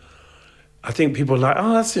 And I think people are like,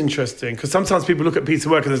 oh, that's interesting. Because sometimes people look at a piece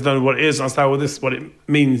of work and they don't know what it is. And I say, well, this is what it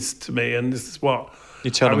means to me. And this is what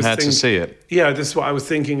you tell them how to see it. Yeah, this is what I was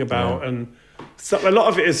thinking about. Yeah. And so a lot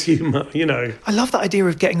of it is humour, I love that idea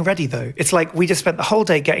of getting ready, though. It's like we just spent the whole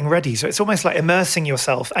day getting ready. So it's almost like immersing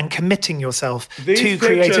yourself and committing yourself to creativity. These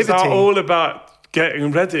pictures are all about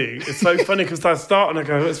getting ready. It's so funny because I start and I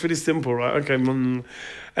go, it's really simple, right? Okay.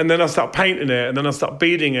 And then I start painting it and then I start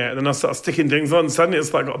beading it and then I start sticking things on. Suddenly it's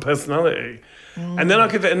got a personality. And then I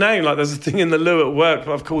give it a name. There's a thing in the loo at work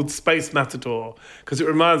that I've called Space Matador because it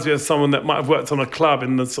reminds me of someone that might have worked on a club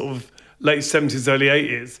in the sort of late 70s, early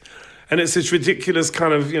 80s. And it's this ridiculous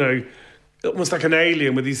kind of, almost like an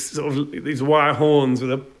alien with these these wire horns.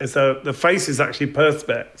 The face is actually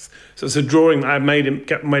Perspex. So it's a drawing that I made in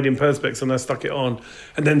Perspex and I stuck it on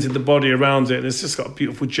and then did the body around it. And it's just got a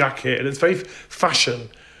beautiful jacket and it's very fashion.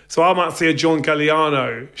 So I might see a John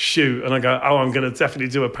Galliano shoot and I go, oh, I'm going to definitely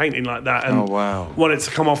do a painting like that. And want it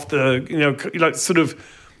to come off sort of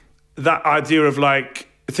that idea of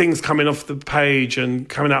things coming off the page and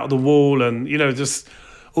coming out of the wall and, just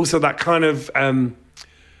also that kind of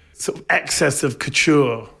sort of excess of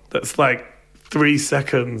couture that's 3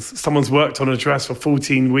 seconds. Someone's worked on a dress for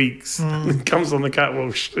 14 weeks and comes on the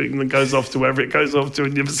catwalk and then goes off to wherever it goes off to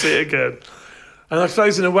and you never see it again. And I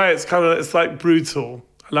suppose in a way it's brutal.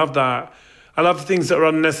 I love that. I love things that are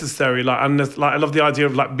unnecessary. I love the idea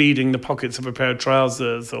of beading the pockets of a pair of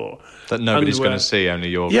trousers or that nobody's going to see, only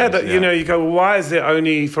your you go, well, why is it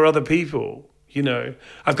only for other people?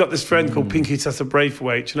 I've got this friend called Pinky Tessa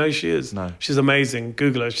Braithwaite. Do you know who she is? No. She's amazing.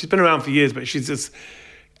 Google her. She's been around for years, but she's just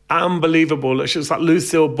unbelievable. She looks like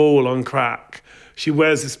Lucille Ball on crack. She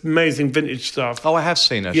wears this amazing vintage stuff. Oh, I have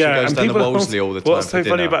seen her. She goes down to Wolseley all the time. What's so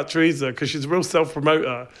funny about Teresa? Because she's a real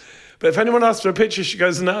self-promoter. But if anyone asks for a picture, she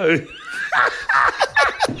goes, no.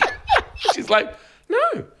 She's like,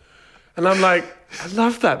 no. And I'm like, I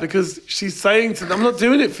love that because she's saying to them, I'm not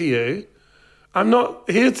doing it for you. I'm not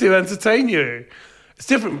here to entertain you. It's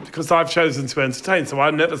different because I've chosen to entertain, so I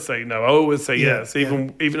never say no. I always say yes,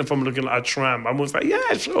 even if I'm looking like a tramp. I'm always like,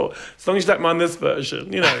 yeah, sure, as long as you don't mind this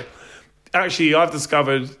version, Actually, I've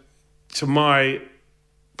discovered, to my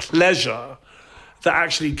pleasure that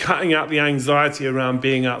actually cutting out the anxiety around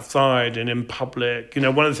being outside and in public. You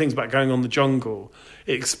know, one of the things about going on the jungle,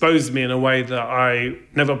 it exposed me in a way that I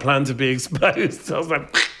never planned to be exposed. So I was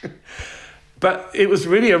like, but it was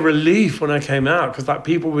really a relief when I came out, because like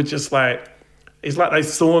people were just like, it's like they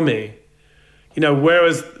saw me, you know,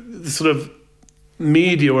 whereas the sort of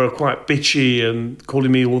media were quite bitchy and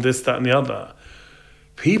calling me all this, that and the other.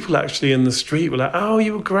 People actually in the street were like, oh,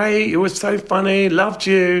 you were great, you were so funny, loved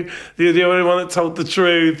you, you're the only one that told the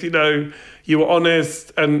truth, you know, you were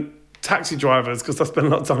honest. And taxi drivers, because I spend a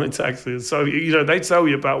lot of time in taxis, so, you know, they tell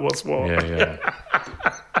you about what's what. Yeah.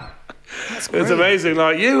 It was amazing,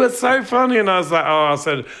 like, you were so funny. And I was like, I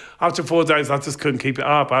said, after 4 days, I just couldn't keep it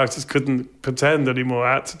up. I just couldn't pretend anymore.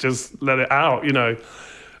 I had to just let it out, you know.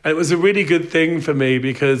 And it was a really good thing for me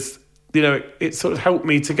because, you know, it sort of helped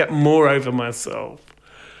me to get more over myself.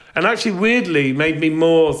 And actually, weirdly, made me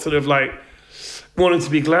more sort of like wanting to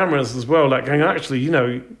be glamorous as well. Like going, actually, you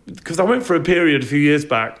know, because I went for a period a few years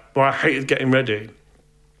back where I hated getting ready.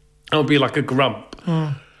 I would be like a grump.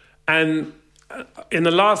 And in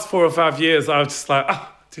the last 4 or 5 years, I was just like,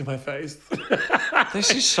 do my face.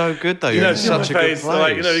 This is so good, though. You You're know, in do my such a good face. place.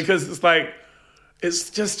 Like, you know, because it's like, it's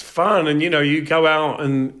just fun. And, you know, you go out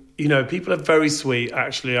and, you know, people are very sweet,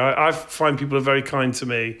 actually. I find people are very kind to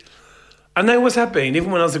me. And they always have been, even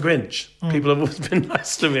when I was a Grinch. People have always been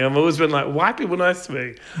nice to me. I've always been like, why are people nice to me?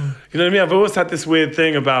 You know what I mean? I've always had this weird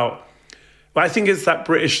thing about, but I think it's that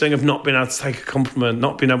British thing of not being able to take a compliment,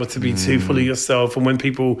 not being able to be too full of yourself. And when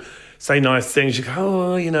people say nice things, you go,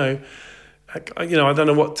 oh, you know, I don't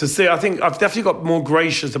know what to say. I think I've definitely got more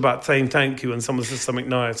gracious about saying thank you when someone says something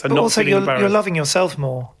nice. And But not also, feeling embarrassed. you're loving yourself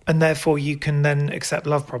more, and therefore you can then accept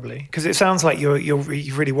love, probably. Because it sounds like you've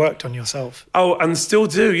really worked on yourself. Oh, and still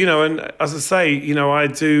do, you know. And as I say, you know, I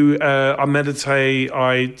do. I meditate.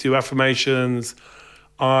 I do affirmations.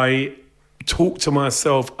 I talk to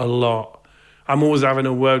myself a lot. I'm always having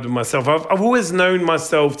a word with myself. I've always known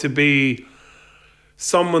myself to be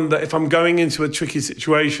someone that if I'm going into a tricky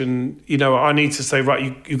situation, you know, I need to say,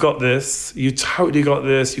 right, you got this. You totally got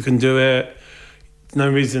this. You can do it. No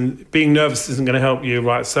reason. Being nervous isn't going to help you,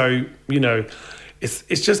 right? So, you know, it's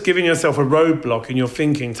just giving yourself a roadblock in your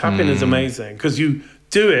thinking. Tapping is amazing because you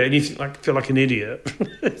do it and you feel like an idiot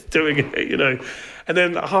doing it, you know. And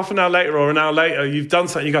then half an hour later or an hour later, you've done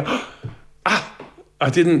something. You go, I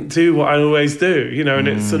didn't do what I always do, you know. And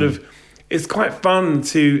it's sort of, it's quite fun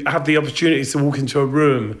to have the opportunity to walk into a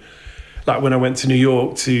room, like when I went to New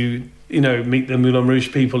York to, you know, meet the Moulin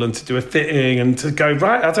Rouge people and to do a fitting and to go,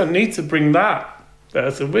 right, I don't need to bring that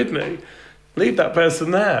person with me. Leave that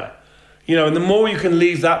person there. You know, and the more you can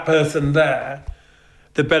leave that person there,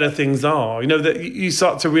 the better things are. You know, that you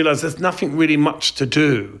start to realise there's nothing really much to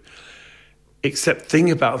do except think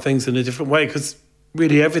about things in a different way, because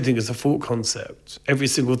really everything is a thought concept. Every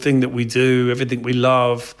single thing that we do, everything we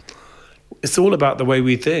love, it's all about the way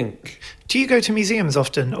we think. Do you go to museums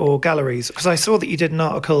often or galleries? Because I saw that you did an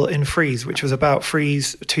article in Frieze, which was about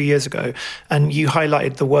Frieze 2 years ago, and you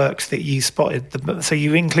highlighted the works that you spotted. So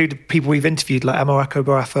you included people we've interviewed, like Amorako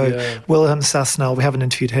Barafo, Wilhelm Sassnell. We haven't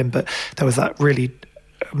interviewed him, but there was that really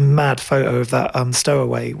mad photo of that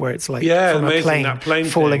stowaway where it's like from amazing, a plane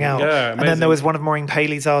falling out. Yeah, and then there was one of Maureen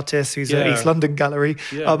Paley's artists who's at East London Gallery.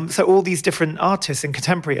 Yeah. So all these different artists in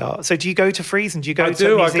contemporary art. So do you go to Frieze and do you go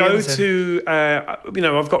to museums? I go to, you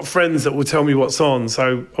know, I've got friends that will tell me what's on.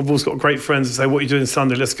 So I've also got great friends that say, what are you doing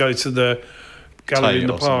Sunday? Let's go to the gallery in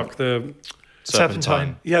the park. The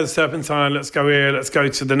Serpentine. Yeah, the Serpentine. Let's go here. Let's go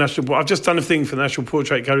to the National... I've just done a thing for the National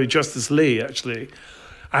Portrait Gallery, Justice Lee, actually.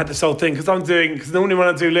 I had this whole thing, because normally when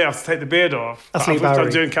I do Lee, I have to take the beard off. That's I've done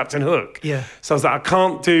doing Captain Hook. Yeah. So I was like, I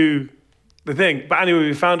can't do the thing. But anyway,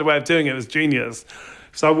 we found a way of doing it. It was genius.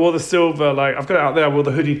 So I wore the silver, like, I've got it out there, I wore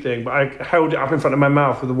the hoodie thing, but I held it up in front of my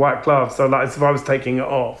mouth with the white gloves. So like, as if I was taking it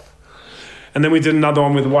off. And then we did another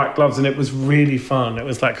one with white gloves, and it was really fun. It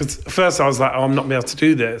was like, because at first I was like, I'm not going to be able to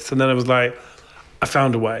do this. And then I was like, I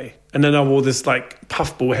found a way. And then I wore this like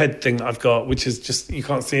puffball head thing that I've got, which is just, you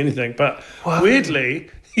can't see anything. But weirdly,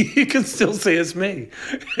 you can still see it's me.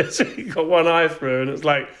 So you got one eye through, and it's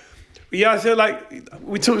like, I feel like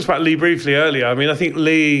we talked about Lee briefly earlier. I mean, I think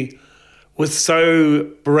Lee was so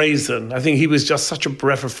brazen. I think he was just such a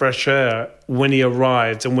breath of fresh air when he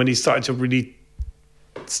arrived and when he started to really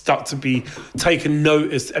start to be taken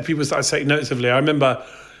notice. People started taking notice of Lee. I remember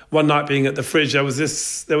one night being at the Fridge. There was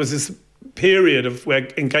this period of where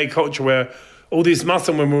in gay culture where all these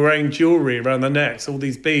muscle women were wearing jewellery around their necks, all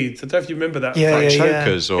these beads. I don't know if you remember that.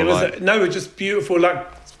 Chokers or No, just beautiful like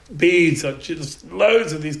beads, just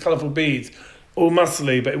loads of these colourful beads, all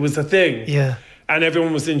muscly, but it was a thing. Yeah. And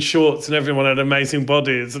everyone was in shorts and everyone had amazing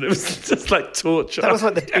bodies. And it was just like torture. That was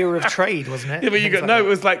like the era of trade, wasn't it? Yeah, but it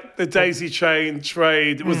was like the Daisy Chain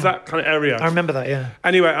trade. It was that kind of area. I remember that, yeah.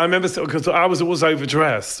 Anyway, I remember because I was always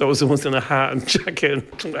overdressed. So I was always in a hat and jacket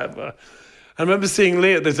and whatever. I remember seeing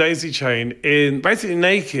Lee at the Daisy Chain in basically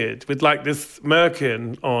naked with like this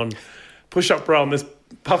merkin on, push-up bra and this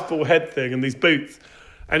puffball head thing and these boots.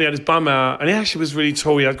 And he had his bum out. And he actually was really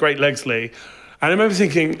tall. He had great legs, Lee. And I remember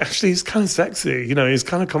thinking, actually, he's kind of sexy. You know, he's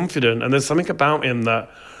kind of confident. And there's something about him that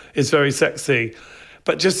is very sexy.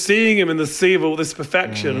 But just seeing him in the sea of all this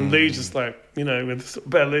perfection and Lee just like, you know, with this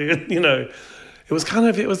belly, and, you know, it was kind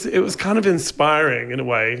of inspiring in a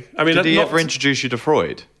way. I mean, did he ever introduce you to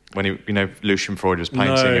Freud? When he, you know, Lucian Freud was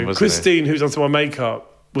painting him, wasn't Christine, who does my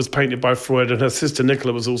makeup, was painted by Freud, and her sister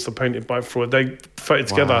Nicola was also painted by Freud. They photoed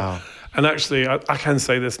together. Wow. And actually, I can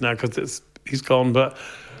say this now because he's gone, but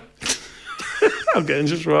I'm getting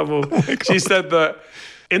into trouble. She said that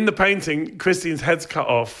in the painting, Christine's head's cut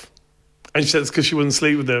off, and she said it's because she wouldn't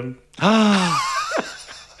sleep with him.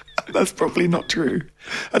 That's probably not true.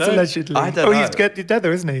 That's No, allegedly. I don't know. He's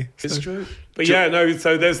together, isn't he? It's true. But yeah, no,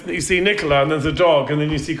 so you see Nicola, and there's a dog, and then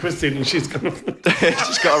you see Christine, and she's kind of...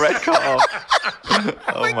 She's got a red cut off.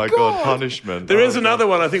 Oh my God, punishment. There is another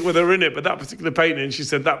one, I think, with her in it, but that particular painting, she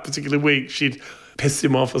said that particular week she'd pissed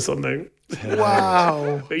him off or something.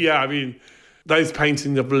 Wow. But yeah, I mean, those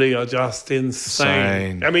paintings of Lee are just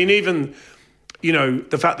insane. I mean, even, you know,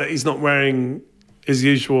 the fact that he's not wearing his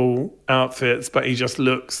usual outfits, but he just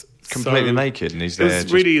looks completely naked and he's there.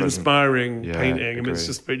 It's really inspiring painting. I mean, it's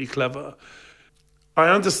just really clever. I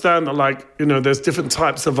understand that, like, you know, there's different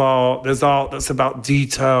types of art. There's art that's about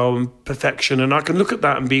detail and perfection, and I can look at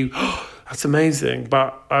that and be, oh, that's amazing,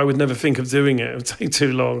 but I would never think of doing it. It would take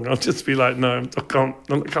too long. I'll just be like, no, I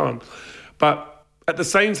can't. But at the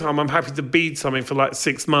same time, I'm happy to bead something for like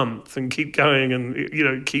 6 months and keep going and,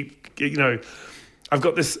 you know, I've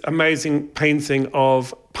got this amazing painting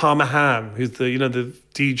of Palmer Ham, who's the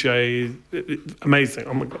DJ, amazing.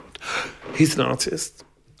 Oh my God. He's an artist.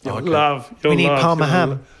 You'll love. We need Palmer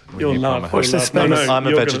Ham. You'll love. What's the space? I'm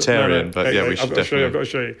a vegetarian, but yeah, we should definitely. I've got to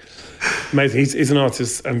show you. Amazing. He's an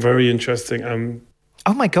artist and very interesting.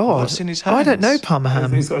 Oh my God. What's in his hands? I don't know Palmer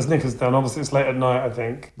Ham. He's got his knickers down. Obviously, it's late at night, I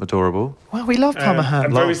think. Adorable. Wow, we love Palmer Ham.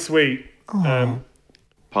 And very sweet.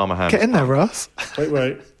 Palmer Ham. Get in there, Ross.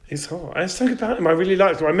 Wait. He's hot. I was thinking about him. I really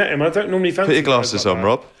liked him. I met him. I don't normally fancy Put your glasses on,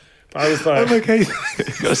 Rob. But I was like... I'm okay.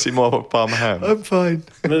 You've got to see more of Palmer Ham. I'm fine.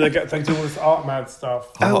 And then they do all this art mad stuff.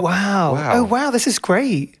 Oh, wow. Oh, wow. This is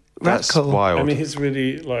great. That's Radical. wild. I mean, he's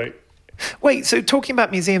really like... Wait, so talking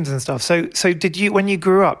about museums and stuff, so did you, when you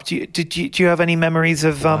grew up, do you have any memories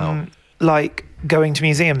of like going to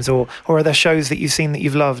museums, or are there shows that you've seen that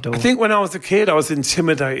you've loved? Or? I think when I was a kid, I was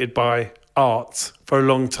intimidated by art for a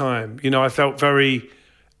long time. You know, I felt very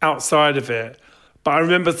outside of it. But I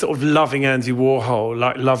remember sort of loving Andy Warhol,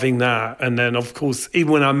 like loving that. And then, of course,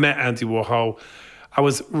 even when I met Andy Warhol, I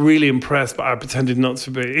was really impressed, but I pretended not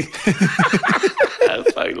to be. I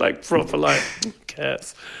was like proper, like, who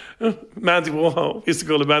cares? Mandy Warhol. We used to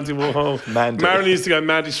call him Mandy Warhol. Marilyn used to go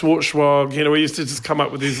Mandy Schwartzschwag. You know, we used to just come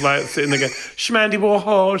up with these, like, sitting there going, Schmandy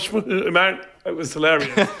Warhol. It was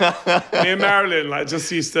hilarious. Me and Marilyn, like,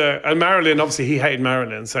 just used to... And Marilyn, obviously, he hated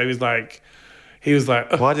Marilyn. So he was like...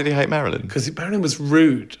 Why did he hate Marilyn? Because Marilyn was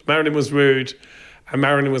rude. And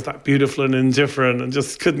Marilyn was like beautiful and indifferent and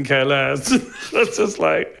just couldn't care less. It's just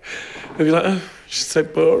like, he'd be like, oh, she's so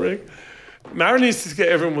boring. Marilyn used to get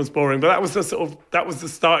everyone was boring, but that was the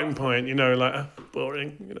starting point, you know, like, oh,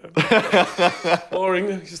 boring, you know.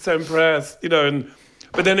 Boring, just so impressed, you know.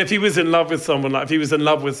 But then if he was in love with someone,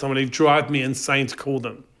 he'd drive me insane to call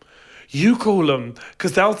them. You call them,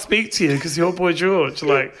 because they'll speak to you, because you're Boy George,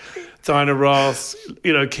 like... Diana Ross,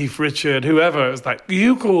 you know, Keith Richard, whoever. It was like,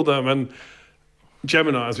 you call them. And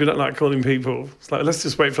Geminis, we don't like calling people. It's like, let's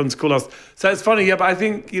just wait for them to call us. So it's funny, yeah, but I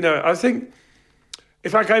think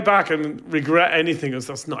if I go back and regret anything, it's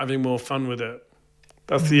just not having more fun with it.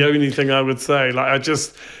 That's the only thing I would say. Like, I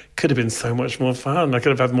just could have been so much more fun. I could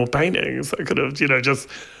have had more paintings. I could have, you know, just...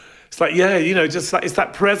 It's like, yeah, you know, just like, it's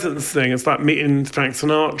that presence thing. It's like meeting Frank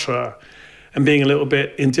Sinatra and being a little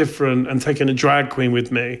bit indifferent and taking a drag queen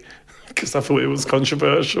with me, because I thought it was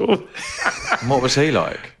controversial. What was he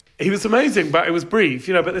like? He was amazing, but it was brief,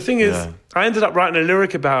 you know. But the thing is, I ended up writing a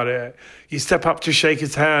lyric about it. You step up to shake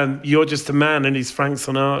his hand, you're just a man, and he's Frank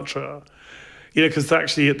Sinatra. You know, because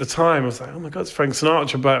actually at the time, I was like, oh my God, it's Frank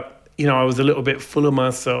Sinatra. But, you know, I was a little bit full of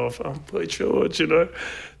myself. Oh, Boy George, you know.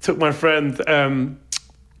 Took my friend,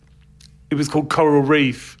 it was called Coral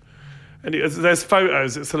Reef. And there's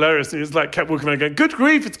photos, it's hilarious. And he was like, kept walking around going, good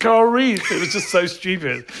grief, it's Coral Reef. It was just so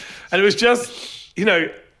stupid. And it was just you know,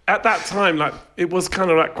 at that time, like, it was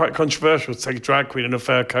kind of like quite controversial to take a drag queen in a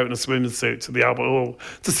fur coat and a swimming suit to the Albert Hall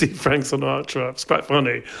to see Frank Sinatra. It's quite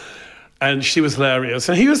funny. And she was hilarious.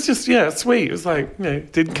 And he was just, sweet. It was like, you know,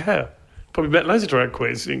 didn't care. Probably met loads of drag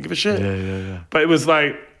queens. Didn't give a shit. Yeah. But it was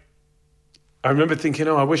like, I remember thinking,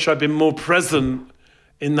 I wish I'd been more present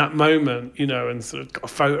in that moment, you know, and sort of got a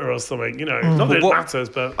photo or something, you know. Not that it matters,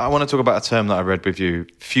 but... I want to talk about a term that I read with you,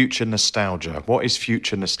 future nostalgia. What is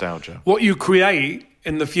future nostalgia? What you create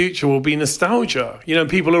in the future will be nostalgia. You know,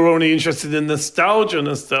 people are only interested in nostalgia.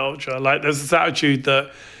 Like, there's this attitude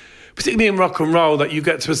that, particularly in rock and roll, that you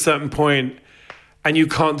get to a certain point and you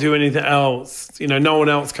can't do anything else. You know, no one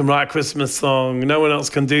else can write a Christmas song. No one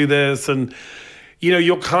else can do this. And, you know,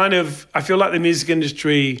 you're kind of... I feel like the music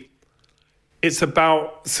industry... It's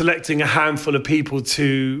about selecting a handful of people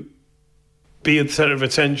to be the centre of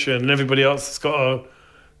attention, and everybody else has got to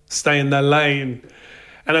stay in their lane.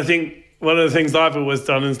 And I think one of the things I've always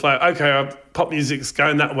done is like, okay, pop music's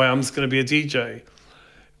going that way, I'm just going to be a DJ.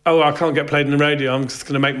 Oh, I can't get played on the radio, I'm just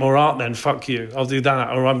going to make more art then, fuck you, I'll do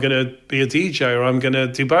that. Or I'm going to be a DJ, or I'm going to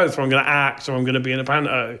do both, or I'm going to act, or I'm going to be in a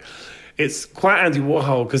panto. It's quite Andy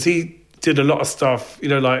Warhol, because he did a lot of stuff, you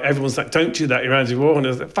know, like everyone's like, don't do that, you're Andy Warhol. And I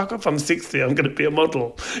was like, fuck off, I'm 60, I'm going to be a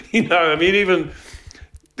model. You know, I mean, even,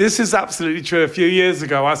 this is absolutely true. A few years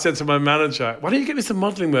ago, I said to my manager, why don't you get me some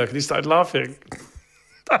modelling work? And he started laughing.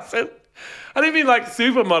 I said, I didn't mean like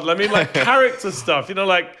supermodel, I mean like character stuff, you know,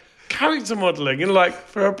 like character modelling, you know, like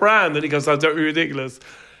for a brand. And he goes, oh, don't be ridiculous.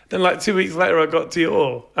 Then like 2 weeks later, I got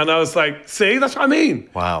Dior. And I was like, see, that's what I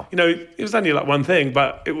mean. Wow. You know, it was only like one thing,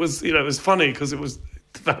 but it was, you know, it was funny because it was,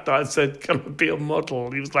 the fact that I said, can I be a model?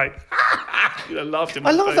 And he was like, you know, laughed in my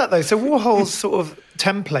I love face. that though. So Warhol's sort of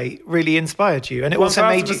template really inspired you, and it also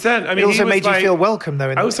made you. 1000%. I mean, it also made you like, feel welcome though.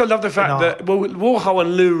 I also love the fact that Warhol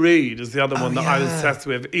and Lou Reed is the other one that I was obsessed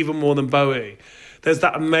with, even more than Bowie. There's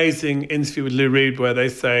that amazing interview with Lou Reed where they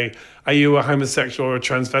say, "Are you a homosexual or a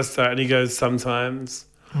transvestite?" And he goes, "Sometimes."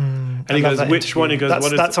 And he goes, "Which one?" He goes, that's,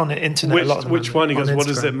 "What is?" That's on the internet. Which one? He goes, "What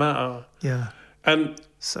does it matter?" Yeah. And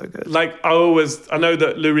so good. Like, I know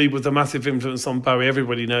that Lou Reed was a massive influence on Bowie.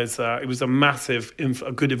 Everybody knows that. It was a massive,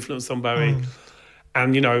 a good influence on Bowie.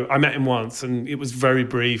 And, you know, I met him once and it was very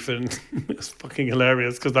brief and it was fucking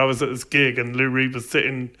hilarious because I was at this gig and Lou Reed was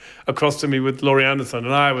sitting across to me with Laurie Anderson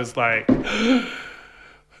and I was like,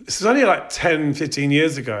 this was only like 10, 15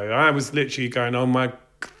 years ago. I was literally going, oh my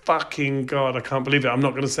fucking God, I can't believe it. I'm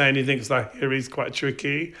not going to say anything because I hear he's quite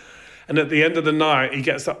tricky. And at the end of the night, he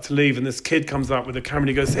gets up to leave and this kid comes up with a camera and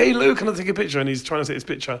he goes, hey, Lou, can I take a picture? And he's trying to take his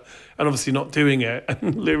picture and obviously not doing it.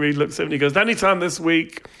 And Lou Reed looks at him and he goes, anytime this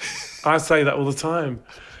week, I say that all the time.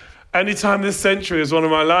 Anytime this century is one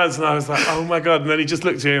of my lines. And I was like, oh my God. And then he just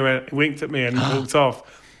looked at me and went, winked at me and walked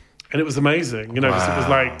off. And it was amazing, you know, because it was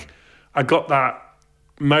like, I got that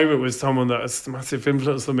moment with someone that has a massive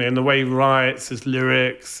influence on me and the way he writes, his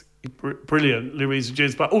lyrics, brilliant, Lou Reed's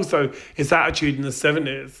juice, but also his attitude in the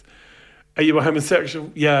 70s. Are you a homosexual?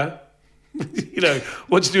 Yeah. You know,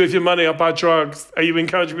 what do you do with your money? I buy drugs. Are you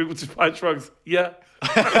encouraging people to buy drugs? Yeah.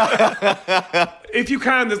 If you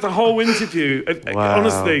can, there's a whole interview. Wow.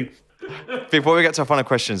 Honestly. Before we get to our final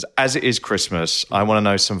questions, as it is Christmas, I want to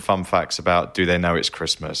know some fun facts about Do They Know It's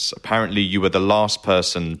Christmas? Apparently, you were the last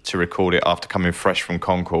person to record it after coming fresh from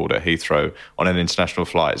Concorde at Heathrow on an international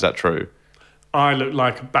flight. Is that true? I looked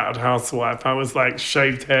like a battered housewife. I was like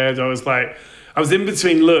shaved head. I was in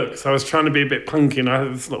between looks. I was trying to be a bit punky and I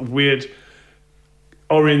had this like weird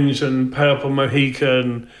orange and purple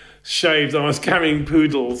Mohican shaved. I was carrying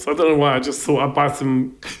poodles. I don't know why. I just thought I'd buy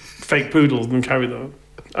some fake poodles and carry them.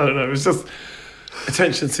 I don't know. It was just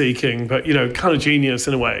attention seeking, but, you know, kind of genius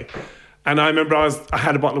in a way. And I remember I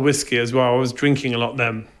had a bottle of whiskey as well. I was drinking a lot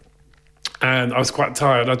then. And I was quite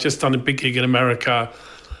tired. I'd just done a big gig in America.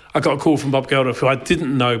 I got a call from Bob Geldof, who I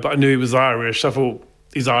didn't know, but I knew he was Irish. I thought,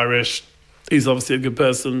 he's Irish. He's obviously a good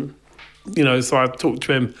person, you know, so I talked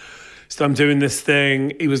to him. So I'm doing this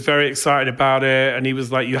thing. He was very excited about it. And he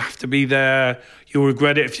was like, you have to be there. You'll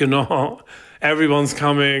regret it if you're not. Everyone's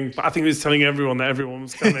coming. But I think he was telling everyone that everyone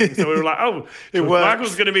was coming. So we were like, oh,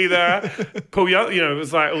 Michael's going to be there. Paul Young, you know, it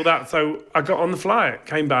was like all that. So I got on the flight,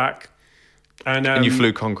 came back. And you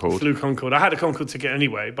flew Concorde? Flew Concorde. I had a Concorde ticket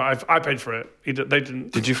anyway, but I paid for it. They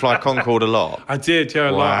didn't. Did you fly Concorde a lot? I did,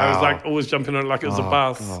 yeah, a lot. I was like always jumping on it like it was a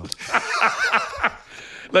bus.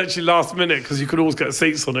 Literally last minute, because you could always get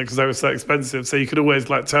seats on it because they were so expensive. So you could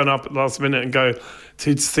always like turn up at last minute and go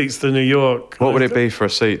 2 seats to New York. What would it be for a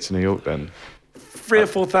seat to New York then? 3,000 or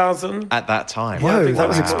 4,000 at that time. Whoa, that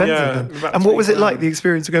was expensive then. And what was it like, the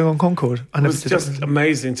experience of going on Concorde? It was just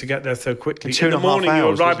amazing to get there so quickly. In the 2.5 morning,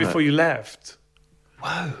 hours, you arrived before you left.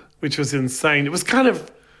 Whoa. which was insane. It was kind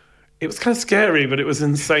of scary, but it was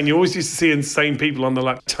insane. You always used to see insane people on there,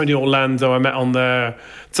 like Tony Orlando I met on there,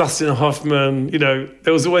 Dustin Hoffman,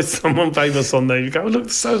 there was always someone famous on there. You go, oh, look,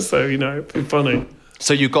 so-so, it'd be funny.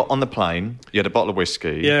 So you got on the plane, you had a bottle of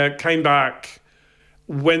whiskey. Yeah, came back,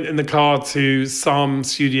 went in the car to Psalm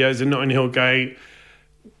Studios in Notting Hill Gate,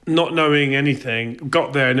 not knowing anything,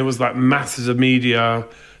 got there and it was like masses of media.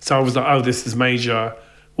 So I was like, oh, this is major.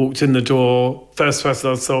 Walked in the door, first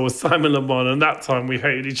person I saw was Simon Le Bon, and that time we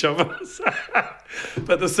hated each other.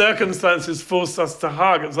 But the circumstances forced us to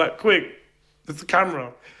hug. It was like, quick, there's the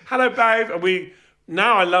camera. Hello, babe. And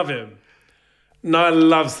now I love him. Now I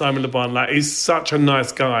love Simon Le Bon. Like, he's such a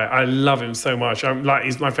nice guy. I love him so much.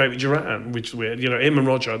 He's my favourite Duran, which is weird. Him and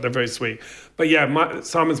Roger, they're very sweet. But yeah,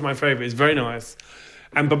 Simon's my favourite. He's very nice.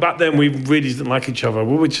 But back then we really didn't like each other.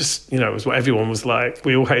 We were just, it was what everyone was like.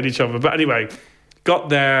 We all hated each other. But anyway, got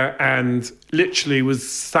there and literally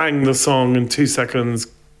sang the song in 2 seconds,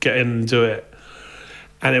 get in and do it.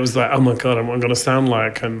 And it was like, oh my God, I'm what I'm going to sound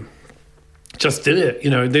like. And just did it. They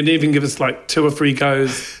didn't even give us like 2 or 3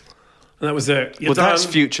 goes. And that was it. That's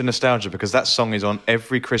future nostalgia, because that song is on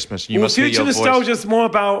every Christmas. Future nostalgia is more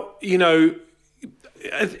about,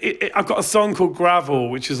 I've got a song called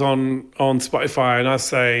Gravel, which is on Spotify, and I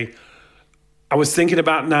say, I was thinking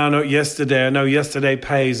about now, not yesterday. I know yesterday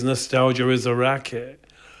pays, nostalgia is a racket.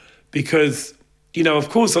 Because, of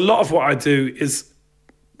course, a lot of what I do is,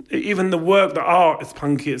 even the work, the art is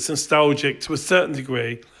punky, it's nostalgic to a certain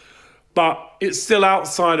degree, but it's still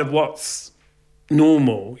outside of what's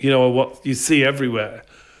normal, or what you see everywhere.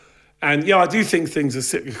 And yeah, I do think things are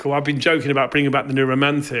cyclical. I've been joking about bringing back the New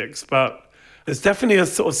Romantics, but there's definitely a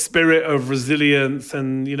sort of spirit of resilience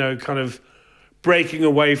and, kind of breaking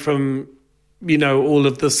away from, all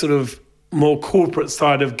of the sort of more corporate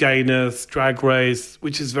side of gayness, Drag Race,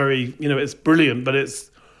 which is very, it's brilliant, but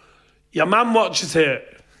it's, your man watches it.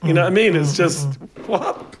 You know what I mean? It's just,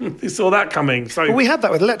 what? You saw that coming. So well, we had that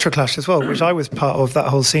with Electroclash as well, which I was part of that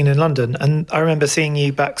whole scene in London. And I remember seeing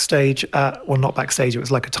you backstage not backstage, it was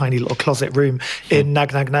like a tiny little closet room in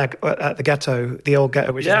Nag Nag Nag at the Ghetto, the old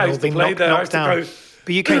Ghetto, which is being knocked down.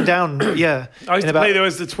 But you came down, yeah. I used to play there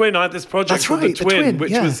as the Twin. I had this project called The Twin,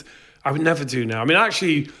 which was, I would never do now. I mean,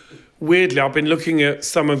 actually, weirdly, I've been looking at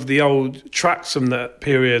some of the old tracks from that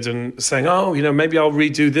period and saying, oh, maybe I'll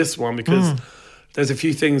redo this one because there's a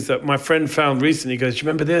few things that my friend found recently. He goes, do you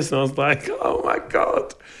remember this? And I was like, oh my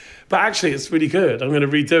God. But actually, it's really good. I'm going to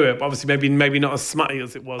redo it. But obviously, maybe not as smutty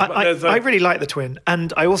as it was. I really like The Twin.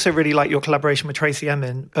 And I also really like your collaboration with Tracy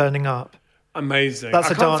Emin, Burning Up. Amazing.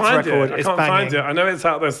 That's a dance record. I can't find it. I know it's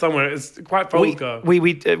out there somewhere. It's quite vulgar.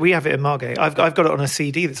 We have it in Margate. I've got it on a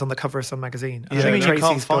CD that's on the cover of some magazine. And I think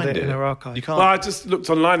Tracy's got it in her archive. You can't. Well, I just looked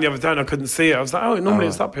online the other day and I couldn't see it. I was like, normally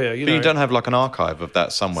it's up here. But you don't have like an archive of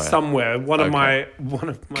that somewhere. Somewhere. One of my.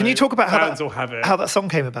 Can you talk about how that song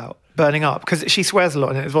came about? Burning Up, because she swears a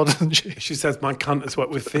lot in it as well, doesn't she? She says, my cunt is what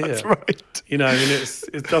with fear. That's right.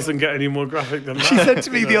 It doesn't get any more graphic than that. She said to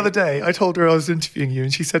me the other day, I told her I was interviewing you,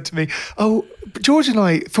 and she said to me, oh, George and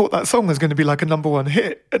I thought that song was going to be like a #1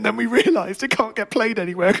 hit, and then we realised it can't get played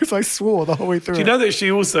anywhere because I swore the whole way through. Do you know that she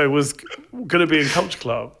also was going to be in Culture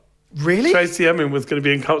Club? Really? Tracy Emin was going to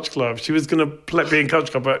be in Culture Club. She was going to be in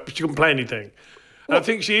Culture Club, but she couldn't play anything. And I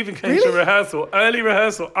think she even came to early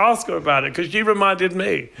rehearsal, asked her about it, because she reminded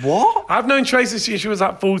me. What? I've known Tracy since she was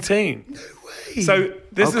like 14. No way. So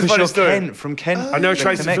this is a funny story. Kent, from Kent. I know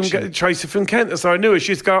Tracy from Kent, so I knew her.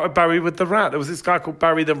 She used to go out with Barry with the Rat. There was this guy called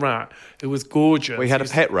Barry the Rat who was gorgeous. Well, he had a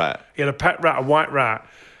pet rat. He had a pet rat, a white rat.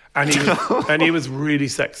 And he was really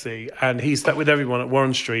sexy. And he slept with everyone at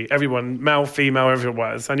Warren Street. Everyone, male, female, everyone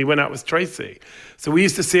was. And he went out with Tracy. So we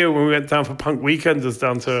used to see her when we went down for punk weekenders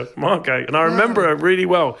down to Margate. And I remember her really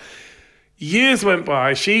well. Years went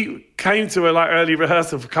by. She came to a early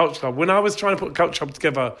rehearsal for Culture Club. When I was trying to put Culture Club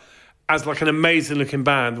together as an amazing looking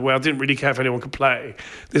band where I didn't really care if anyone could play.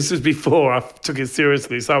 This was before I took it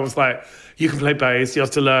seriously. So I was like, you can play bass, you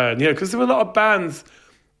have to learn. Because there were a lot of bands.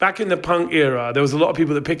 Back in the punk era, there was a lot of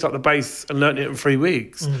people that picked up the bass and learnt it in 3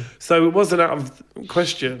 weeks. So it wasn't out of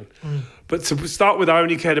question. But to start with, I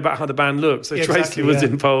only cared about how the band looked. So Tracy was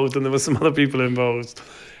involved and there were some other people involved.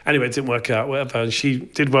 Anyway, it didn't work out, whatever. And she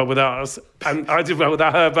did well without us. And I did well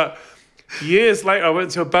without her. But years later, I went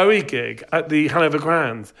to a Bowie gig at the Hanover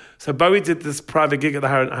Grand. So Bowie did this private gig at the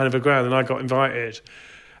Hanover Grand and I got invited.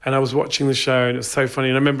 And I was watching the show and it was so funny.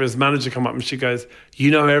 And I remember his manager come up and she goes, you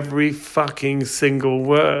know every fucking single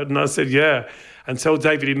word. And I said, yeah. And tell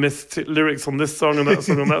David he missed lyrics on this song and that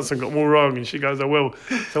song and that song, got them all wrong. And she goes, I will.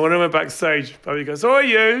 So when I went backstage, Bowie goes, oh, are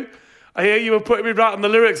you? I hear you were putting me right on the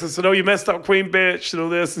lyrics. I said, oh, you messed up Queen Bitch and all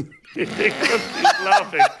this. And he's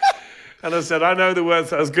laughing. And I said, I know the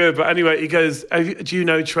words, that was good. But anyway, he goes, do you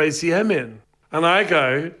know Tracy Emin? And I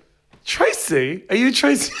go, Tracy? Are you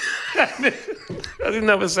Tracy Emin? I didn't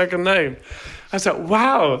have a second name. I said,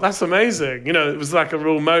 wow, that's amazing. You know, it was like a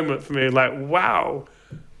real moment for me. Like, wow.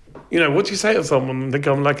 You know, what do you say to someone? And they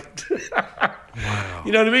go, like, wow.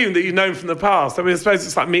 You know what I mean? That you've known from the past. I mean, I suppose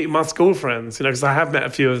it's like meeting my school friends, you know, because I have met a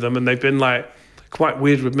few of them and they've been like quite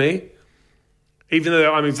weird with me. Even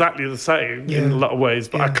though I'm exactly the same in a lot of ways,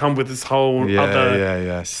 but I come with this whole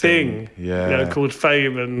other thing, you know, called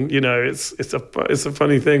fame. And, you know, it's a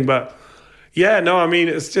funny thing. But yeah, no, I mean,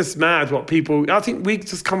 it's just mad what people... I think we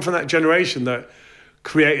just come from that generation that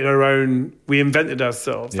created our own... We invented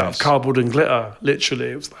ourselves out of cardboard and glitter, literally.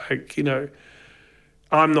 It was like, you know,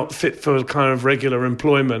 I'm not fit for kind of regular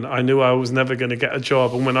employment. I knew I was never going to get a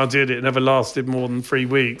job. And when I did, it never lasted more than 3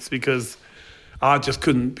 weeks because I just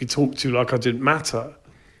couldn't be talked to like I didn't matter.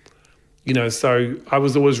 You know, so I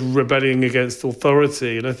was always rebelling against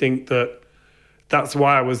authority. And I think that's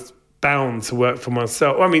why I was bound to work for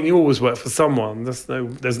myself. I mean, you always work for someone. There's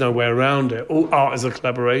no way around it. All art is a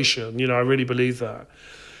collaboration. You know, I really believe that.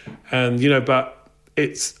 And, you know, but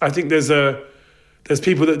I think there's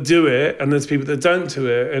people that do it and there's people that don't do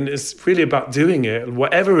it. And it's really about doing it,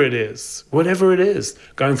 whatever it is,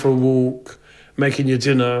 going for a walk, making your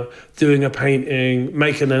dinner, doing a painting,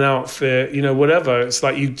 making an outfit, you know, whatever. It's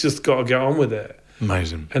like, you just got to get on with it.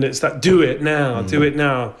 Amazing. And it's that do it now,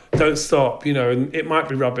 don't stop, you know, and it might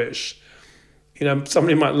be rubbish. You know,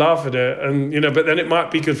 somebody might laugh at it and, you know, but then it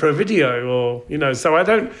might be good for a video or, you know, so I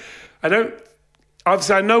don't,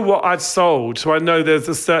 obviously I know what I've sold, so I know there's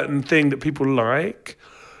a certain thing that people like,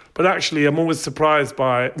 but actually I'm always surprised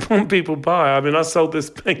by what people buy. I mean, I sold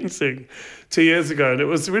this painting 2 years ago and it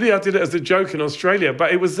was really, I did it as a joke in Australia,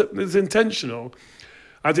 but it was intentional.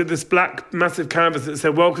 I did this black massive canvas that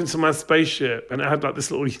said, "Welcome to my spaceship." And it had like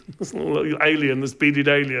this little alien, this beaded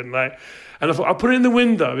alien. Like, and I thought, I'll put it in the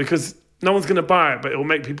window because no one's going to buy it, but it will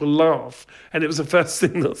make people laugh. And it was the first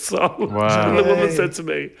thing that sold. Wow. And the woman said to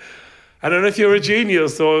me, I don't know if you're a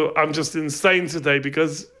genius or I'm just insane today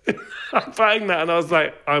because I'm buying that. And I was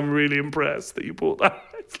like, I'm really impressed that you bought that.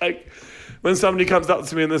 It's like when somebody comes up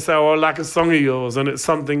to me and they say, oh, I like a song of yours, and it's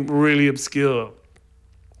something really obscure,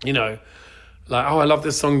 you know. Like, oh, I love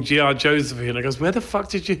this song, G.R. Josephine. I goes, where the fuck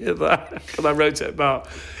did you hear that? Because I wrote it about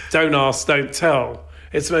Don't Ask, Don't Tell.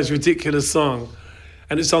 It's the most ridiculous song.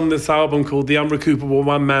 And it's on this album called The Unrecoupable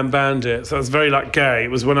One-Man Bandit. So it's very, like, gay.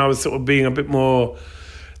 It was when I was sort of being a bit more...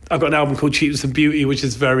 I've got an album called Cheapness and Beauty, which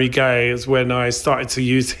is very gay. It's when I started to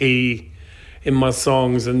use he in my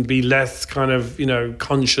songs and be less kind of, you know,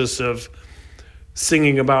 conscious of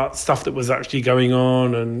singing about stuff that was actually going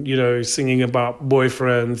on and, you know, singing about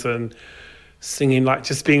boyfriends and... singing, like,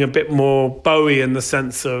 just being a bit more Bowie in the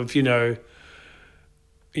sense of, you know,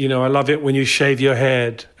 I love it when you shave your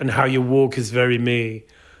head and how you walk is very me.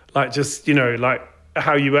 Like, just, you know, like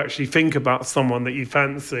how you actually think about someone that you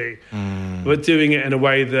fancy, but doing it in a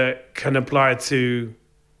way that can apply to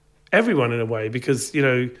everyone in a way. Because, you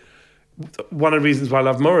know, one of the reasons why I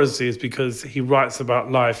love Morrissey is because he writes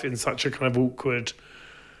about life in such a kind of awkward,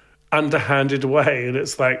 underhanded way, and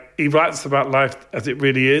it's like he writes about life as it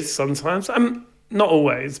really is sometimes, and not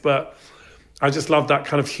always, but I just love that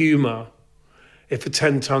kind of humour. If a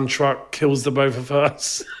 10-ton truck kills the both of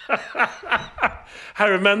us, how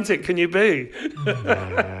romantic can you be?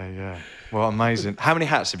 Yeah. Well, amazing. How many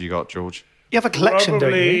hats have you got, George? You have a collection,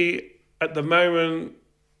 don't you? Probably at the moment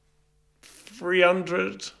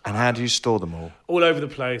 300. And how do you store them all? Over the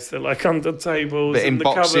place. They're like under tables. But in the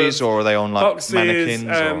boxes, cupboards. or are they on like boxes,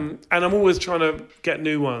 mannequins? And I'm always trying to get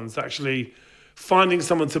new ones. Actually, finding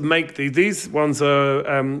someone to make these. These ones are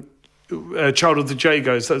Child of the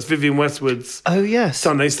Jago, so it's Vivienne Westwood's. Oh yes,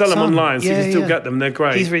 son. They sell them online, so you can still get them. They're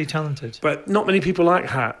great. He's really talented. But not many people like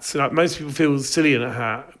hats. Like, most people feel silly in a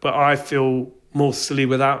hat, but I feel more silly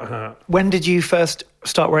without a hat. When did you first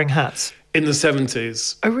start wearing hats? In the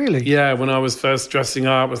 70s. Oh, really? Yeah, when I was first dressing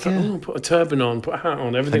up, I was like, oh, put a turban on, put a hat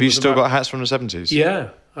on, everything. Have you still got hats from the 70s?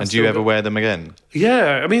 Yeah. And do you ever wear them again?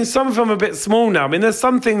 Yeah, I mean, some of them are a bit small now. I mean, there's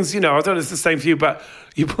some things, you know, I don't know if it's the same for you, but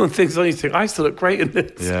you put things on, you think, I still look great in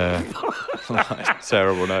this. Yeah.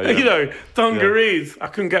 Terrible now. Yeah. You know, dungarees, I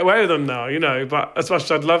couldn't get away with them now, you know, but as much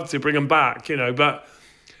as I'd love to bring them back, you know, but...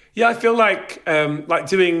 Yeah, I feel like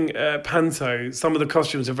doing Panto, some of the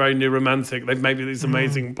costumes are very new romantic. They've made me these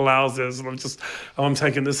amazing blouses, and I'm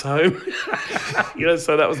taking this home. You know,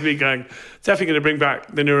 so that was me going, definitely going to bring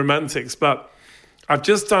back the new romantics. But I've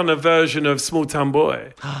just done a version of Small Town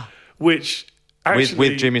Boy, which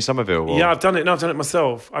with Jimmy Somerville? Or? Yeah, I've done it. No, I've done it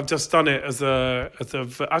myself. I've just done it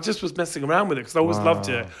I just was messing around with it because I always loved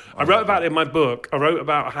it. I wrote about it in my book. I wrote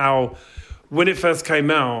about how when it first came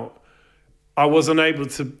out, I wasn't able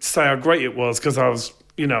to say how great it was because I was,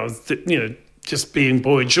 just being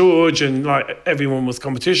Boy George and like everyone was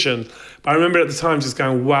competition. But I remember at the time just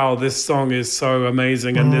going, wow, this song is so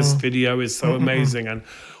amazing and this video is so amazing and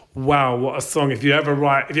wow, what a song. If you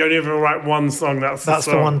only ever write one song, that's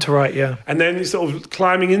the one to write, yeah. And then you're sort of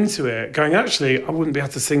climbing into it, going, actually, I wouldn't be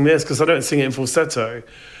able to sing this because I don't sing it in falsetto.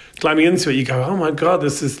 Climbing into it, you go, oh my God,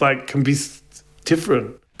 this is like, can be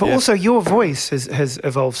different. But also your voice has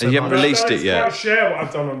evolved so much. You haven't released it yet. I'll share what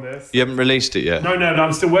I've done on this. You haven't released it yet? No,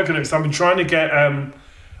 I'm still working on it. So I've been trying to get, I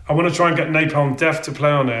want to try and get Napalm Death to play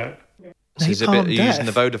on it. So are you using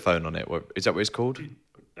the Vodafone on it? Is that what it's called?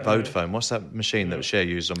 Vodafone. What's that machine that Cher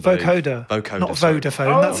used on Vocoder? Vocoder. Not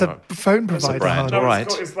Vodafone. Oh. That's a phone provider. That's a brand. No, All right.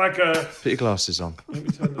 It's like a... Put your glasses on. Let me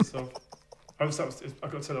turn this off. I've got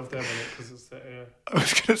to turn it off there because it's there. I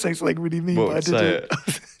was going to say something really mean, What? but I Say didn't.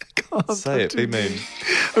 it. Can't. Say it. Be mean.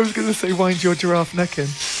 I was going to say, wind your giraffe neck in.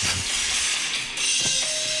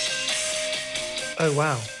 Oh,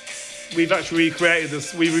 wow. We've actually recreated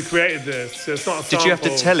this. We recreated this. So it's not a sample. Did you have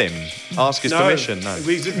to tell him? Ask his permission? No.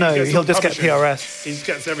 He'll just get PRS. He just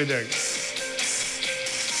gets everything.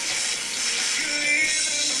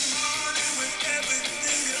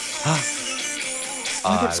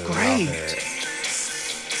 Oh, that's great.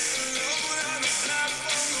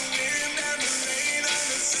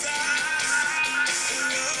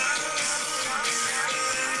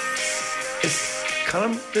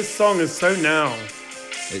 This song is so now.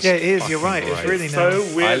 It's Yeah, it is. You're fucking right. It's great. really now.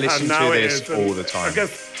 So weird. I listen how now to it this is. all the time. I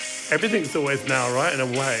guess everything's always now, right? In a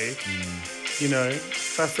way.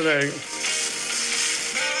 Fascinating.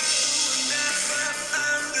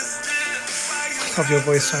 I love your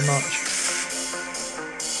voice so much.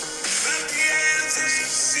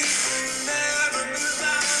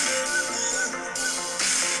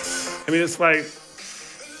 I mean, it's like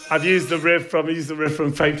I've used the riff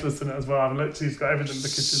from Faithless in it as well. I've literally just got everything in the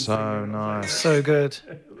kitchen. So nice. So good.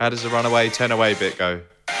 How does the Runaway 10 Away bit go?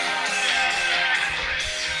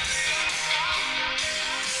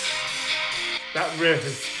 That riff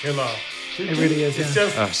is killer. It really is, It's yeah.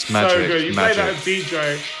 just It's magic, so good. You magic. play that at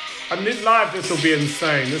DJ. I mean, live, this will be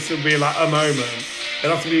insane. This will be like a moment.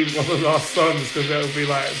 It'll have to be one of the last songs because it'll be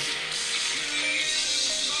like...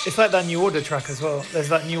 It's like that New Order track as well. There's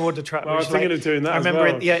that New Order track. I was thinking of doing that I as remember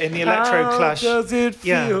well. in the Electro Clash. How does it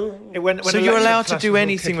feel? Yeah. When So you're Electro allowed to Clash do was all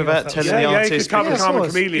anything kicking without off, telling that the Yeah, you artist? could cover was. Karma Yeah, of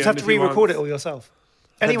course. Chameleon You have if to you re-record want. it all yourself.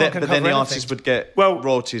 But Anyone then, can but then cover the anything. artist would get Well,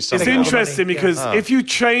 royalties. it's somehow. interesting Yeah. because Oh. if you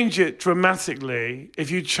change it dramatically, if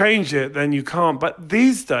you change it, then you can't. But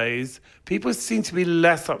these days, people seem to be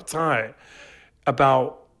less uptight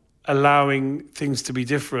about allowing things to be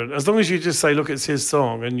different. As long as you just say, look, it's his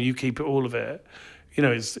song and you keep it all of it,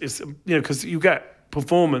 it's because you get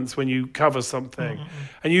performance when you cover something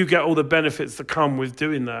and you get all the benefits that come with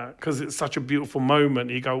doing that because it's such a beautiful moment.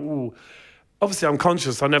 You go, ooh, obviously I'm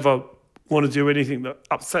conscious. I never want to do anything that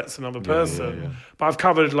upsets another person. But I've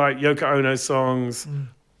covered like Yoko Ono songs,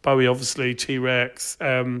 Bowie, obviously, T-Rex.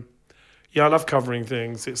 I love covering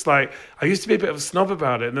things. It's like, I used to be a bit of a snob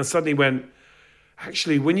about it and then suddenly went,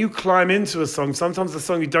 actually, when you climb into a song, sometimes the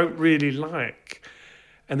song you don't really like.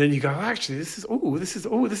 And then you go, actually, this is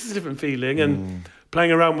a different feeling. And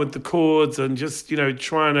playing around with the chords and just,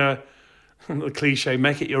 trying to, the cliche,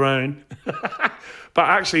 make it your own. But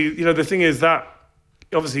actually, the thing is that,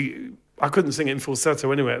 obviously, I couldn't sing it in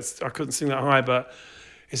falsetto anyway. I couldn't sing that high, but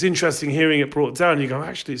it's interesting hearing it brought down. You go,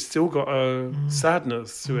 actually, it's still got a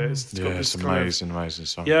sadness to it. It's got this kind of- amazing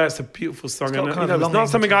song. yeah, it's a beautiful song. got And kind of it's not longing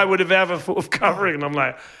something to I it. would have ever thought of covering. And I'm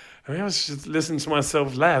like, I should listen to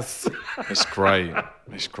myself less. It's great.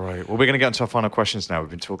 It's great. Well, we're going to get into our final questions now. We've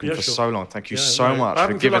been talking Yeah, for sure. so long. Thank you Yeah, so no, much I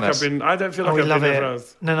for don't feel giving like us. I don't feel like we I've love been it. there for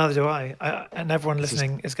us. No, neither do I. And everyone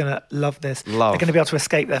listening is going to love this. Love. They're going to be able to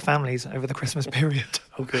escape their families over the Christmas period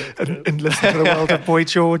Okay. and listen to the world of Boy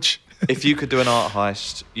George. If you could do an art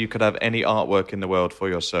heist, you could have any artwork in the world for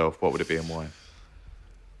yourself. What would it be and why?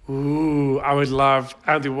 Ooh, I would love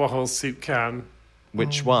Andy Warhol's soup can.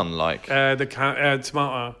 Which one? Like The can,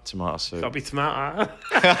 tomato. tomato soup. That'll be tomato.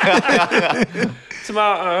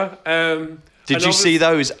 Tomato. Did you see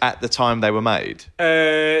those at the time they were made?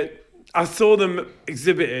 I saw them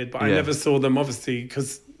exhibited, but I Yeah. never saw them, obviously,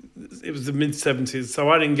 because it was the mid-70s. So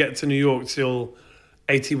I didn't get to New York till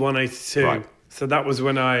 81, 82. Right. So that was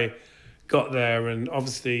when I got there. And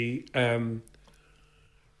obviously,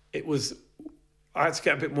 it was... I had to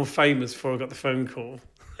get a bit more famous before I got the phone call.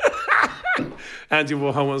 Andy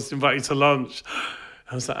Warhol wants to invite you to lunch.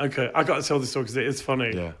 I was like, okay, I got to tell this story because it is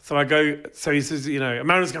funny. Yeah. So I go, so he says,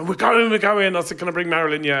 Marilyn's going, we're going. I said, can I bring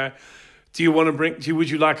Marilyn? Yeah. Would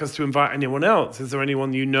you like us to invite anyone else? Is there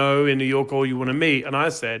anyone you know in New York or you want to meet? And I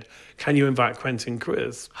said, can you invite Quentin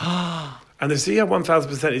Crisp? And they said, yeah,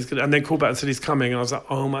 1,000% he's good. And they called back and said he's coming. And I was like,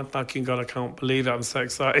 oh my fucking God, I can't believe it. I'm so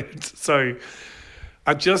excited. So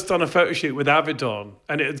I'd just done a photo shoot with Avedon,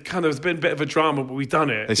 and it kind of has been a bit of a drama, but we've done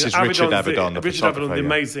it. This is Richard Avedon, the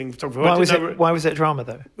amazing photographer. Why was it drama,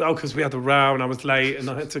 though? Oh, because we had the row, and I was late, and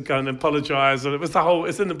I had to go and apologise. And it was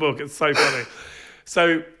it's in the book. It's so funny.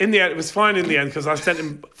 So in the end, it was fine in the end, because I sent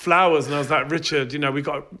him flowers, and I was like, Richard, we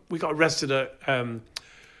got arrested at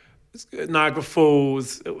Niagara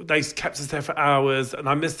Falls. They kept us there for hours, and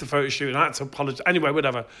I missed the photo shoot, and I had to apologise. Anyway,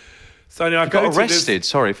 whatever. So I got arrested?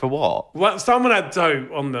 Sorry, for what? Well, someone had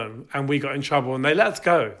dope on them, and we got in trouble, and they let us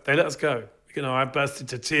go. I burst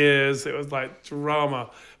into tears. It was like drama.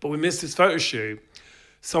 But we missed this photo shoot.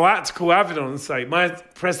 So I had to call Avedon and say, my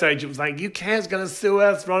press agent was like, UK's going to sue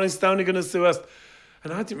us, Rolling Stone are going to sue us.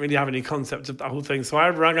 And I didn't really have any concept of the whole thing. So I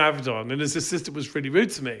rang Avedon, and his assistant was really rude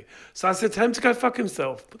to me. So I said, tell him to go fuck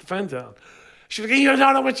himself. Put the phone down. She was like, you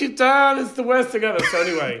don't know what you've done. It's the worst thing ever. So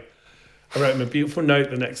anyway, I wrote him a beautiful note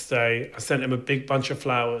the next day. I sent him a big bunch of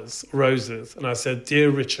flowers, roses. And I said, dear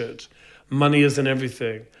Richard, money isn't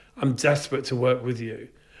everything. I'm desperate to work with you.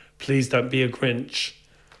 Please don't be a Grinch.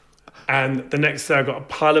 And the next day I got a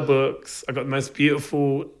pile of books. I got the most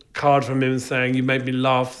beautiful card from him saying, you made me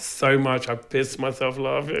laugh so much. I pissed myself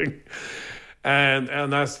laughing.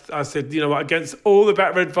 And I said, you know what, against all the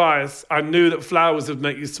better advice, I knew that flowers would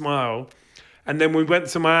make you smile. And then we went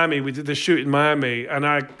to Miami. We did the shoot in Miami. And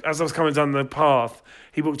as I was coming down the path,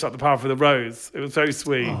 he walked up the path with a rose. It was very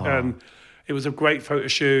sweet. Oh. And it was a great photo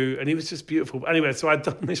shoot. And he was just beautiful. But anyway, so I'd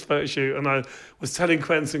done this photo shoot. And I was telling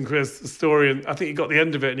Quentin Crisp the story. And I think he got the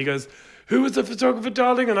end of it. And he goes, who was the photographer,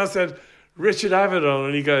 darling? And I said, Richard Avedon.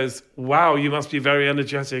 And he goes, wow, you must be very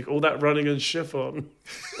energetic. All that running and chiffon.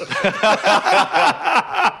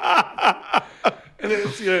 And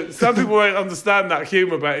it's, some people won't understand that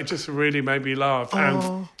humour, but it just really made me laugh.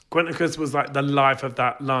 And Quentin Crisp was like the life of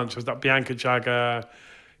that lunch. It was like Bianca Jagger,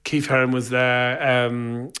 Keith Haring was there,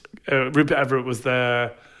 Rupert Everett was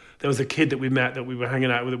there. There was a kid that we met that we were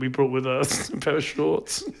hanging out with that we brought with us, a pair of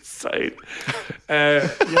shorts. Insane. And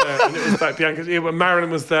it was like Bianca.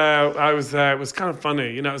 Marilyn was there. I was there. It was kind of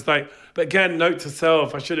funny. It was like, but again, note to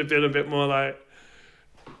self, I should have been a bit more like,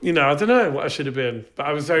 I don't know what I should have been. But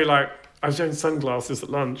I was very like, I was wearing sunglasses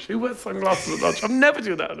at lunch. Who wears sunglasses at lunch? I'll never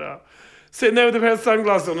do that now. Sitting there with a pair of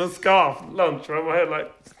sunglasses on, a scarf at lunch, around my head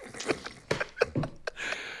like...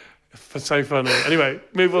 So funny. Anyway,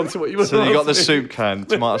 move on to what you want to So you got the soup can,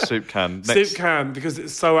 tomato soup can. Soup can, because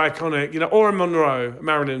it's so iconic. Aura Monroe,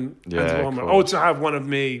 Marilyn, Andy Warhol. Cool. Or to have One of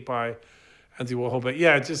Me by Andy Warhol. But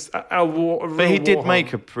yeah, just a But he did Warhol.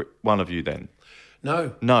 Make one of you then?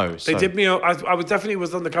 No. So. They did me... I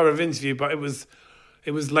was on the cover of Interview, but it was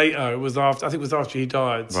later. It was after. I think it was after he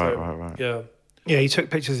died. So, right. Yeah. Yeah, he took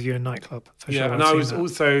pictures of you in a nightclub. For sure. And I was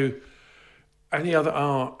also any other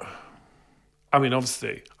art. I mean,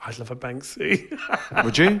 obviously, I'd love a Banksy.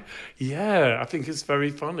 Would you? Yeah, I think it's very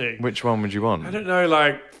funny. Which one would you want? I don't know.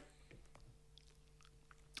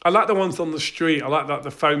 I like the ones on the street. I like the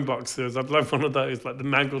phone boxes. I'd love one of those, like the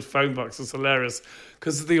mangled phone box. It's hilarious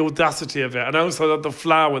because of the audacity of it. And I also love the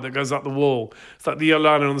flower that goes up the wall. It's like the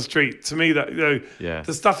yellow on the street. To me, that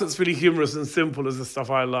the stuff that's really humorous and simple is the stuff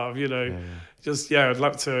I love. I'd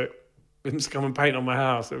like to him to come and paint on my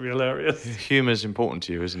house. It'd be hilarious. Humour's important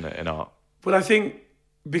to you, isn't it, in art? But I think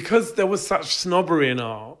because there was such snobbery in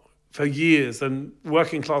art for years, and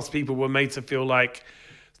working class people were made to feel like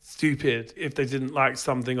stupid if they didn't like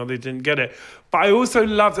something or they didn't get it. But I also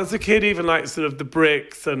loved, as a kid, even like sort of the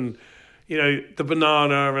bricks and, the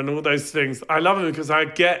banana and all those things. I love them because I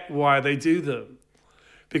get why they do them.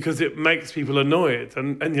 Because it makes people annoyed.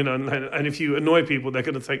 And if you annoy people, they're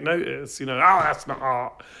going to take notice. That's not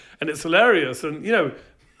art. And it's hilarious. And,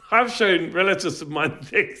 I've shown relatives of mine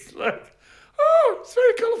things like, it's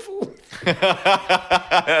very colourful.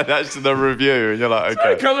 That's the review. And you're like,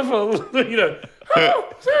 okay. It's very colourful. How'd you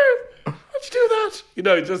do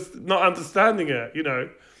that? Just not understanding it,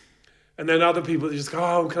 And then other people that just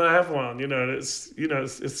go, can I have one? And it's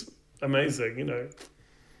amazing,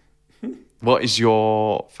 What is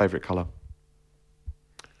your favourite colour?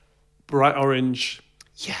 Bright orange.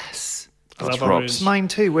 Yes. I love orange. Mine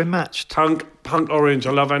too, we're matched. Punk orange.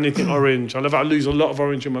 I love anything orange. I lose a lot of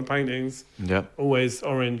orange in my paintings. Yeah. Always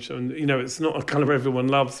orange. And, it's not a colour everyone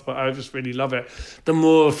loves, but I just really love it. The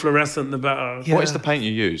more fluorescent, the better. Yeah. What is the paint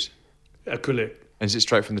you use? Acrylic. Is it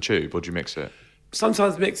straight from the tube or do you mix it?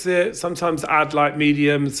 sometimes mix it, sometimes add like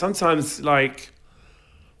medium, sometimes like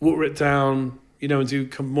water it down, you know, and do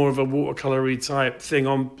more of a watercolory type thing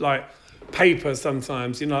on like paper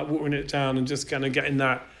sometimes, you know, like watering it down and just kind of getting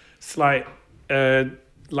that slight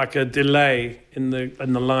like a delay in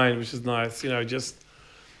the line, which is nice, you know, just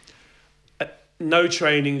no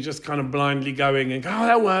training, just kind of blindly going and go, oh,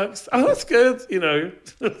 that works. Oh, that's good, you know.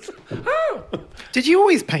 Oh. Did you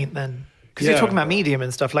always paint then? Because Yeah. you're talking about medium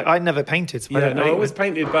and stuff. Like, I never painted. So I Yeah, don't no, know. I always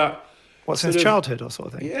painted, but... What, since sort of- childhood or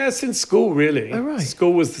sort of thing? Yeah, since school, really. Oh, right.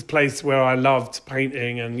 School was the place where I loved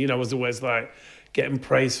painting and, you know, was always like getting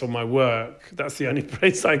praise for my work. That's the only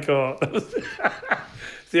praise I got.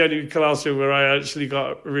 It's the only classroom where I actually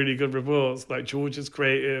got really good reports. Like, George is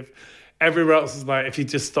creative. Everywhere else is like, if you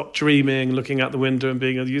just stop dreaming, looking out the window and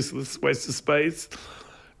being a useless waste of space.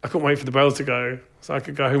 I couldn't wait for the bell to go so I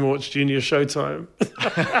could go home and watch Junior Showtime.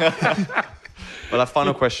 Well, our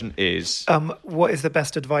final question is, What is the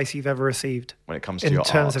best advice you've ever received when it comes to in your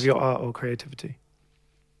terms art, of your art or creativity?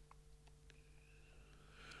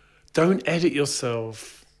 Don't edit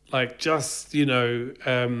yourself. Like, just, you know,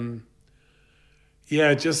 and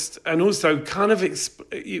also kind of,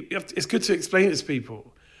 it's good to explain it to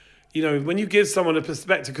people. You know, when you give someone a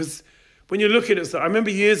perspective, because when you're looking at stuff, I remember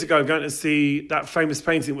years ago going to see that famous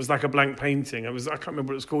painting. It was like a blank painting. I can't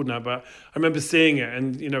remember what it's called now, but I remember seeing it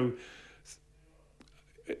and, you know,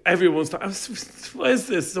 everyone's like, what is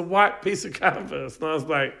this? It's a white piece of canvas. And I was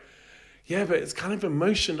like, yeah, but it's kind of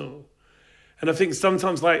emotional. And I think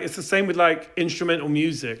sometimes, like, it's the same with, like, instrumental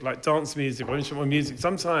music, like dance music or instrumental music.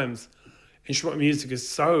 Sometimes instrumental music is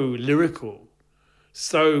so lyrical,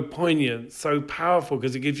 so poignant, so powerful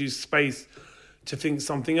because it gives you space to think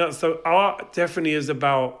something else. So art definitely is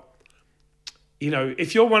about, you know,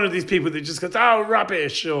 if you're one of these people that just goes, oh,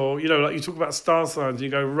 rubbish, or, you know, like you talk about star signs and you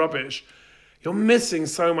go, rubbish, you're missing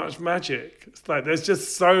so much magic. It's like there's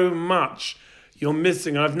just so much you're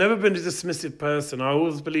missing. I've never been a dismissive person. I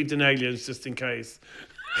always believed in aliens just in case.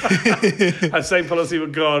 I have same policy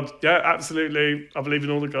with God. Yeah, absolutely. I believe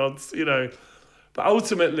in all the gods, you know. But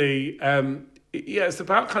ultimately, yeah, it's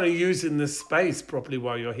about kind of using this space properly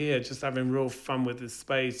while you're here, just having real fun with this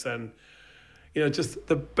space. And, you know, just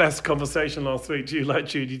the best conversation last week. Do you like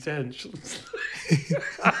Judi Dench?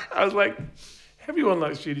 I was like, everyone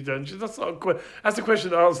likes Judi Dench. That's not that's a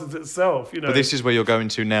question that answers itself, you know. But this is where you're going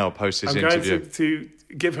to now, post this interview. I'm going to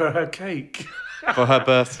give her her cake. For her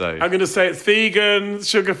birthday. I'm going to say it's vegan,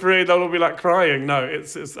 sugar-free. They'll all be like crying. No,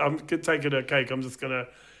 it's I'm taking her cake. I'm just going to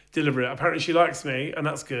deliver it. Apparently she likes me, and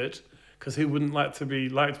that's good, because who wouldn't like to be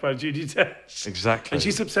liked by Judi Dench? Exactly. And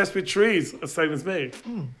she's obsessed with trees, the same as me.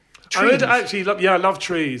 Trees? I love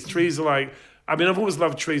trees. Trees are like... I mean, I've always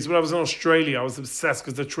loved trees. When I was in Australia, I was obsessed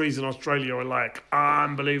because the trees in Australia are like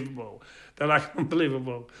unbelievable. They're like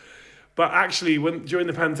unbelievable. But actually, during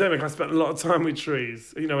the pandemic, I spent a lot of time with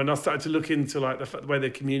trees, you know, and I started to look into like the way they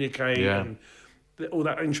communicate and all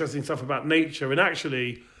that interesting stuff about nature. And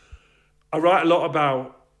actually, I write a lot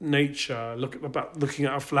about nature, about looking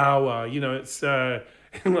at a flower. You know, it's I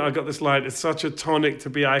got this line: "It's such a tonic to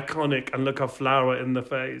be iconic and look a flower in the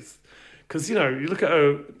face." Because, you know, you look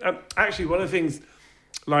at actually, one of the things,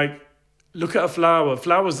 like, look at a flower.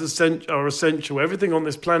 Flowers are essential. Everything on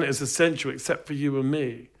this planet is essential except for you and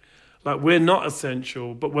me. Like, we're not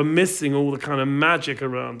essential, but we're missing all the kind of magic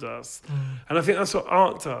around us. And I think that's what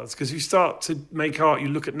art does, because you start to make art, you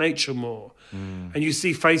look at nature more. And you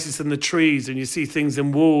see faces in the trees, and you see things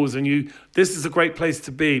in walls, and this is a great place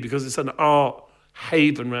to be, because it's an art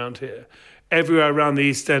haven around here. Everywhere around the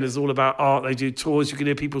East End is all about art. They do tours. You can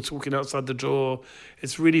hear people talking outside the door.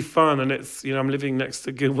 It's really fun. And it's, you know, I'm living next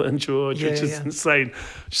to Gilbert and George, which is insane.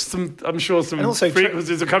 I'm sure some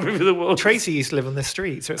frequencies are coming through the wall. Tracy used to live on this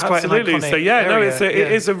street, so it's absolutely quite an iconic area.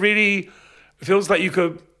 It is a really, it feels like you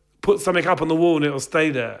could put something up on the wall and it'll stay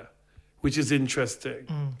there, which is interesting.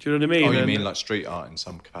 Do you know what I mean? Oh, you mean like street art in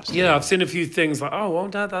some capacity? Yeah, I've seen a few things like, oh, well,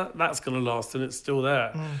 that's going to last, and it's still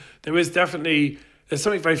there. There is definitely... There's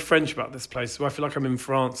something very French about this place. So I feel like I'm in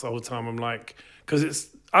France the whole time. I'm like, because it's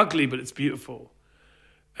ugly, but it's beautiful.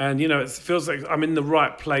 And, you know, it feels like I'm in the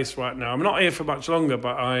right place right now. I'm not here for much longer,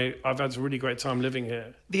 but I've had a really great time living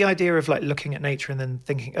here. The idea of like looking at nature and then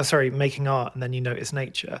making art and then you notice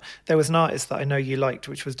nature. There was an artist that I know you liked,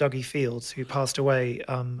 which was Dougie Fields, who passed away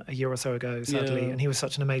a year or so ago, sadly. And he was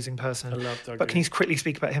such an amazing person. I love Dougie. But can you quickly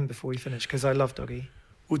speak about him before we finish? Because I love Dougie.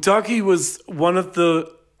 Well, Dougie was one of the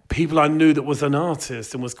people I knew that was an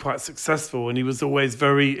artist and was quite successful, and he was always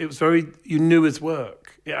you knew his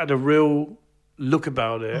work. It had a real look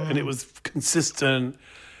about it, and it was consistent,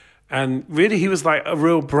 and really he was like a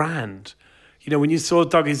real brand. you know, when you saw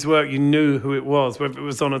Dougie's work, you knew who it was, whether it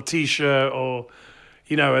was on a T-shirt or,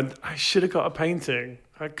 you know, and I should have got a painting.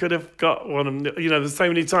 I could have got one. And, you know, there's so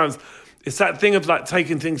many times. It's that thing of like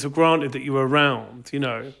taking things for granted that you were around, you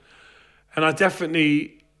know. And I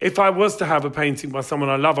definitely, if I was to have a painting by someone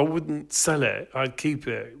I love, I wouldn't sell it. I'd keep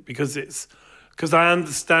it because I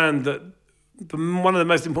understand that one of the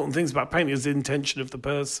most important things about painting is the intention of the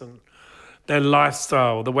person, their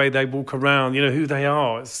lifestyle, the way they walk around, you know, who they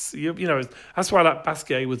are. You know, that's why like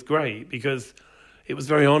Basquiat was great, because it was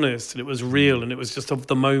very honest and it was real and it was just of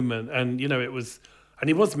the moment. And, you know, and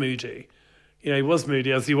he was moody. You know, he was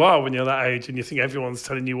moody, as you are when you're that age and you think everyone's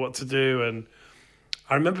telling you what to do. And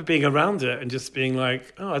I remember being around it and just being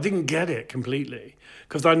like, oh, I didn't get it completely,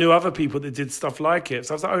 because I knew other people that did stuff like it.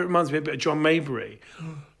 So I was like, oh, it reminds me a bit of John Maybury,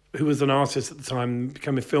 who was an artist at the time,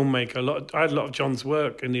 became a filmmaker. I had a lot of John's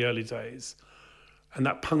work in the early days. And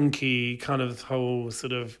that punky kind of whole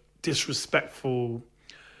sort of disrespectful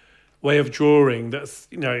way of drawing that's,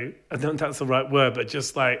 you know, I don't think that's the right word, but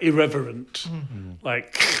just like irreverent.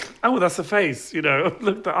 Like, oh, that's a face, you know,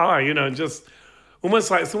 look at the eye, you know, and just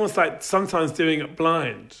it's almost like sometimes doing it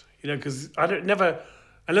blind, you know, because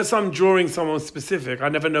unless I'm drawing someone specific, I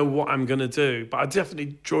never know what I'm going to do. But I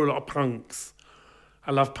definitely draw a lot of punks.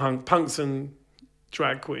 I love punks and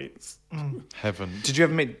drag queens. Heaven. Did you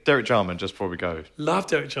ever meet Derek Jarman, just before we go? Love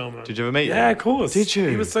Derek Jarman. Did you ever meet him? Yeah, of course. Did you?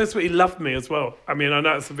 He was so sweet. He loved me as well. I mean, I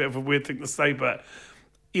know it's a bit of a weird thing to say, but,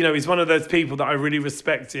 you know, he's one of those people that I really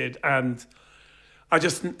respected. And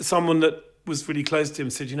someone that was really close to him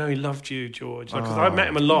said, you know, he loved you, George. Because I met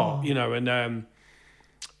him a lot, you know, and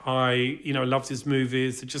I, you know, loved his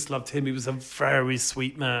movies. I just loved him. He was a very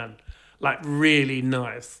sweet man, like really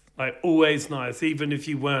nice, like always nice, even if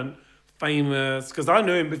you weren't famous. Because I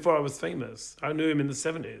knew him before I was famous. I knew him in the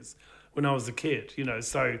 70s when I was a kid, you know.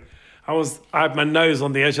 So I had my nose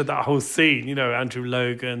on the edge of that whole scene, you know, Andrew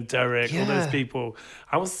Logan, Derek, all those people.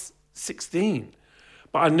 I was 16.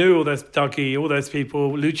 But I knew all those, Dougie, all those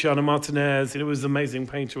people, Luciano Martinez, he was an amazing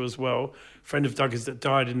painter as well, friend of Dougie's that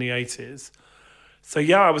died in the 80s. So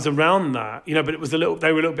yeah, I was around that, you know, but they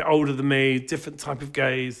were a little bit older than me, different type of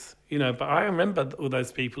gaze, you know, but I remember all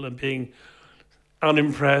those people and being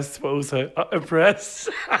unimpressed, but also impressed.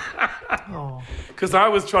 Because I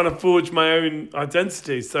was trying to forge my own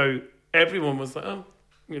identity. So everyone was like, oh,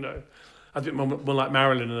 you know, I was a bit more like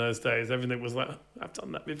Marilyn in those days. Everything was like, I've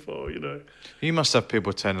done that before, you know. You must have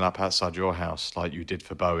people turning up outside your house like you did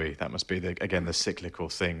for Bowie. That must be, the cyclical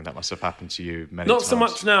thing that must have happened to you many times. Not so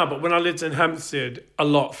much now, but when I lived in Hampstead a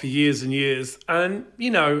lot for years and years, and,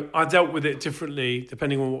 you know, I dealt with it differently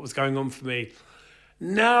depending on what was going on for me.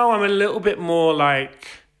 Now I'm a little bit more like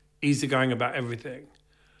easygoing about everything.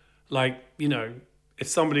 Like, you know, if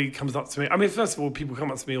somebody comes up to me, I mean, first of all, people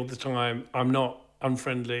come up to me all the time. I'm not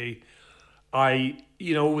unfriendly. I,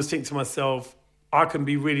 you know, always think to myself, I can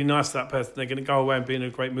be really nice to that person. They're going to go away and be in a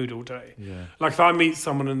great mood all day. Yeah. Like if I meet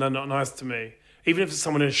someone and they're not nice to me, even if it's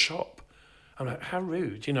someone in a shop, I'm like, how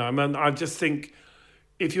rude, you know? I mean, I just think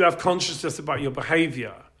if you have consciousness about your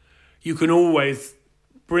behaviour, you can always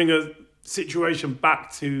bring a situation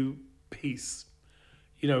back to peace.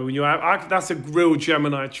 You know, when that's a real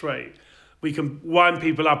Gemini trait. We can wind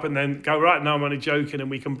people up and then go, right, now I'm only joking, and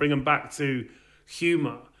we can bring them back to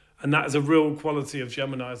humour. And that is a real quality of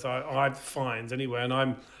Geminis I find anyway.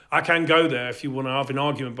 And I can go there if you want to have an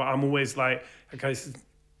argument, but I'm always like, okay,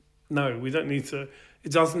 no, we don't need to.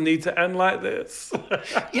 It doesn't need to end like this.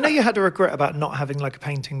 You know, you had a regret about not having like a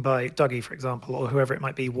painting by Dougie, for example, or whoever it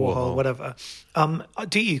might be, Warhol, whatever.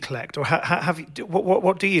 Do you collect, or have you?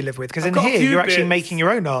 What do you live with? Because in here you're actually making your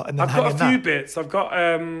own art and then hanging that. I've got a few bits. I've got.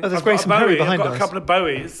 There's Grace and Perry behind us. I've got a couple of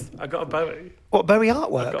Bowies. I got a Bowie. What, Bowie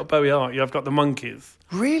artwork? I've got a Bowie art. Yeah, I've got the Monkeys.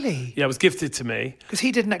 Really? Yeah, it was gifted to me. Because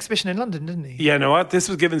he did an exhibition in London, didn't he? Yeah, no, this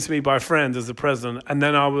was given to me by a friend as a present, and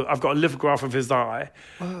then I've got a lithograph of his eye,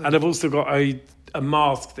 and I've also got a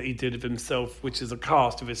mask that he did of himself, which is a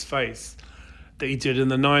cast of his face that he did in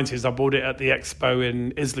the 90s. I bought it at the expo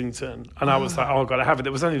in Islington, and I was like, oh, I've got to have it.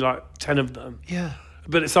 There was only like 10 of them. Yeah.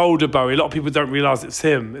 But it's older Bowie. A lot of people don't realise it's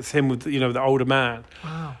him. It's him with, you know, the older man.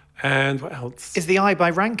 Wow. And what else? Is the eye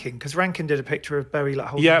by Rankin? Because Rankin did a picture of Bowie like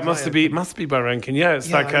holding. Yeah, it must be by Rankin. Yeah, it's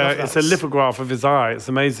it's a lithograph of his eye. It's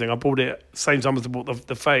amazing. I bought it at the same time as I bought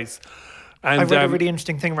the face. And I read a really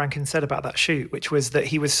interesting thing Rankin said about that shoot, which was that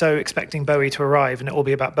he was so expecting Bowie to arrive and it all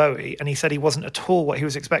be about Bowie, and he said he wasn't at all what he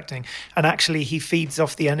was expecting, and actually he feeds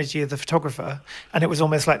off the energy of the photographer, and it was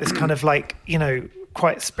almost like this kind of like, you know,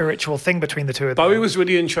 quite spiritual thing between the two of them. Bowie was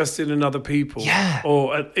really interested in other people. Yeah.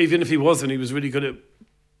 Or even if he wasn't, he was really good at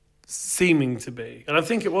seeming to be. And I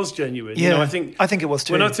think it was genuine. Yeah, You know, I think it was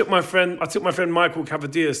too. When I took my friend Michael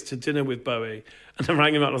Cavadias to dinner with Bowie, and I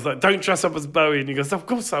rang him up and I was like, don't dress up as Bowie. And he goes, of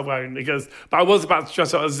course I won't. And he goes, but I was about to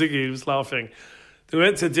dress up as Ziggy. He was laughing. Then we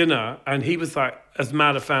went to dinner and he was like as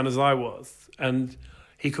mad a fan as I was. And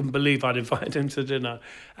he couldn't believe I'd invited him to dinner.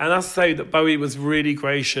 And I say that Bowie was really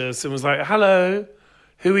gracious and was like, hello,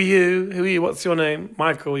 who are you? Who are you? What's your name?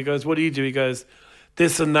 Michael. He goes, what do you do? He goes,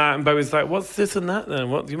 this and that. And Bowie's like, what's this and that then?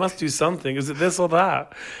 What, you must do something. Is it this or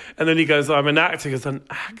that? And then he goes, I'm an actor. He goes, an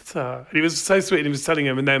actor? And he was so sweet and he was telling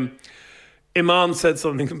him. And then Iman said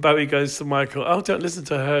something and Bowie goes to Michael, oh, don't listen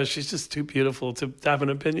to her. She's just too beautiful to have an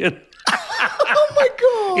opinion. Oh my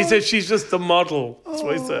God. He said, she's just a model. That's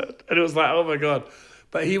what he said. And it was like, oh my God.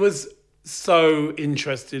 But he was so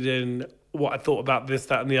interested in what I thought about this,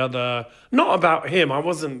 that, and the other. Not about him. I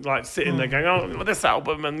wasn't like sitting there going, oh, this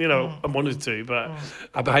album, and I wanted to, but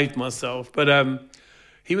I behaved myself. But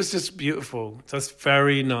he was just beautiful, just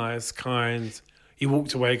very nice, kind. He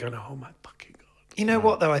walked away going, oh my fucking God. You know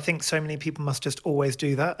what, though? I think so many people must just always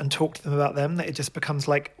do that and talk to them about them that it just becomes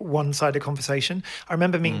like one-sided conversation. I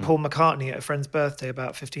remember meeting Paul McCartney at a friend's birthday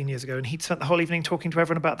about 15 years ago, and he'd spent the whole evening talking to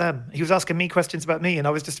everyone about them. He was asking me questions about me, and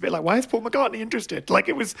I was just a bit like, why is Paul McCartney interested?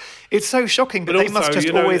 Like, it's so shocking, but they also, must just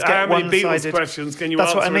always get one-sided. How many one-sided. Beatles questions can you That's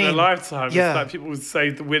answer what I mean. in a lifetime? Yeah. It's like people would say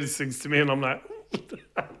the weirdest things to me, and I'm like...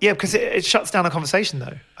 Yeah, because it shuts down a conversation,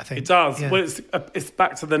 though, I think. It does. Yeah. Well, it's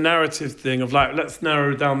back to the narrative thing of like, let's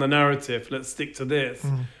narrow down the narrative. Let's stick to this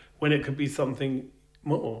when it could be something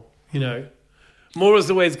more, you know. More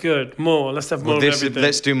is always good. More. Let's have more of everything.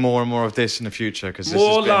 Let's do more and more of this in the future. Because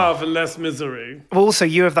more love and less misery. Well, also,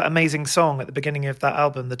 you have that amazing song at the beginning of that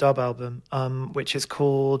album, the dub album, which is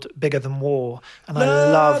called Bigger Than War. And I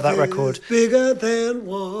love that record. Bigger than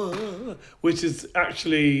war. Which is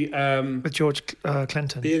actually... with George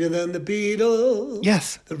Clinton. Bigger than the Beatles.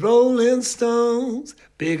 Yes. The Rolling Stones.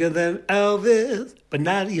 Bigger than Elvis. But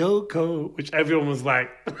not Yoko. Which everyone was like...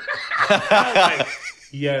 like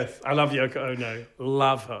yes, I love Yoko Ono.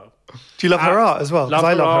 Love her. Do you love her art as well? Love I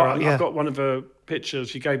her love her art. art, yeah. I've got one of her pictures.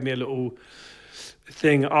 She gave me a little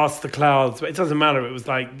thing, Ask the Clouds. But it doesn't matter. It was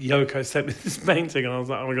like Yoko sent me this painting. And I was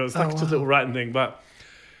like, oh my God, it's like just a little writing thing. But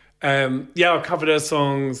yeah, I covered her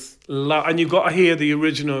songs. And you've got to hear the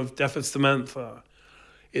original of Death of Samantha.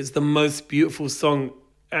 It's the most beautiful song.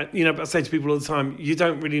 But I say to people all the time, you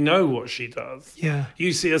don't really know what she does. Yeah.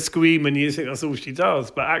 You see her scream and you think that's all she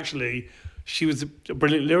does. But actually... she was a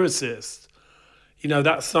brilliant lyricist. You know,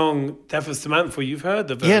 that song, Death of Samantha, you've heard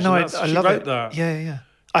the version. Yeah, no, I she love wrote it. that. Yeah.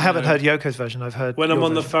 I haven't heard Yoko's version. I've heard When I'm your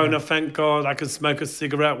on the version, phone, yeah. I thank God I can smoke a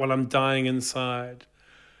cigarette while I'm dying inside.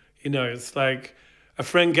 You know, it's like a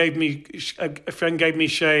friend gave me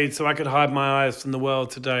shade so I could hide my eyes from the world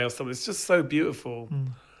today or something. It's just so beautiful.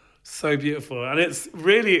 So beautiful. And it's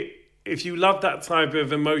really, if you love that type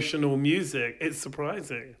of emotional music, it's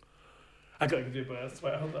surprising. I got to give you a burst.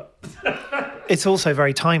 Wait, hold up. It's also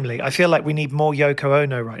very timely. I feel like we need more Yoko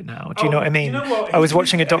Ono right now. Do you know what I mean? You know what? I was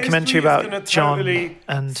watching a documentary about John totally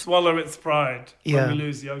and swallow its pride Yeah. when we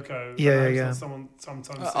lose Yoko. Yeah.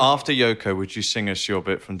 Sometimes. After Yoko, would you sing us your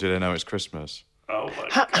bit from Do They Know It's Christmas? Oh my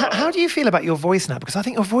God. How do you feel about your voice now? Because I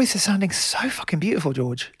think your voice is sounding so fucking beautiful,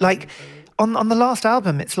 George. Like on the last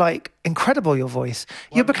album, it's like incredible, your voice.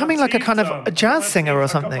 You're becoming like a kind of a jazz singer or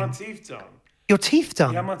something. I got my teeth done. Your teeth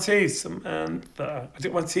done? Yeah, my teeth. And I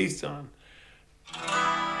did my teeth done.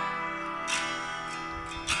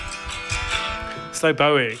 So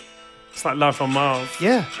Bowie. It's like Life on Mars.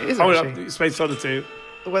 Yeah, it is Oh, actually. Space Oddity.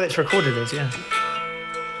 The way it's recorded is, yeah.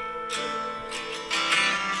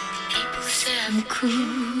 People say I'm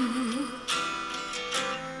cool.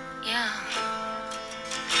 Yeah.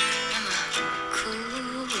 I'm a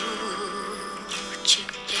cool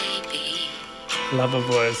chick, baby. Love her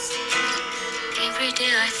voice. Every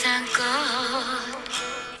day I thank God.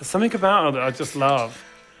 There's something about her that I just love.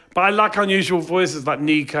 But I like unusual voices like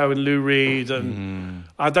Nico and Lou Reed. And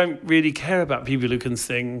I don't really care about people who can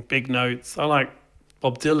sing big notes. I like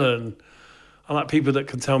Bob Dylan. I like people that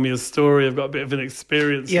can tell me a story. I've got a bit of an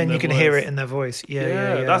experience. Yeah, in and their you can voice. hear it in their voice.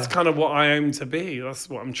 Yeah. That's kind of what I aim to be. That's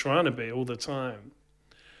what I'm trying to be all the time.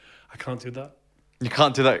 I can't do that. You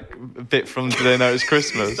can't do that bit from Do They Know It's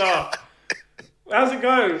Christmas? Stop. How's it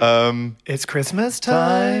go? It's Christmas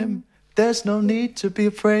time. There's no need to be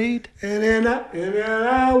afraid. And in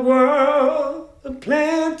our world of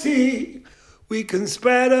plenty, we can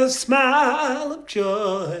spread a smile of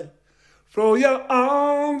joy. Throw your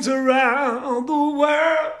arms around the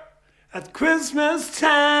world At Christmas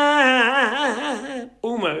time.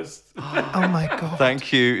 Almost. Oh my God.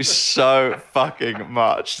 Thank you so fucking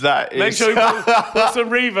much. That is... Make sure you put some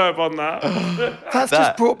reverb on that. That's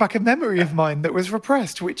just brought back a memory of mine that was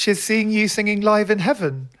repressed, which is seeing you singing live in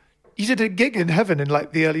heaven. You did a gig in heaven in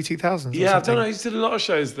like the early 2000s. Yeah, I don't know. You did a lot of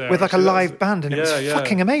shows there. With like a live band, and it was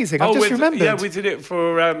fucking amazing. I just remembered. Yeah, we did it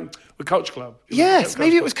for with Culture Club. Yes,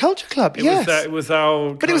 maybe it was Culture Club. Yes. It was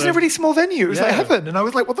our... But it was a really small venue. It was like heaven. And I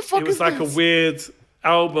was like, what the fuck is this? It was like a weird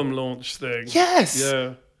album launch thing. Yes.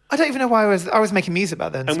 Yeah. I don't even know why I was making music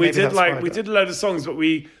back then. And we did a load of songs, but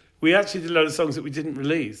we actually did a load of songs that we didn't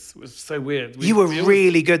release. It was so weird. You were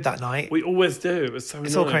really good that night. We always do. It was so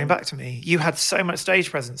It's all coming back to me. You had so much stage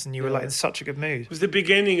presence and you were like in such a good mood. It was the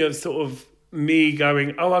beginning of sort of me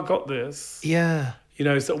going, oh, I got this. Yeah. You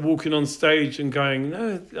know, sort of walking on stage and going,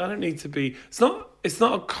 no, I don't need to be... It's not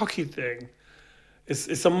a cocky thing.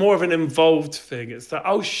 It's a more of an involved thing. It's like,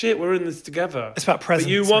 oh, shit, we're in this together. It's about presence.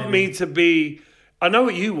 But you want me to be... I know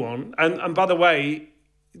what you want. And by the way,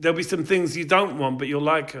 there'll be some things you don't want, but you'll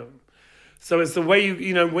like them. So it's the way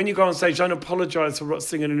you know, when you go on stage, don't apologise for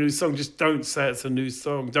singing a new song. Just don't say it's a new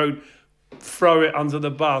song. Don't throw it under the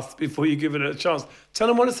bus before you give it a chance. Tell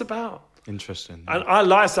them what it's about. Interesting. And I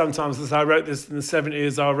lie sometimes, as I wrote this in the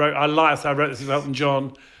 70s. I wrote this with Elton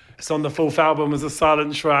John. It's on the fourth album as a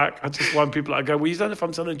silent track. I just want people to go, well, you don't know if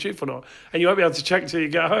I'm telling the truth or not. And you won't be able to check until you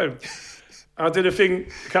get home. I did a thing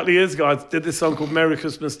a couple of years ago. I did this song called Merry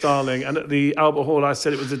Christmas, Darling. And at the Albert Hall, I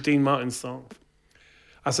said it was a Dean Martin song.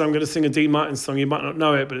 I said, I'm going to sing a Dean Martin song. You might not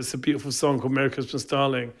know it, but it's a beautiful song called Merry Christmas,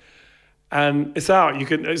 Darling. And it's out.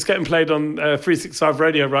 It's getting played on 365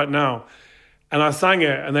 Radio right now. And I sang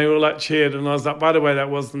it, and they all like cheered. And I was like, by the way, that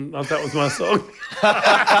was my song.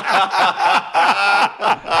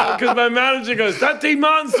 Because my manager goes, that Dean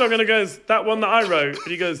Martin song, and I goes, that one that I wrote. And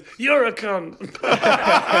he goes, you're a cunt.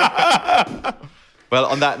 Well,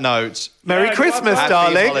 on that note, Merry Christmas,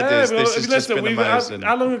 darling. Holidays. This has just been amazing.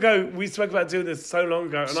 How long ago? We spoke about doing this so long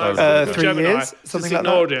ago. And So I was 3 years, something like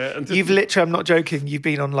that. It. You've literally, I'm not joking, you've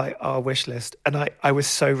been on like our wish list. And I was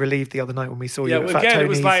so relieved the other night when we saw you at Fat again, Tony's. it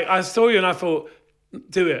was like, I saw you and I thought,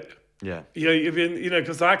 do it. Yeah. You've been,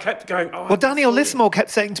 because I kept going, well, Daniel Lismore kept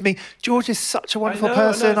saying to me, George is such a wonderful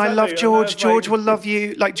person. I love George. George will love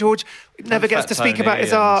you. Like, George never gets to speak about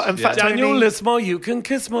his art. And Fat Tony. Daniel Lismore, you can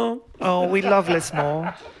kiss more. Oh, we love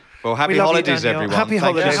Lismore. Well, happy holidays, everyone. Happy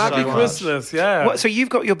holidays. Happy Christmas, yeah. So you've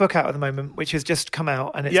got your book out at the moment, which has just come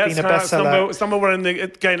out, and it's been a bestseller. It's number one in the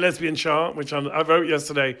gay and lesbian chart, which I wrote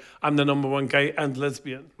yesterday. I'm the number one gay and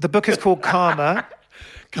lesbian. The book is called Karma.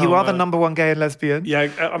 You are the number one gay and lesbian. Yeah,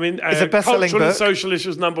 I mean, it's a best-selling cultural book. And social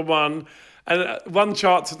issues number one. And one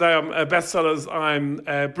chart today, I'm bestsellers. I'm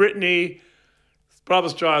Britney, Barbra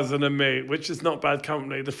Streisand and me, which is not bad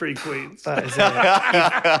company, the three queens. That is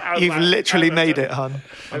it. You've literally made it, hun.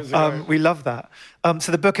 We love that.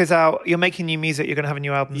 So the book is out. You're making new music. You're going to have a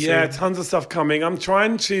new album soon. Yeah, tons of stuff coming. I'm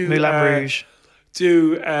trying to... Moulin Rouge.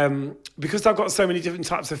 Because I've got so many different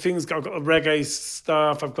types of things. I've got reggae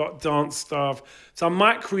stuff. I've got dance stuff. So I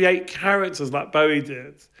might create characters like Bowie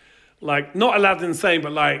did. Like, not Aladdin Sane,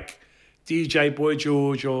 but like DJ Boy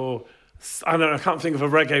George or... I don't know, I can't think of a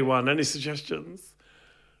reggae one. Any suggestions?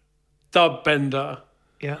 Dub Bender.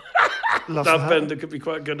 Yeah. Love Dub that. Bender could be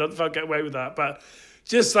quite good. I don't know if I'll get away with that. But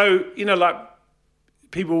just so, like,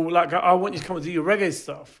 people like, I want you to come and do your reggae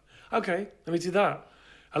stuff. Okay, let me do that.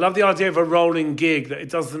 I love the idea of a rolling gig that it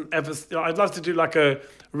doesn't ever... I'd love to do like a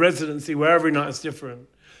residency where every night is different.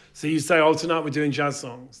 So you say, tonight we're doing jazz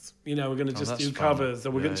songs. We're going to just do covers.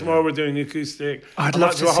 Or tomorrow we're doing acoustic. I'd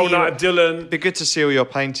love to do a whole night of Dylan. It'd be good to see all your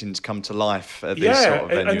paintings come to life at these sort of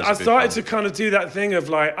venues. And I started to kind of do that thing of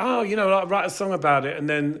like, like write a song about it, and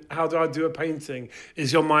then how do I do a painting?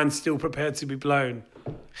 Is your mind still prepared to be blown?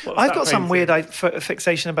 I've got some weird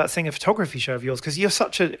fixation about seeing a photography show of yours because you're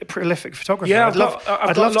such a prolific photographer. Yeah, I'd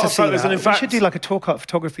love to see that. And in fact, we should do like a Talk Art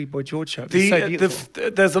Photography Boy George show. It's so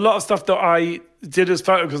beautiful. There's a lot of stuff that I did as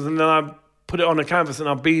photos, and then I put it on a canvas and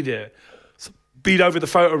I bead it. So bead over the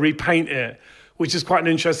photo, repaint it, which is quite an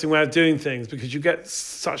interesting way of doing things because you get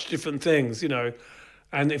such different things,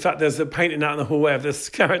 And in fact, there's a painting out in the hallway of this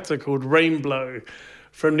character called Rainbow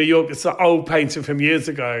from New York. It's an old painting from years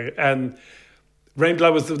ago, and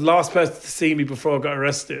Rainbow was the last person to see me before I got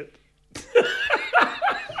arrested.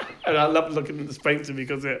 And I love looking at this painting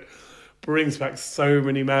because it brings back so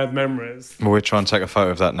many mad memories. Well, we're trying to take a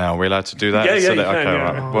photo of that now. Are we allowed to do that? Yeah, you can,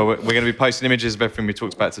 right. Well, we're going to be posting images of everything we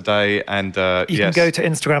talked about today. And you can go to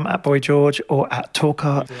Instagram at Boy George or at Talk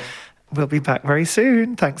Art. Yeah. We'll be back very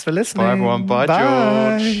soon. Thanks for listening. Bye, everyone. Bye,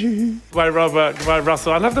 George. Bye, Robert. Bye,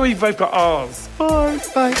 Russell. I love the way you both got R's. Bye.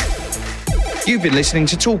 Bye. You've been listening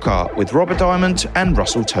to Talk Art with Robert Diamond and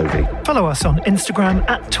Russell Tovey. Follow us on Instagram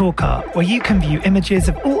 @TalkArt, where you can view images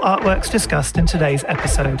of all artworks discussed in today's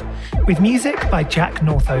episode, with music by Jack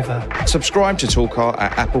Northover. Subscribe to Talk Art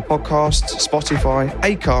at Apple Podcasts, Spotify,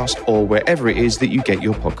 Acast, or wherever it is that you get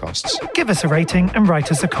your podcasts. Give us a rating and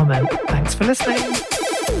write us a comment. Thanks for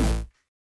listening.